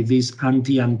used by these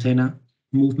anti-antenna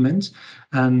movements,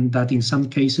 and that in some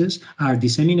cases are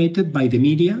disseminated by the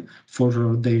media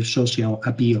for their social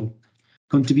appeal,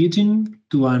 contributing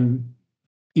to an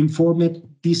informed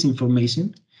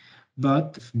disinformation,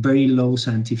 but very low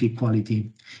scientific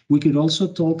quality. We could also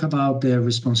talk about the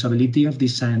responsibility of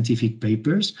these scientific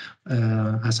papers,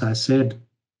 as I said,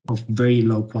 of very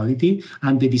low quality,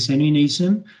 and the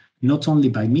dissemination not only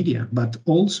by media, but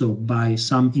also by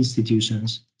some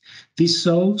institutions. This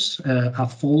shows a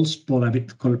false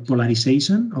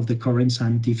polarization of the current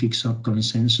scientific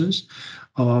consensus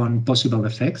on possible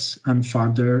effects and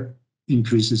further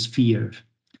increases fear.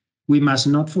 We must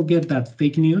not forget that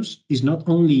fake news is not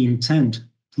only intent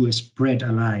to spread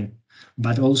a lie,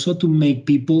 but also to make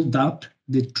people doubt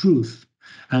the truth.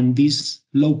 And these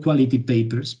low-quality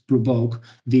papers provoke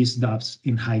these doubts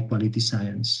in high-quality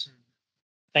science.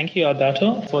 Thank you,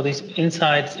 Alberto, for these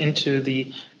insights into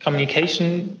the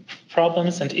communication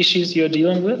problems and issues you're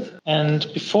dealing with. And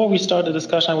before we start the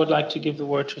discussion, I would like to give the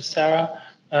word to Sarah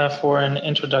for an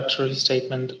introductory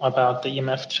statement about the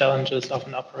EMF challenges of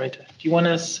an operator. Do you want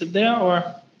to sit there or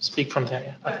speak from there?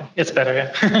 Yeah, okay. It's better,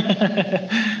 yeah.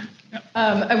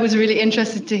 I was really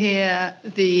interested to hear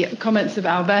the comments of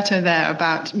Alberto there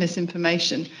about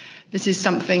misinformation. This is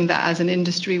something that as an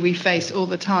industry we face all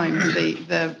the time,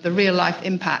 the real life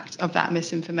impact of that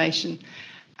misinformation.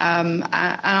 And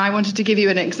I wanted to give you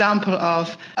an example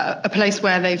of a place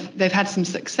where they've had some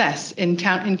success in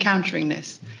countering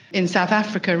this. In South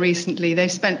Africa recently,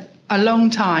 they've spent a long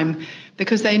time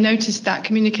because they noticed that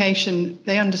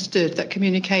they understood that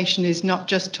communication is not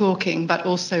just talking, but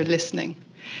also listening.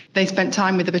 They spent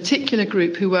time with a particular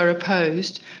group who were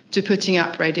opposed to putting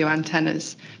up radio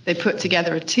antennas. They put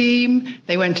together a team,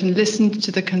 they went and listened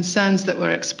to the concerns that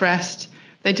were expressed.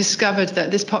 They discovered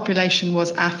that this population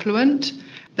was affluent,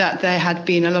 that there had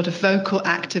been a lot of vocal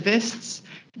activists,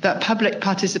 that public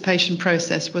participation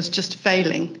process was just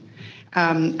failing.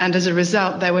 And as a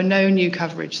result, there were no new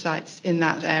coverage sites in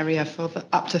that area for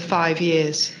up to 5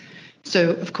 years.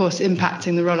 So, of course,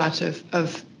 impacting the rollout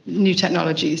of new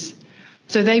technologies.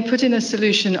 So they put in a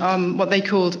solution on what they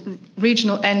called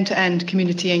regional end-to-end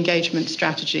community engagement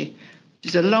strategy. which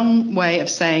is a long way of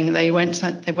saying they went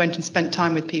and spent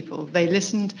time with people. They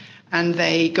listened and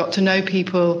they got to know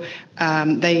people.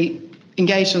 They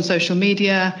engaged on social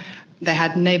media. They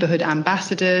had neighbourhood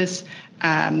ambassadors.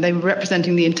 They were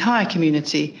representing the entire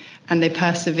community, and they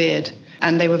persevered.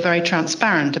 And they were very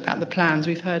transparent about the plans.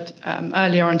 We've heard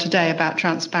earlier on today about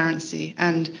transparency.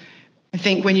 And I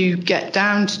think when you get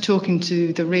down to talking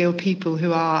to the real people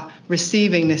who are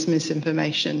receiving this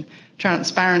misinformation,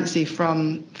 transparency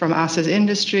from us as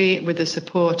industry, with the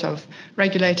support of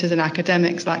regulators and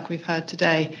academics like we've heard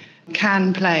today,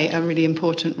 can play a really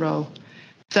important role.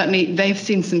 Certainly, they've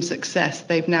seen some success.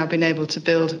 They've now been able to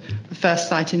build the first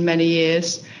site in many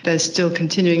years. There's still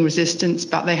continuing resistance,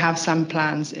 but they have some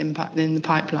plans in the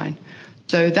pipeline.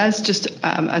 So that's just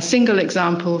a single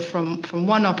example from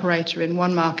one operator in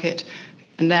one market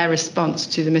and their response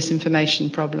to the misinformation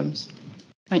problems.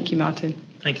 Thank you, Martin.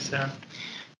 Thank you, Sarah.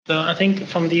 So I think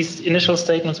from these initial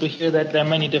statements, we hear that there are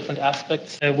many different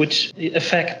aspects which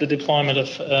affect the deployment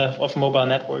of mobile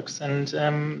networks. And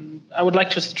I would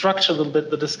like to structure a little bit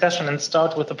the discussion and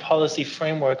start with the policy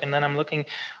framework. And then I'm looking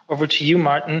over to you,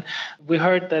 Martin. We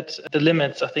heard that the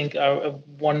limits, I think, are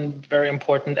one very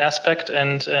important aspect.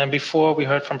 And before we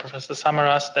heard from Professor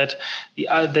Samaras that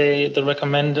the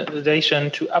recommendation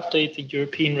to update the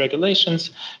European regulations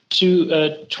to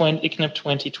ICNIP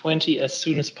 2020 as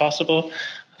soon as possible.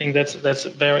 I think that's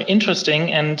very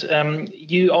interesting. And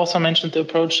you also mentioned the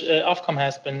approach Ofcom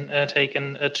has been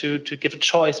taken to give a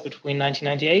choice between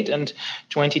 1998 and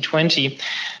 2020.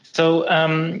 So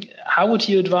how would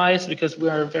you advise, because we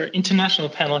are a very international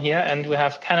panel here, and we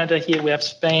have Canada here, we have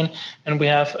Spain, and we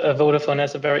have Vodafone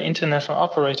as a very international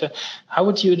operator, how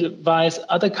would you advise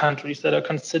other countries that are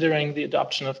considering the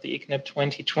adoption of the ICNIP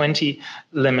 2020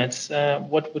 limits?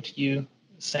 What would you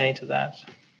say to that?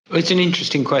 Well, it's an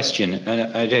interesting question,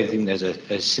 and I don't think there's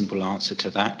a simple answer to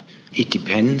that. It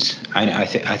depends. I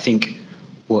think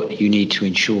what you need to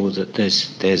ensure that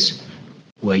there's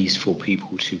ways for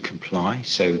people to comply,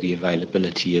 so the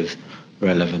availability of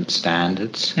relevant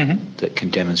standards that can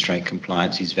demonstrate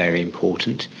compliance is very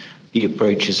important. The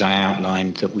approach, as I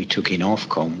outlined, that we took in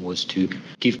Ofcom was to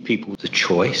give people the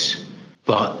choice,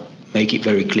 but make it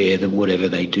very clear that whatever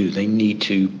they do, they need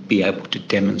to be able to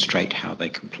demonstrate how they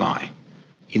comply.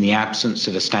 In the absence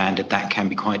of a standard, that can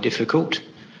be quite difficult.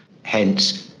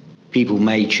 Hence, people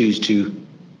may choose to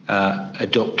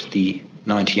adopt the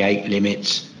 98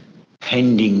 limits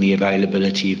pending the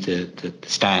availability of the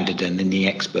standard and then the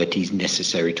expertise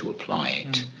necessary to apply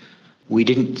it. We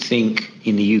didn't think,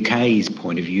 in the UK's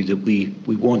point of view, that we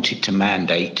wanted to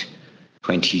mandate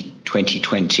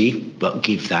 2020, but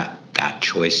give that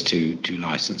choice to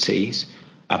licensees.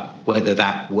 Whether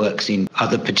that works in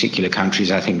other particular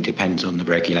countries, I think, depends on the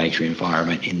regulatory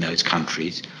environment in those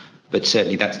countries. But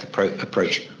certainly that's the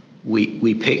approach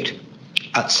we picked.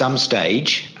 At some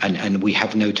stage, and we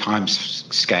have no time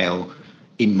scale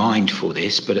in mind for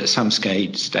this, but at some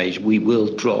stage we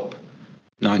will drop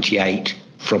 98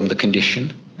 from the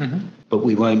condition. But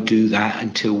we won't do that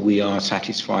until we are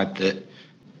satisfied that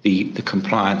the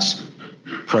compliance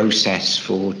process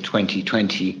for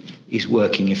 2020 is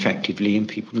working effectively and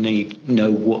people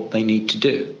know what they need to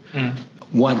do.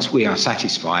 Once we are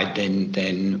satisfied,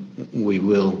 then we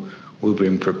will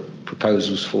bring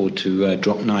proposals forward to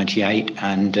drop 98,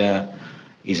 and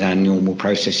is our normal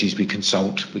processes. We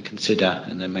consult, we consider,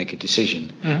 and then make a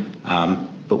decision.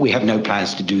 But we have no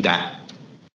plans to do that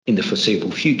in the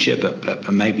foreseeable future, but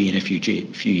maybe in a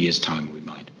few years' time we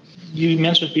might. You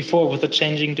mentioned before, with the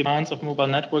changing demands of mobile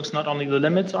networks, not only the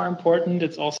limits are important,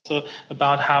 it's also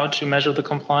about how to measure the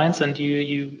compliance. And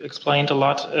you explained a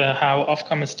lot how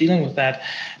Ofcom is dealing with that.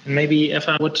 And maybe if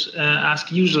I would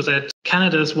ask you, Josette,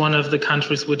 Canada is one of the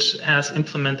countries which has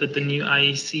implemented the new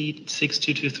IEC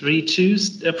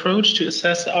 62232 approach to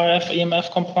assess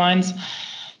RF-EMF compliance.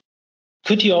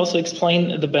 Could you also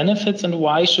explain the benefits and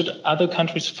why should other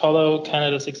countries follow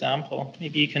Canada's example?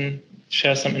 Maybe you can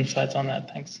share some insights on that.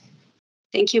 Thanks.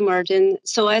 Thank you, Martin.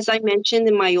 So as I mentioned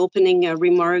in my opening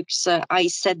remarks,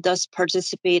 ISET does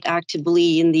participate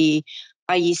actively in the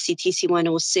IEC TC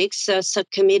 106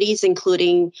 subcommittees,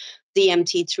 including the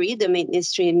MT3, the Maintenance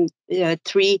Stream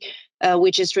 3,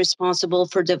 which is responsible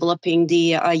for developing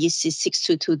the IEC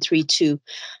 62232.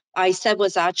 ISET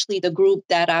was actually the group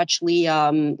that actually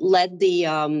led the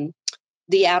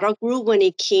ad hoc group when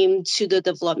it came to the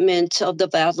development of the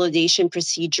validation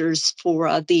procedures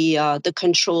for the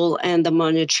control and the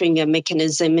monitoring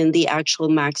mechanism in the actual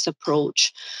MAX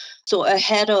approach. So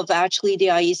ahead of actually the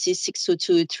IEC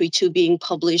 62232 being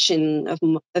published in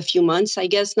a few months, I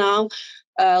guess now,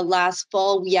 last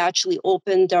fall, we actually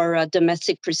opened our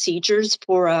domestic procedures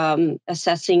for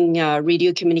assessing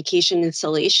radio communication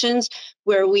installations,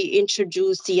 where we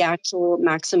introduced the actual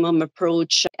maximum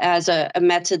approach as a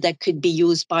method that could be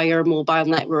used by our mobile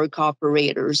network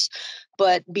operators.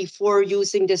 But before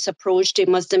using this approach, they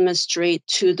must demonstrate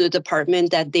to the department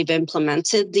that they've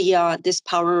implemented this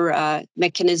power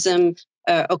mechanism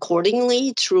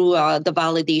accordingly through the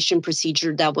validation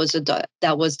procedure that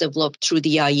was developed through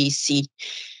the IEC.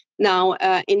 Now,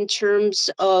 in terms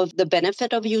of the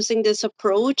benefit of using this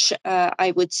approach,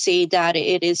 I would say that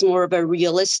it is more of a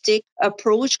realistic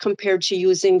approach compared to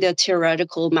using the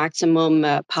theoretical maximum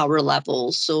power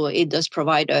level. So it does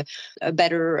provide a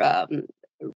better, a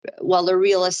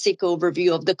realistic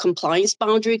overview of the compliance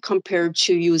boundary compared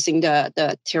to using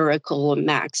the theoretical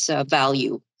max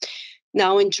value.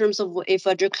 Now, in terms of if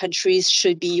other countries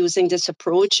should be using this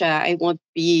approach, I won't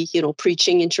be,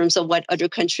 preaching in terms of what other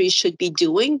countries should be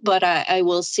doing, but I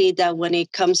will say that when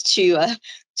it comes to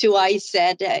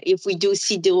ISED, if we do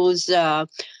see those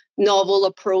novel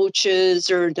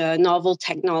approaches or the novel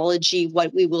technology,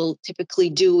 what we will typically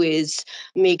do is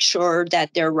make sure that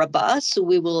they're robust. So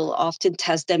we will often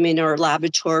test them in our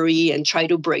laboratory and try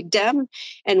to break them.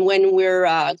 And when we're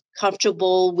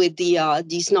comfortable with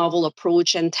these novel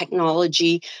approach and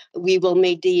technology, we will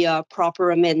make the proper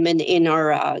amendment in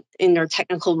our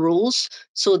technical rules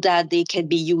so that they can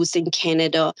be used in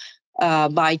Canada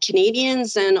by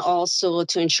Canadians, and also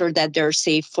to ensure that they're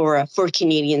safe for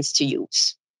Canadians to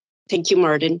use. Thank you,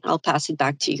 Martin. I'll pass it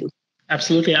back to you.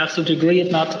 Absolutely agree.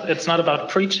 It's not about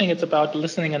preaching; it's about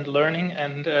listening and learning,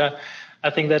 and I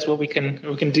think that's what we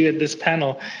can do at this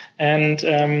panel. And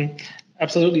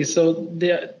absolutely. So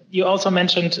you also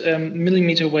mentioned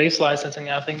millimeter wave licensing.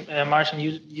 I think Martin,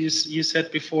 you said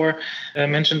before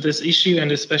mentioned this issue, and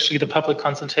especially the public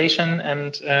consultation,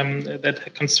 and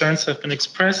that concerns have been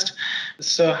expressed.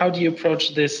 So how do you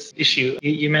approach this issue?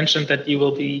 You mentioned that you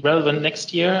will be relevant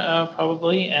next year,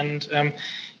 probably, and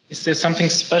is there something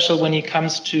special when it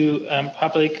comes to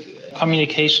public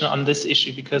communication on this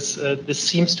issue? Because this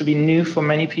seems to be new for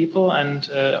many people, and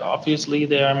obviously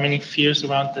there are many fears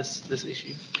around this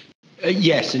issue.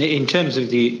 Yes, and in terms of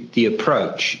the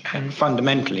approach,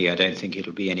 fundamentally, I don't think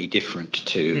it'll be any different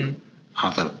to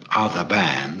other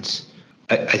bands.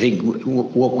 I think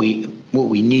what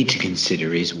we need to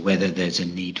consider is whether there's a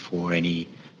need for any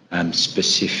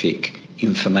specific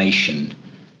information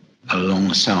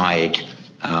alongside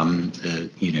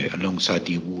alongside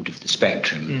the award of the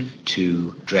spectrum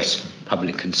to address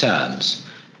public concerns.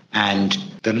 And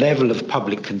the level of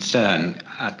public concern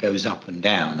goes up and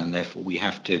down, and therefore we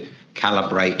have to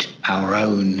calibrate our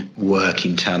own work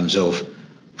in terms of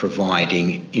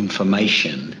providing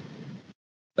information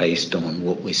based on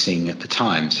what we're seeing at the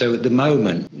time. So at the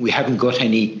moment, we haven't got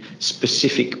any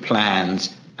specific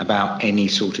plans about any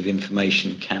sort of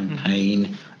information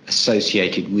campaign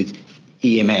associated with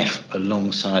EMF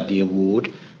alongside the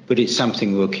award, but it's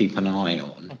something we'll keep an eye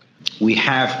on. We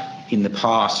have in the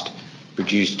past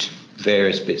produced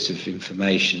various bits of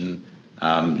information,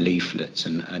 leaflets,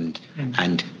 and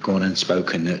gone and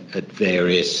spoken at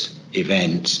various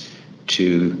events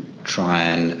to try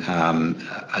and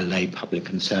allay public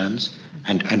concerns,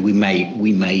 and we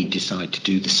may decide to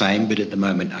do the same. But at the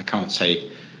moment, I can't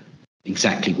say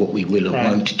exactly what we will or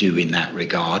won't do in that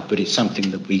regard. But it's something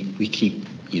that we keep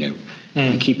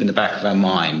we keep in the back of our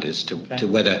mind as to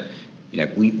whether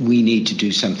we need to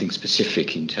do something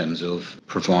specific in terms of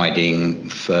providing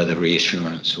further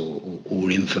reassurance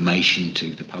or information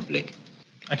to the public.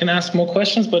 I can ask more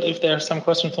questions, but if there are some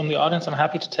questions from the audience, I'm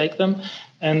happy to take them.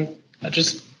 And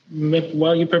just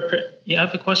while you prepare, you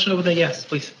have a question over there? Yes,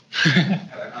 please.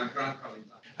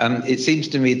 It seems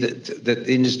to me that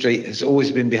the industry has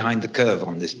always been behind the curve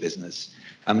on this business.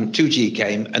 2G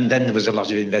came, and then there was a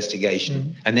lot of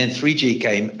investigation. And then 3G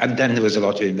came, and then there was a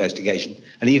lot of investigation.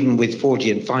 And even with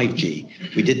 4G and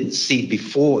 5G, we didn't see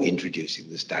before introducing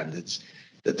the standards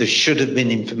that there should have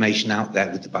been information out there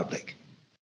with the public.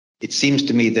 It seems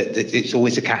to me that it's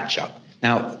always a catch-up.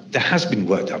 Now, there has been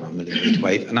work done on millimeter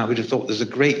wave, and I would have thought there's a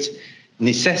great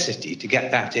necessity to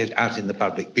get that out in the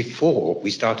public before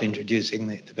we start introducing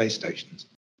the base stations.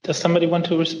 Does somebody want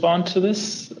to respond to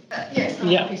this? Yes, I'm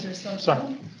happy to respond.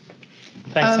 Sorry.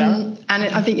 Thanks, Sarah. And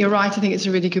I think you're right. I think it's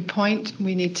a really good point.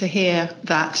 We need to hear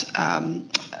that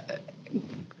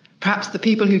perhaps the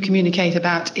people who communicate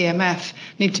about EMF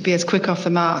need to be as quick off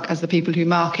the mark as the people who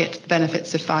market the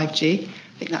benefits of 5G.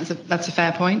 I think that's a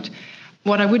fair point.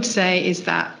 What I would say is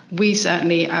that we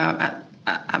certainly at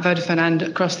at Vodafone and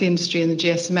across the industry and the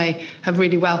GSMA have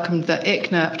really welcomed that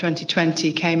ICNIRP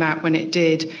 2020 came out when it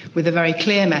did with a very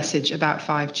clear message about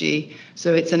 5G.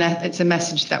 So it's a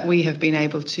message that we have been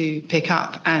able to pick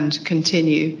up and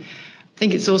continue. I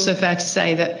think it's also fair to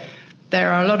say that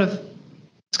there are a lot of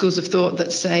schools of thought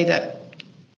that say that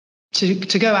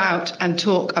to go out and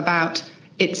talk about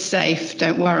it's safe,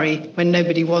 don't worry, when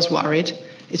nobody was worried,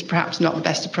 is perhaps not the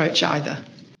best approach either.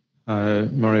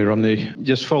 Murray Rumney,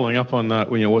 just following up on that,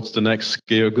 what's the next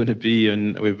scale going to be?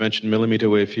 And we've mentioned millimeter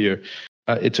wave here.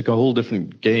 It's a whole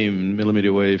different game,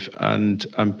 millimeter wave, and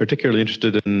I'm particularly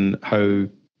interested in how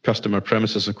customer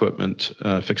premises equipment,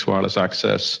 fixed wireless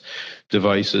access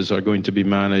devices are going to be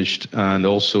managed, and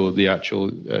also the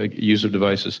actual user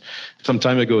devices. Some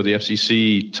time ago, the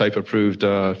FCC type approved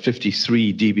a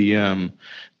 53 dBm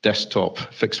desktop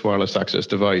fixed wireless access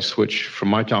device, which from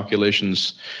my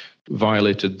calculations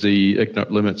violated the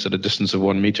ICNIRP limits at a distance of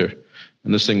 1 meter.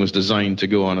 And this thing was designed to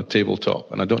go on a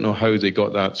tabletop. And I don't know how they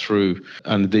got that through.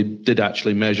 And they did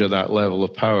actually measure that level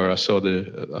of power. I saw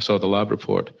the lab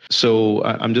report. So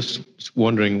I'm just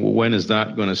wondering, when is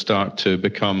that going to start to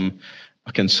become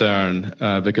a concern?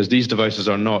 Because these devices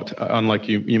are not, unlike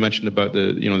you mentioned about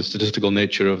the statistical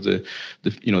nature of the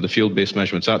field-based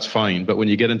measurements. That's fine. But when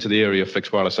you get into the area of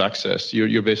fixed wireless access,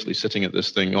 you're basically sitting at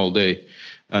this thing all day.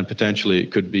 And potentially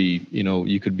it could be,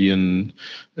 you could be in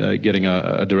getting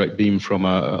a direct beam from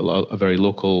a very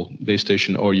local base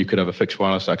station, or you could have a fixed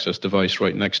wireless access device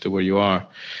right next to where you are.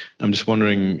 I'm just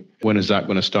wondering, when is that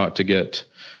going to start to get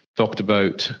talked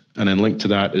about? And then linked to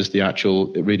that is the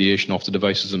actual radiation off the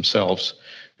devices themselves,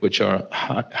 which are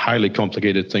highly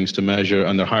complicated things to measure,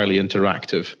 and they're highly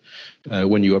interactive.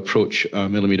 When you approach a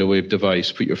millimeter wave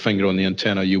device, put your finger on the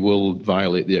antenna, you will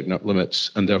violate the ICNIRP limits,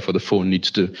 and therefore the phone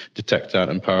needs to detect that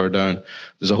and power down.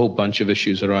 There's a whole bunch of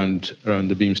issues around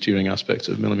the beam steering aspects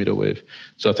of millimeter wave.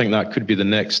 So I think that could be the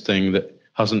next thing that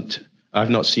I've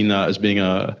not seen that as being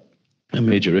a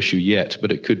major issue yet,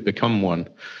 but it could become one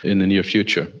in the near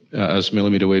future as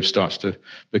millimeter wave starts to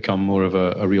become more of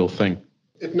a real thing.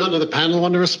 If none of the panel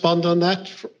want to respond on that,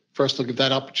 first I'll give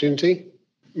that opportunity.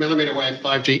 Millimeter wave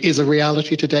 5G is a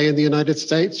reality today in the United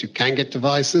States. You can get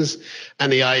devices,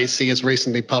 and the IEC has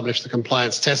recently published the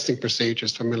compliance testing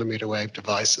procedures for millimeter wave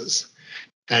devices.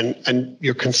 And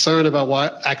your concern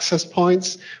about access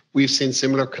points, we've seen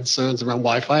similar concerns around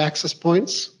Wi-Fi access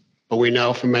points, but we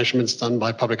know from measurements done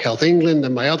by Public Health England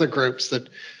and by other groups that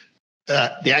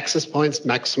the access points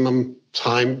maximum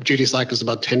time duty cycle is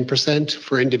about 10%,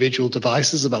 for individual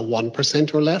devices about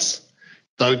 1% or less.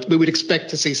 So we would expect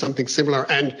to see something similar.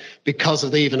 And because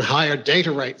of the even higher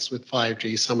data rates with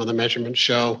 5G, some of the measurements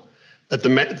show that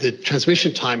the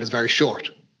transmission time is very short.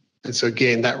 And so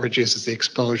again, that reduces the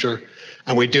exposure.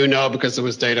 And we do know, because there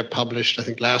was data published, I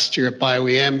think last year at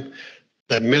BioEM,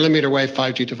 that millimeter wave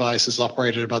 5G devices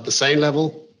operate at about the same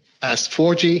level as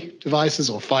 4G devices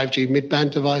or 5G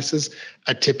mid-band devices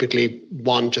at typically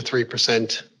 1 to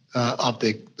 3% of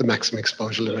the maximum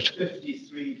exposure limit.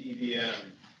 53 dBm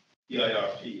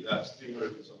EIRP, that's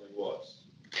 300 and something watts.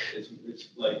 It's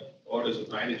like orders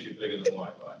of magnitude bigger than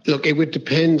Wi-Fi. Look, it would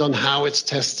depend on how it's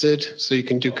tested. So you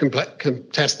can do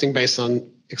testing based on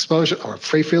exposure or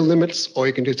free field limits, or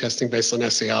you can do testing based on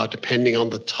SAR, depending on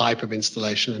the type of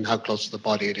installation and how close to the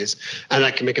body it is. And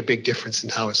that can make a big difference in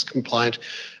how it's compliant.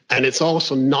 And it's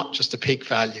also not just a peak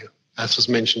value. As was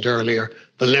mentioned earlier,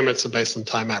 the limits are based on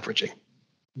time averaging.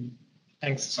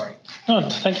 Thanks. Sorry. No,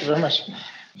 thank you very much.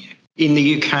 In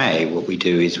the UK, what we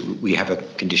do is we have a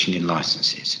condition in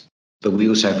licenses, but we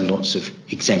also have lots of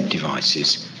exempt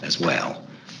devices as well.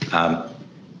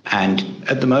 And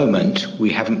at the moment,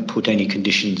 we haven't put any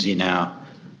conditions in our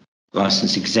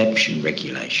license exemption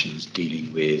regulations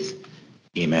dealing with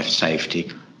EMF safety,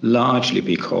 largely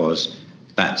because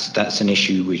that's an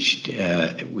issue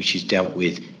which is dealt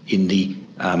with in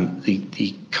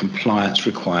the compliance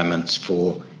requirements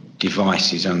for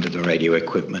devices under the radio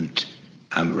equipment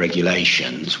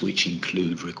regulations, which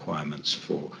include requirements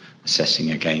for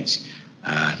assessing against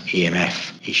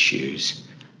EMF issues.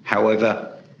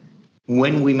 However,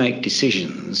 when we make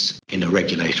decisions in a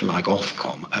regulator like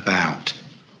Ofcom about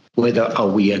whether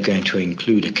we are going to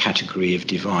include a category of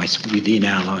device within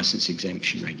our license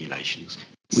exemption regulations,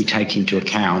 we take into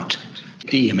account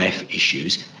the EMF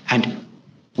issues, and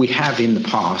we have in the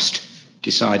past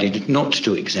decided not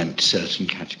to exempt certain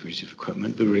categories of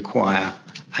equipment but require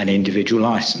an individual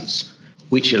license,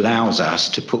 which allows us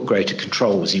to put greater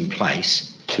controls in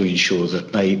place to ensure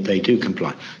that they do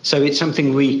comply. So it's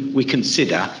something we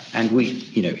consider, and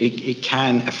it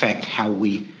can affect how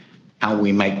we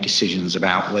make decisions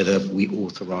about whether we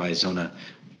authorise on an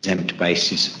exempt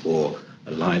basis or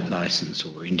license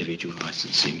or individual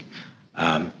licensing,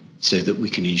 so that we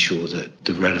can ensure that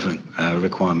the relevant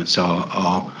requirements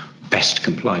are best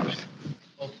complied with.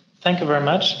 Thank you very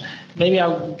much. Maybe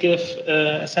I'll give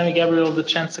Sammy Gabriel the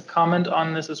chance to comment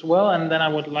on this as well, and then I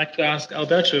would like to ask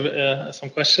Alberto some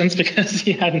questions because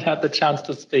he hadn't had the chance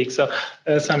to speak. So,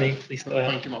 Sammy, please go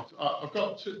ahead. Thank you, Martin. I've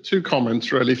got two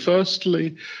comments, really.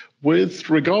 Firstly, with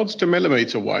regards to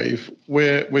millimeter wave,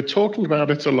 we're talking about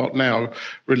it a lot now,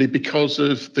 really, because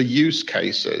of the use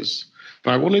cases.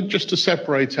 And I wanted just to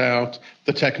separate out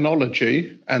the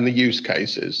technology and the use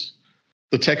cases.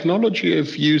 The technology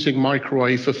of using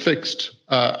microwave for fixed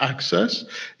access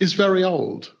is very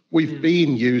old. We've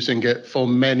been using it for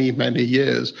many, many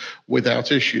years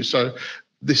without issue. So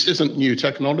this isn't new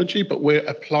technology, but we're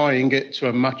applying it to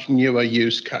a much newer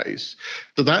use case.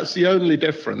 So that's the only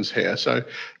difference here. So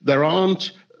there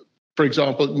aren't, for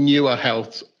example, newer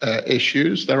health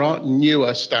issues. There aren't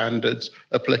newer standards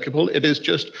applicable. It is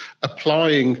just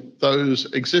applying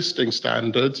those existing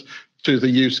standards to the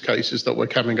use cases that we're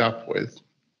coming up with.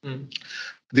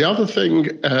 The other thing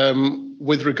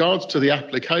with regards to the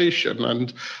application,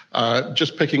 and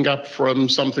just picking up from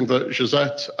something that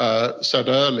Josette said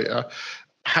earlier,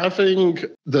 having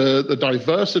the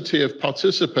diversity of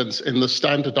participants in the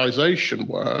standardization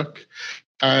work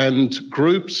and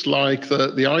groups like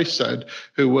the ICED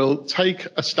who will take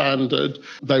a standard,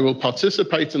 they will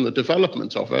participate in the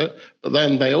development of it, but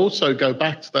then they also go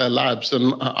back to their labs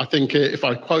and I think, if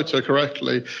I quote her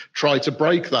correctly, try to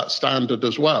break that standard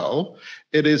as well.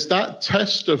 It is that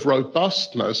test of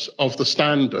robustness of the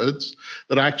standards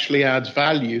that actually adds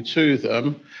value to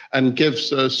them and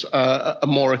gives us a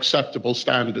more acceptable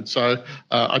standard. So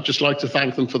I'd just like to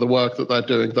thank them for the work that they're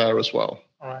doing there as well.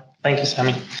 All right. Thank you,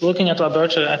 Sammy. Looking at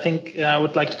Alberto, I think I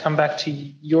would like to come back to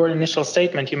your initial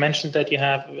statement. You mentioned that you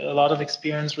have a lot of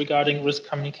experience regarding risk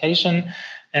communication,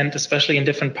 and especially in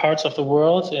different parts of the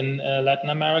world, in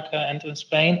Latin America and in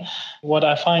Spain. What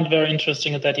I find very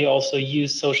interesting is that you also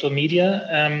use social media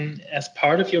as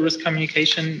part of your risk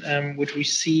communication, which we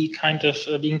see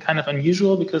being kind of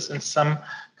unusual, because in some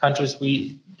countries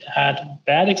we had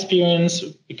bad experience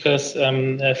because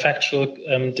factual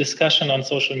discussion on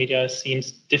social media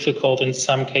seems difficult in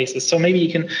some cases. So maybe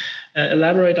you can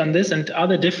elaborate on this and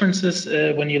other differences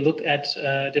when you look at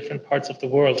different parts of the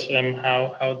world,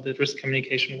 how the risk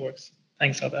communication works.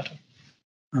 Thanks, Alberto.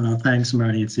 Thanks,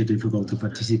 Mary. It's difficult to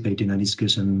participate in a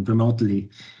discussion remotely.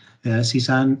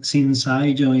 Since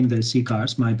I joined the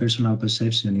CCARs, my personal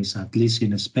perception is, at least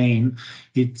in Spain,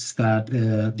 it's that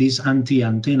these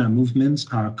anti-antenna movements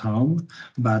are calm,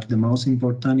 but the most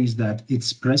important is that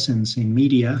its presence in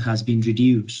media has been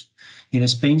reduced. In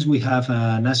Spain, we have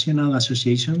a National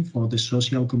Association for the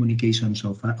Social Communications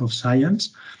of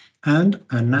Science and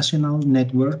a national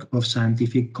network of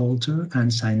scientific culture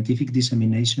and scientific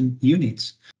dissemination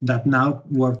units that now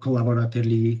work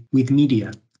collaboratively with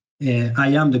media. I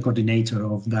am the coordinator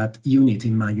of that unit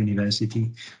in my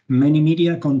university. Many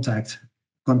media contact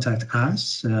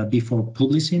us before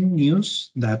publishing news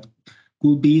that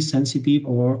could be sensitive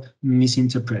or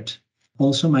misinterpreted.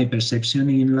 Also, my perception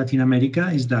in Latin America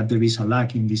is that there is a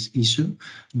lack in this issue,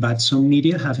 but some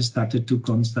media have started to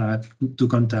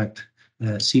contact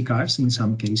CCARs in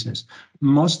some cases.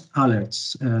 Most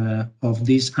alerts of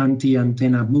these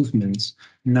anti-antenna movements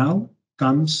now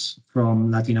comes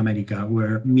from Latin America,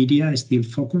 where media is still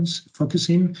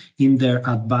focusing in their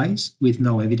advice with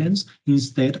no evidence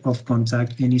instead of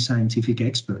contact any scientific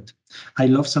expert. I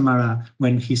love Samara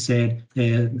when he said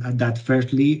that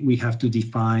firstly, we have to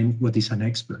define what is an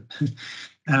expert.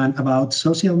 And about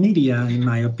social media, in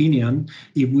my opinion,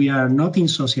 if we are not in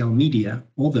social media,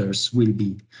 others will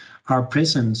be. Our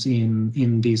presence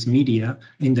in this media,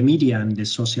 in the media and the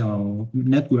social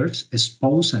networks,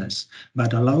 exposes us,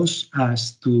 but allows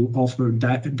us to offer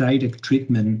direct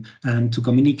treatment and to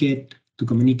communicate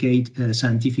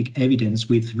scientific evidence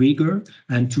with rigor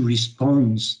and to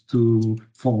respond to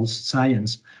false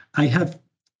science. I have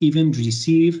even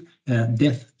received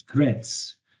death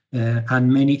threats and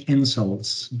many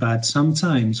insults, but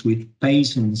sometimes with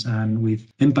patience and with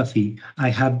empathy, I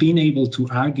have been able to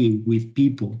argue with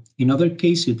people. In other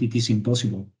cases, it is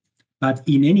impossible. But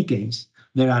in any case,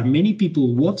 there are many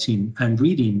people watching and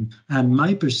reading, and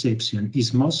my perception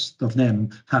is most of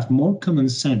them have more common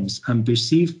sense and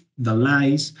perceive the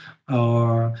lies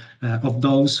of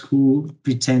those who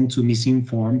pretend to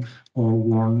misinform or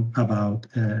warn about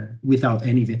without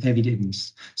any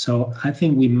evidence. So I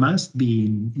think we must be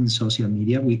in social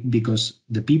media because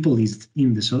the people is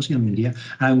in the social media,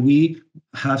 and we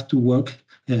have to work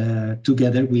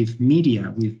together with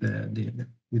media, with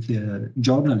the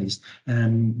journalists,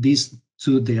 and this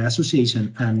to the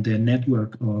association and the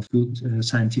network of good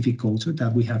scientific culture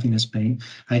that we have in Spain,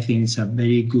 I think it's a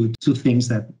very good two things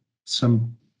that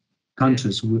some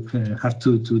countries have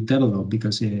to develop,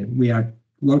 because we are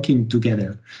working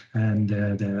together and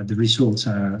the results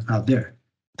are out there.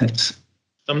 Thanks.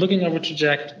 I'm looking over to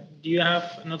Jack. Do you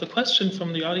have another question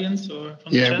from the audience or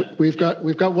from the chat? we've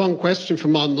got one question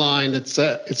from online. It's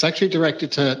actually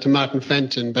directed to Martin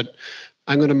Fenton, but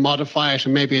I'm going to modify it,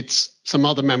 and maybe it's some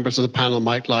other members of the panel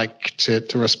might like to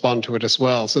respond to it as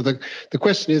well. So the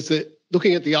question is that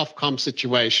looking at the Ofcom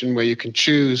situation where you can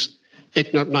choose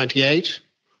ICNIRP 98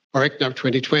 or ICNIRP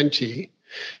 2020,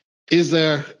 is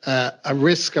there a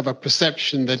risk of a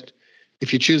perception that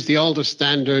if you choose the older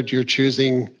standard, you're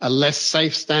choosing a less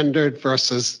safe standard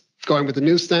versus going with the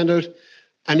new standard?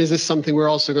 And is this something we're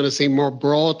also going to see more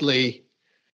broadly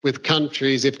with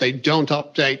countries if they don't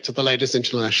update to the latest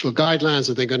international guidelines?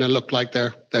 Are they going to look like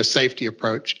their safety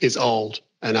approach is old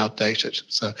and outdated?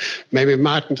 So maybe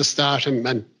Martin to start,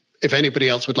 and if anybody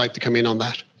else would like to come in on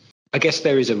that. I guess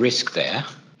there is a risk there.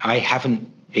 I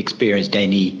haven't experienced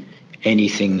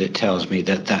anything that tells me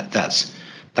that's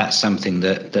something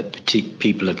that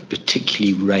people have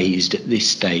particularly raised at this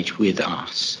stage with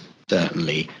us.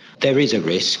 Certainly, there is a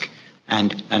risk,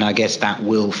 and I guess that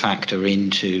will factor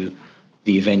into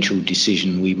the eventual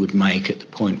decision we would make at the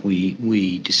point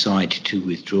we decide to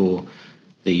withdraw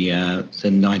the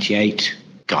 98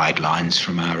 guidelines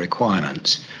from our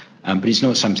requirements. But it's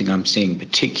not something I'm seeing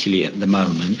particularly at the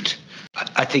moment.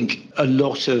 I think a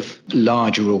lot of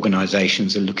larger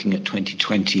organisations are looking at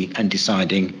 2020 and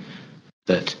deciding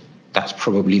that that's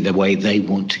probably the way they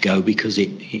want to go, because it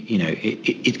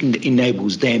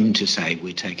enables them to say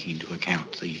we're taking into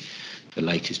account the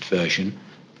latest version.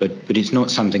 But it's not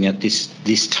something at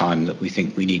this time that we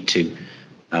think we need to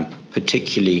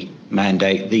particularly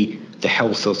mandate. The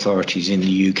health authorities in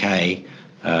the UK,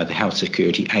 the Health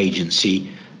Security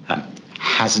Agency,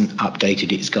 hasn't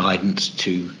updated its guidance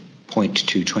to point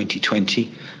to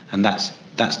 2020, and that's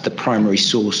the primary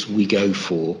source we go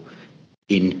for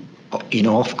in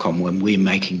Ofcom when we're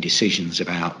making decisions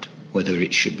about whether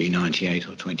it should be 98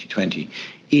 or 2020.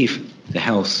 If the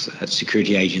Health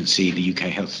Security Agency, the UK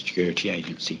Health Security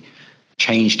Agency,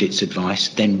 changed its advice,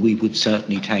 then we would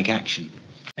certainly take action.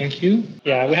 Thank you.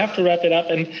 Yeah, we have to wrap it up,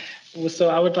 and so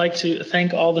I would like to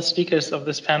thank all the speakers of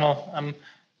this panel.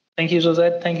 Thank you,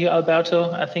 Josette. Thank you,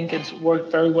 Alberto. I think it's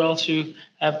worked very well to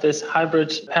have this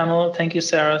hybrid panel. Thank you,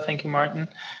 Sarah. Thank you, Martin.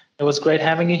 It was great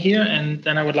having you here. And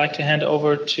then I would like to hand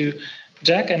over to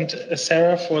Jack and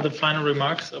Sarah for the final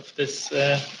remarks of this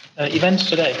event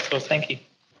today. So thank you.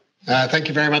 Thank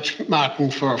you very much,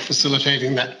 Martin, for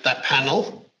facilitating that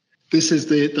panel. This is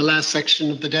the last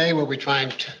section of the day where we try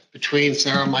and, between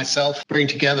Sarah and myself, bring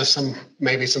together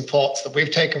maybe some thoughts that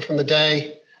we've taken from the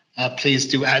day. Please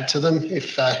do add to them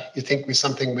if you think we've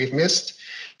something we've missed.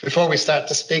 Before we start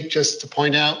to speak, just to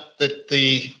point out that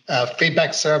the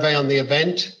feedback survey on the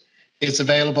event is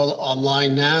available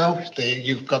online now.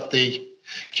 You've got the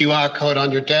QR code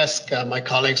on your desk. My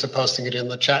colleagues are posting it in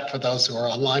the chat for those who are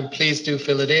online. Please do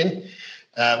fill it in.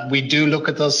 We do look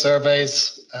at those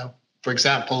surveys. For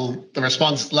example, the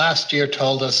response last year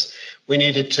told us we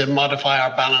needed to modify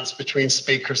our balance between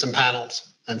speakers and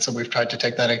panels. And so we've tried to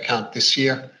take that into account this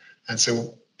year. And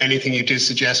so anything you do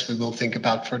suggest, we will think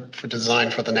about for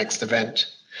design for the next event.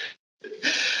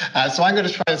 So I'm going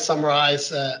to try and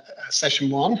summarize session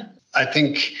one. I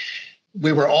think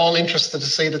we were all interested to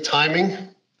see the timing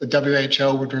the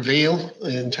WHO would reveal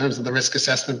in terms of the risk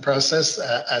assessment process.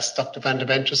 As Dr. Van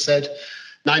Deventer said,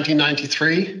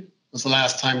 1993 was the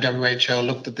last time WHO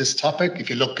looked at this topic. If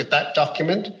you look at that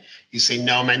document, you see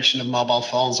no mention of mobile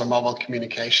phones or mobile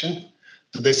communication.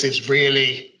 So this is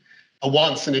really a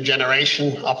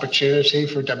once-in-a-generation opportunity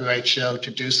for WHO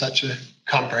to do such a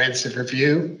comprehensive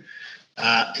review.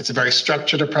 It's a very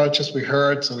structured approach, as we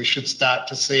heard, so we should start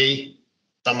to see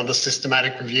some of the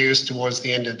systematic reviews towards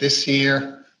the end of this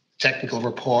year, technical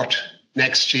report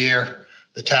next year,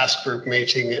 the task group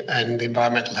meeting, and the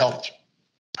environmental health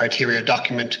criteria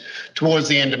document towards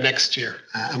the end of next year.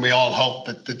 And we all hope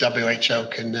that the WHO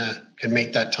can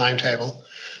meet that timetable.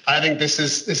 I think this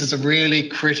is a really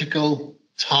critical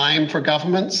time for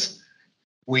governments.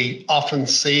 We often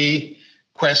see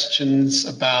questions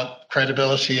about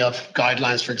credibility of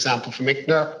guidelines, for example, from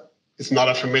ICNIRP. It's not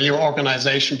a familiar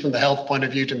organization from the health point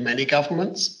of view to many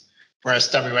governments,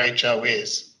 whereas WHO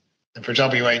is. And for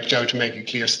WHO to make a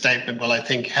clear statement will, I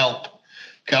think, help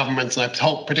governments, and I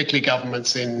hope particularly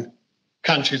governments in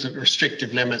countries with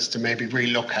restrictive limits, to maybe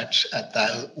relook at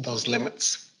those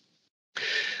limits.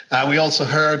 We also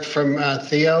heard from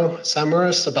Theo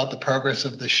Samaras about the progress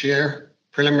of the SHARE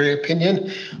preliminary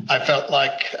opinion. I felt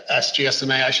like as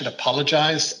GSMA, I should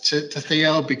apologize to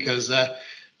Theo because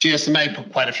GSMA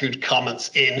put quite a few comments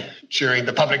in during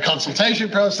the public consultation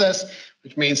process,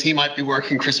 which means he might be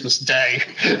working Christmas Day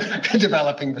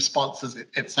developing responses,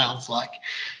 it sounds like.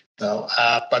 So,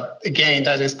 but again,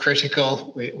 that is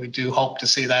critical. We do hope to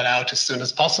see that out as soon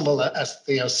as possible, as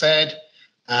Theo said,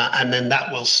 and then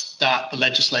that will start the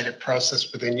legislative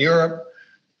process within Europe.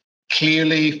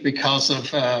 Clearly, because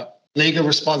of legal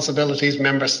responsibilities,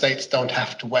 member states don't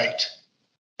have to wait.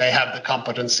 They have the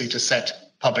competency to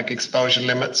set public exposure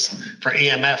limits for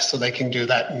EMF, so they can do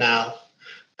that now.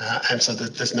 And so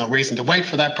there's no reason to wait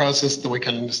for that process, though we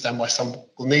can understand why some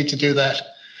will need to do that.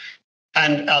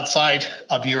 And outside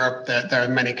of Europe, there are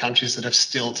many countries that have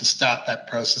still to start that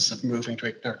process of moving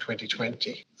to ICNIR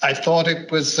 2020. I thought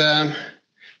it was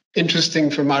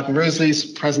interesting for Martin Röösli's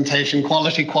presentation,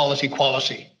 quality, quality,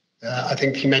 quality. I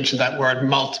think he mentioned that word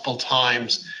multiple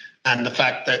times, and the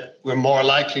fact that we're more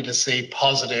likely to see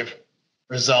positive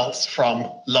results from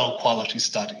low quality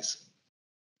studies.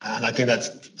 And I think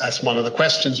that's one of the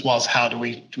questions was, how do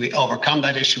we overcome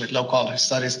that issue with low quality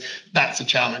studies? That's a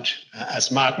challenge.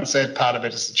 As Martin said, part of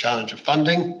it is the challenge of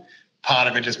funding. Part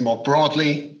of it is more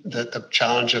broadly the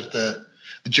challenge of the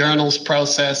journals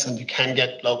process, and you can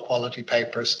get low quality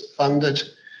papers funded.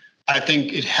 I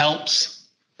think it helps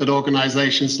that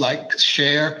organizations like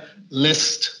SHARE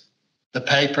list the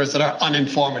papers that are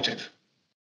uninformative.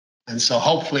 And so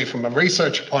hopefully from a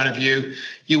researcher point of view,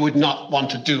 you would not want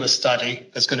to do a study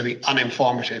that's going to be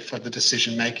uninformative for the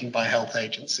decision making by health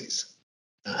agencies.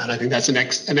 And I think that's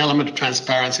an element of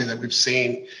transparency that we've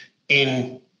seen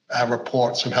in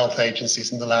reports from health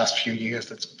agencies in the last few years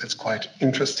that's quite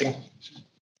interesting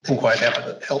and quite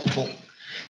helpful.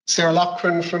 Sarah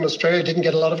Loughran from Australia didn't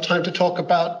get a lot of time to talk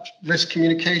about risk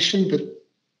communication, but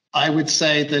I would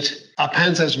say that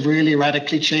ARPANSA has really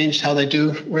radically changed how they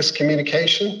do risk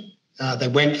communication. They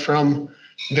went from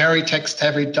very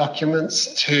text-heavy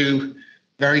documents to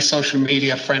very social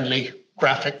media-friendly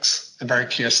graphics and very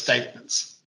clear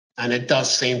statements. And it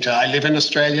does seem to, I live in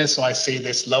Australia, so I see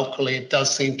this locally, it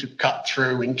does seem to cut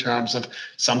through in terms of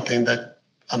something that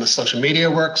on the social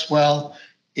media works well,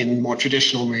 in more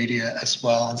traditional media as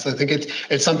well. And so I think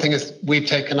it's something that we've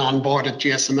taken on board at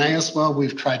GSMA as well.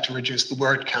 We've tried to reduce the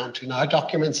word count in our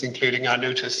documents, including our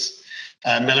newest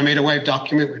millimeter wave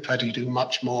document. We try to do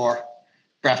much more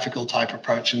graphical type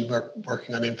approach, and we're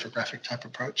working on infographic type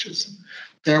approaches.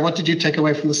 Sarah, what did you take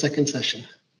away from the second session?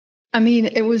 I mean,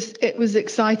 it was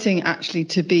exciting actually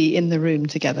to be in the room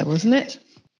together, wasn't it?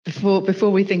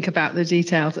 Before we think about the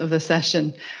details of the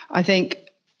session, I think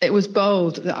it was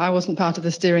bold that I wasn't part of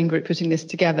the steering group putting this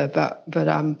together, but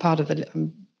I'm part of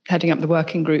I'm heading up the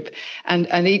working group.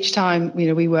 And each time,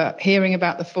 we were hearing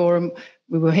about the forum,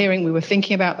 we were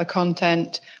thinking about the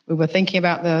content, we were thinking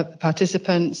about the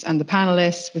participants and the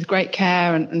panelists with great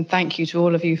care, and thank you to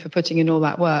all of you for putting in all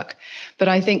that work. But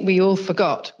I think we all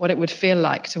forgot what it would feel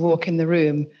like to walk in the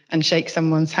room and shake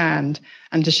someone's hand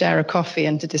and to share a coffee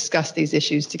and to discuss these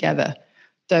issues together.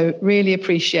 So really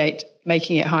appreciate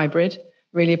making it hybrid,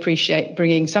 really appreciate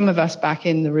bringing some of us back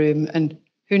in the room, and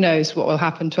who knows what will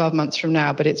happen 12 months from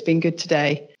now, but it's been good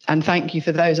today. And thank you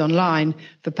for those online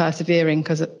for persevering,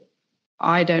 because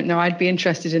I don't know, I'd be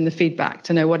interested in the feedback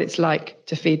to know what it's like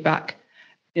to feedback,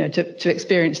 to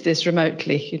experience this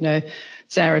remotely.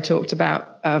 Sarah talked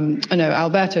about,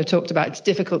 Alberto talked about it's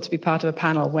difficult to be part of a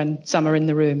panel when some are in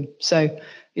the room. So,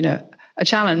 a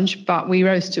challenge, but we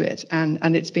rose to it,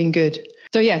 and it's been good.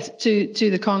 So yes, to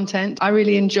the content, I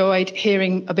really enjoyed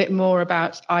hearing a bit more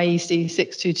about IEC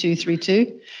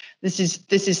 62232. This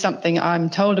is something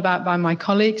I'm told about by my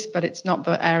colleagues, but it's not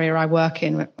the area I work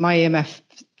in. My EMF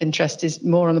interest is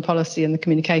more on the policy and the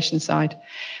communication side.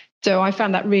 So I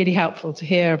found that really helpful to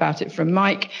hear about it from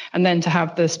Mike, and then to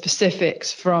have the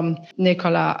specifics from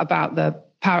Nicola about the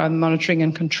power monitoring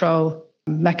and control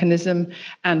mechanism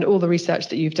and all the research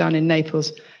that you've done in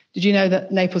Naples. Did you know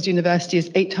that Naples University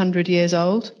is 800 years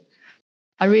old?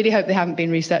 I really hope they haven't been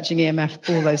researching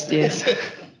EMF all those years.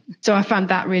 So I found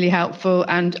that really helpful,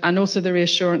 and also the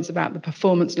reassurance about the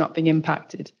performance not being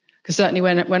impacted. Because certainly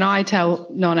when I tell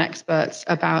non-experts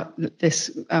about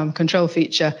this control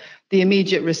feature, the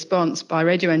immediate response by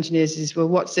radio engineers is, well,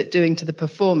 what's it doing to the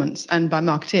performance? And by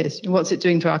marketeers, what's it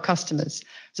doing to our customers?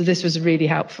 So this was really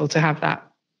helpful to have that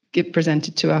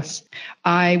presented to us.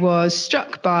 I was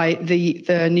struck by the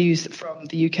news from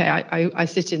the UK. I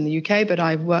sit in the UK, but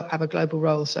I have a global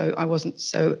role, so I wasn't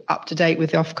so up to date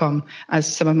with Ofcom as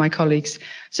some of my colleagues.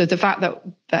 So the fact that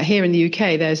here in the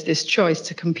UK there's this choice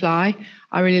to comply,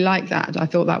 I really like that. I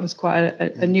thought that was quite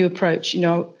a new approach.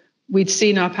 we'd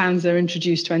seen ARPANSA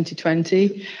introduced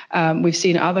 2020. We've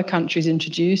seen other countries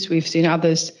introduce. We've seen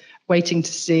others waiting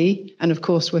to see. And of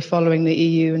course, we're following the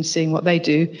EU and seeing what they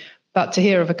do. But to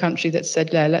hear of a country that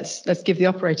said, yeah, let's give the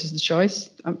operators the choice,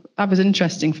 that was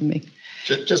interesting for me.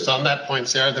 Just on that point,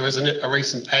 Sarah, there was a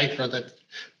recent paper that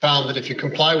found that if you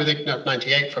comply with ICNIRP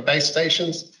 98 for base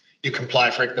stations, you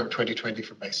comply for ICNIRP 2020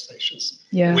 for base stations.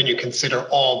 Yeah. When you consider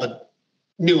all the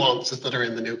nuances that are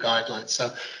in the new guidelines.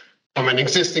 So from an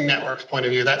existing network's point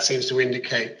of view, that seems to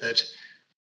indicate that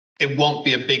it won't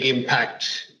be a big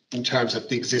impact in terms of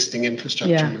the existing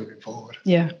infrastructure moving forward.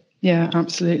 Yeah,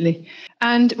 absolutely.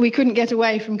 And we couldn't get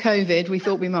away from COVID. We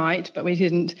thought we might, but we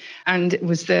didn't. And it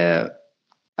was the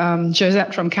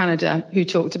Josette from Canada who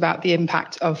talked about the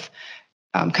impact of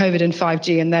COVID and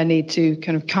 5G and their need to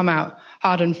kind of come out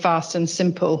hard and fast and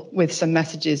simple with some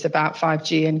messages about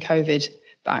 5G and COVID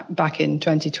back in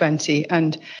 2020.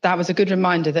 And that was a good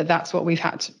reminder that that's what we've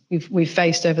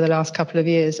faced over the last couple of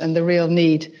years, and the real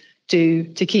need to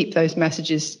keep those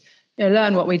messages,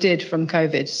 learn what we did from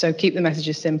COVID. So keep the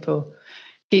messages simple,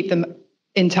 keep them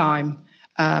in time,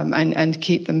 and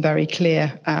keep them very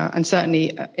clear. And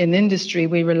certainly in industry,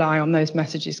 we rely on those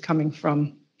messages coming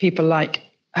from people like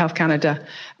Health Canada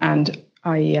and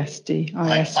ISED,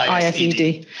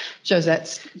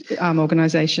 Josette's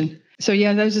organisation. So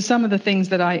yeah, those are some of the things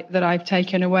that I've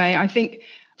taken away. I think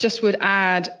just would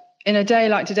add, in a day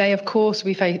like today, of course,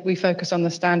 we focus on the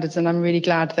standards, and I'm really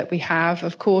glad that we have.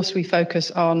 Of course, we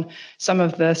focus on some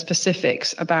of the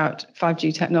specifics about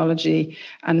 5G technology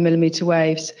and millimeter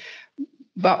waves.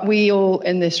 But we all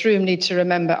in this room need to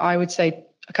remember, I would say,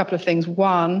 a couple of things.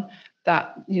 One,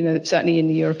 that certainly in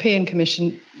the European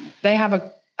Commission, they have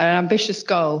an ambitious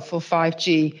goal for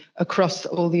 5G across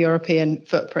all the European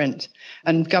footprint,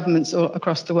 and governments all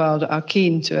across the world are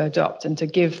keen to adopt and to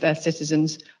give their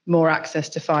citizens more access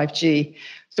to 5G.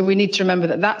 So we need to remember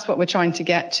that that's what we're trying to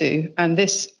get to. And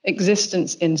this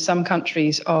existence in some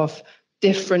countries of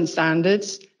different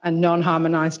standards and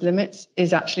non-harmonized limits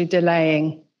is actually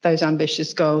delaying those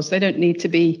ambitious goals. They don't need to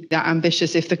be that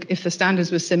ambitious. If the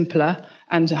standards were simpler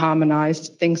and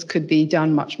harmonized, things could be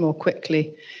done much more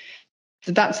quickly.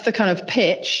 So that's the kind of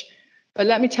pitch. But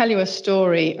let me tell you a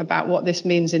story about what this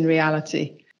means in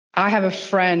reality. I have a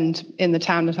friend in the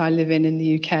town that I live in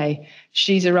the UK.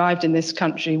 She's arrived in this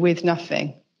country with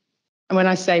nothing. And when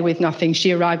I say with nothing,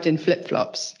 she arrived in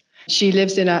flip-flops. She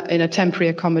lives in a temporary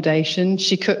accommodation.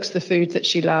 She cooks the food that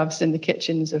she loves in the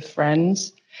kitchens of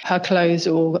friends. Her clothes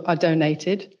all are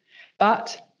donated.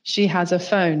 But she has a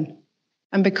phone.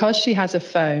 And because she has a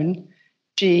phone,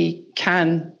 she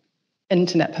can,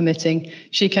 internet permitting,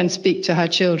 she can speak to her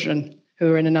children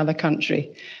who are in another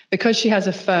country. Because she has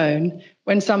a phone,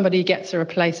 when somebody gets her a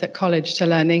place at college to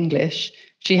learn English,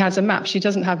 she has a map. She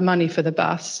doesn't have money for the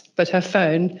bus, but her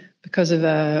phone, because of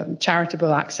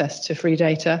charitable access to free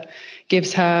data,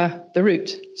 gives her the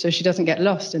route. So she doesn't get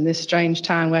lost in this strange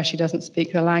town where she doesn't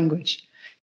speak the language.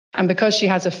 And because she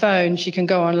has a phone, she can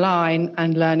go online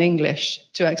and learn English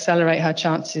to accelerate her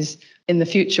chances in the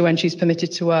future when she's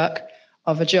permitted to work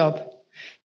of a job.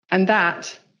 And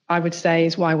that, I would say,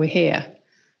 is why we're here,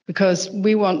 because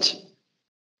we want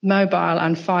mobile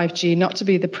and 5G not to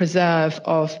be the preserve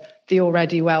of the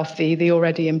already wealthy, the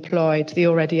already employed, the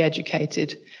already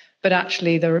educated, but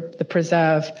actually the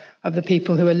preserve of the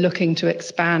people who are looking to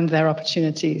expand their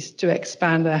opportunities, to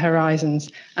expand their horizons,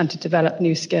 and to develop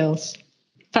new skills.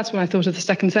 That's what I thought of the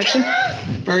second section.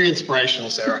 Very inspirational,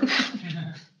 Sarah.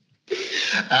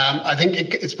 I think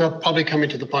it's probably coming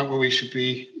to the point where we should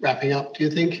be wrapping up, do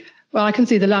you think? Well, I can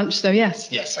see the lunch, so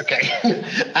yes. Yes, okay.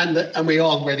 And we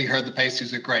already heard the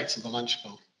pastries are great, so the lunch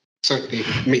will certainly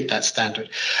meet that standard.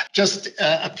 Just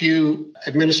a few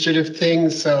administrative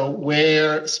things. So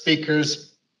where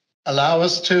speakers allow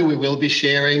us to, we will be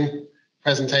sharing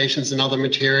presentations and other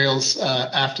materials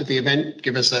after the event.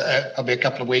 Give us probably a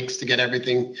couple of weeks to get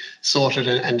everything sorted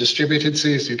and distributed so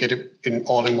you get it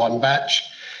all in one batch.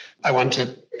 I want to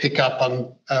pick up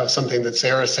on something that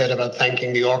Sarah said about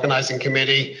thanking the organising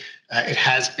committee. It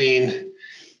has been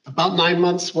about 9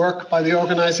 months' work by the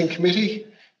organising committee.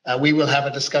 We will have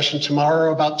a discussion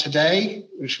tomorrow about today,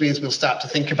 which means we'll start to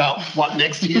think about what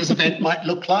next year's event might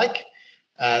look like.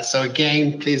 So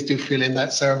again, please do fill in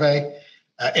that survey.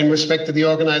 In respect to the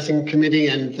organising committee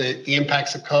and the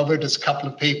impacts of COVID, there's a couple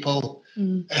of people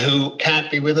who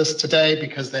can't be with us today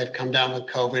because they've come down with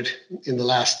COVID in the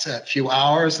last few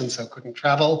hours and so couldn't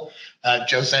travel.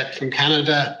 Josette from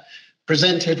Canada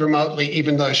presented remotely,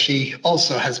 even though she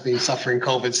also has been suffering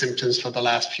COVID symptoms for the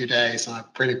last few days. And I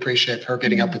really appreciate her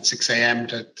getting up at 6 a.m.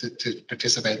 to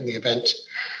participate in the event.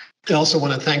 I also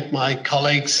want to thank my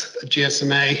colleagues at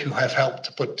GSMA who have helped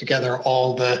to put together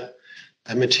all the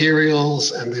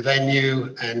materials and the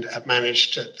venue and have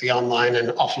managed the online and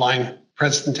offline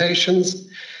presentations.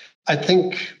 I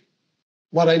think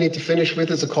what I need to finish with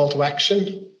is a call to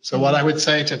action. So what I would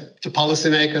say to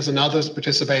policymakers and others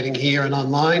participating here and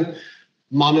online,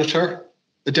 monitor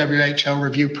the WHO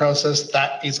review process.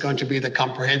 That is going to be the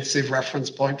comprehensive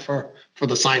reference point for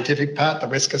the scientific part, the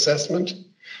risk assessment.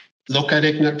 Look at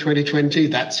IGNOC 2020.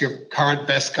 That's your current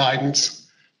best guidance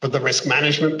for the risk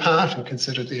management part and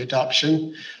consider the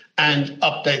adoption, and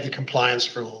update the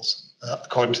compliance rules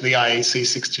according to the IEC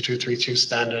 62232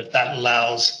 standard. That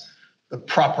allows the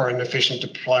proper and efficient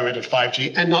deployment of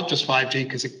 5G, and not just 5G,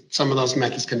 because some of those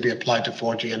methods can be applied to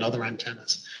 4G and other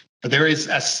antennas. But there is,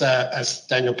 as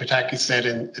Daniel Pataki said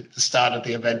at the start of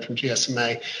the event from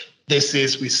GSMA,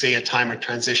 we see a time of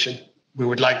transition. We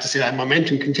would like to see that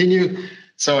momentum continue.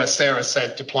 So as Sarah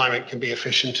said, deployment can be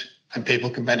efficient and people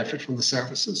can benefit from the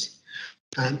services.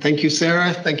 And thank you,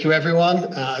 Sarah. Thank you, everyone.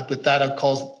 With that, I'll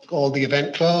call the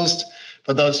event closed.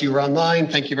 For those of you who are online,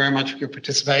 thank you very much for your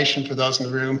participation. For those in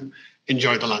the room,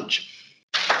 enjoy the lunch.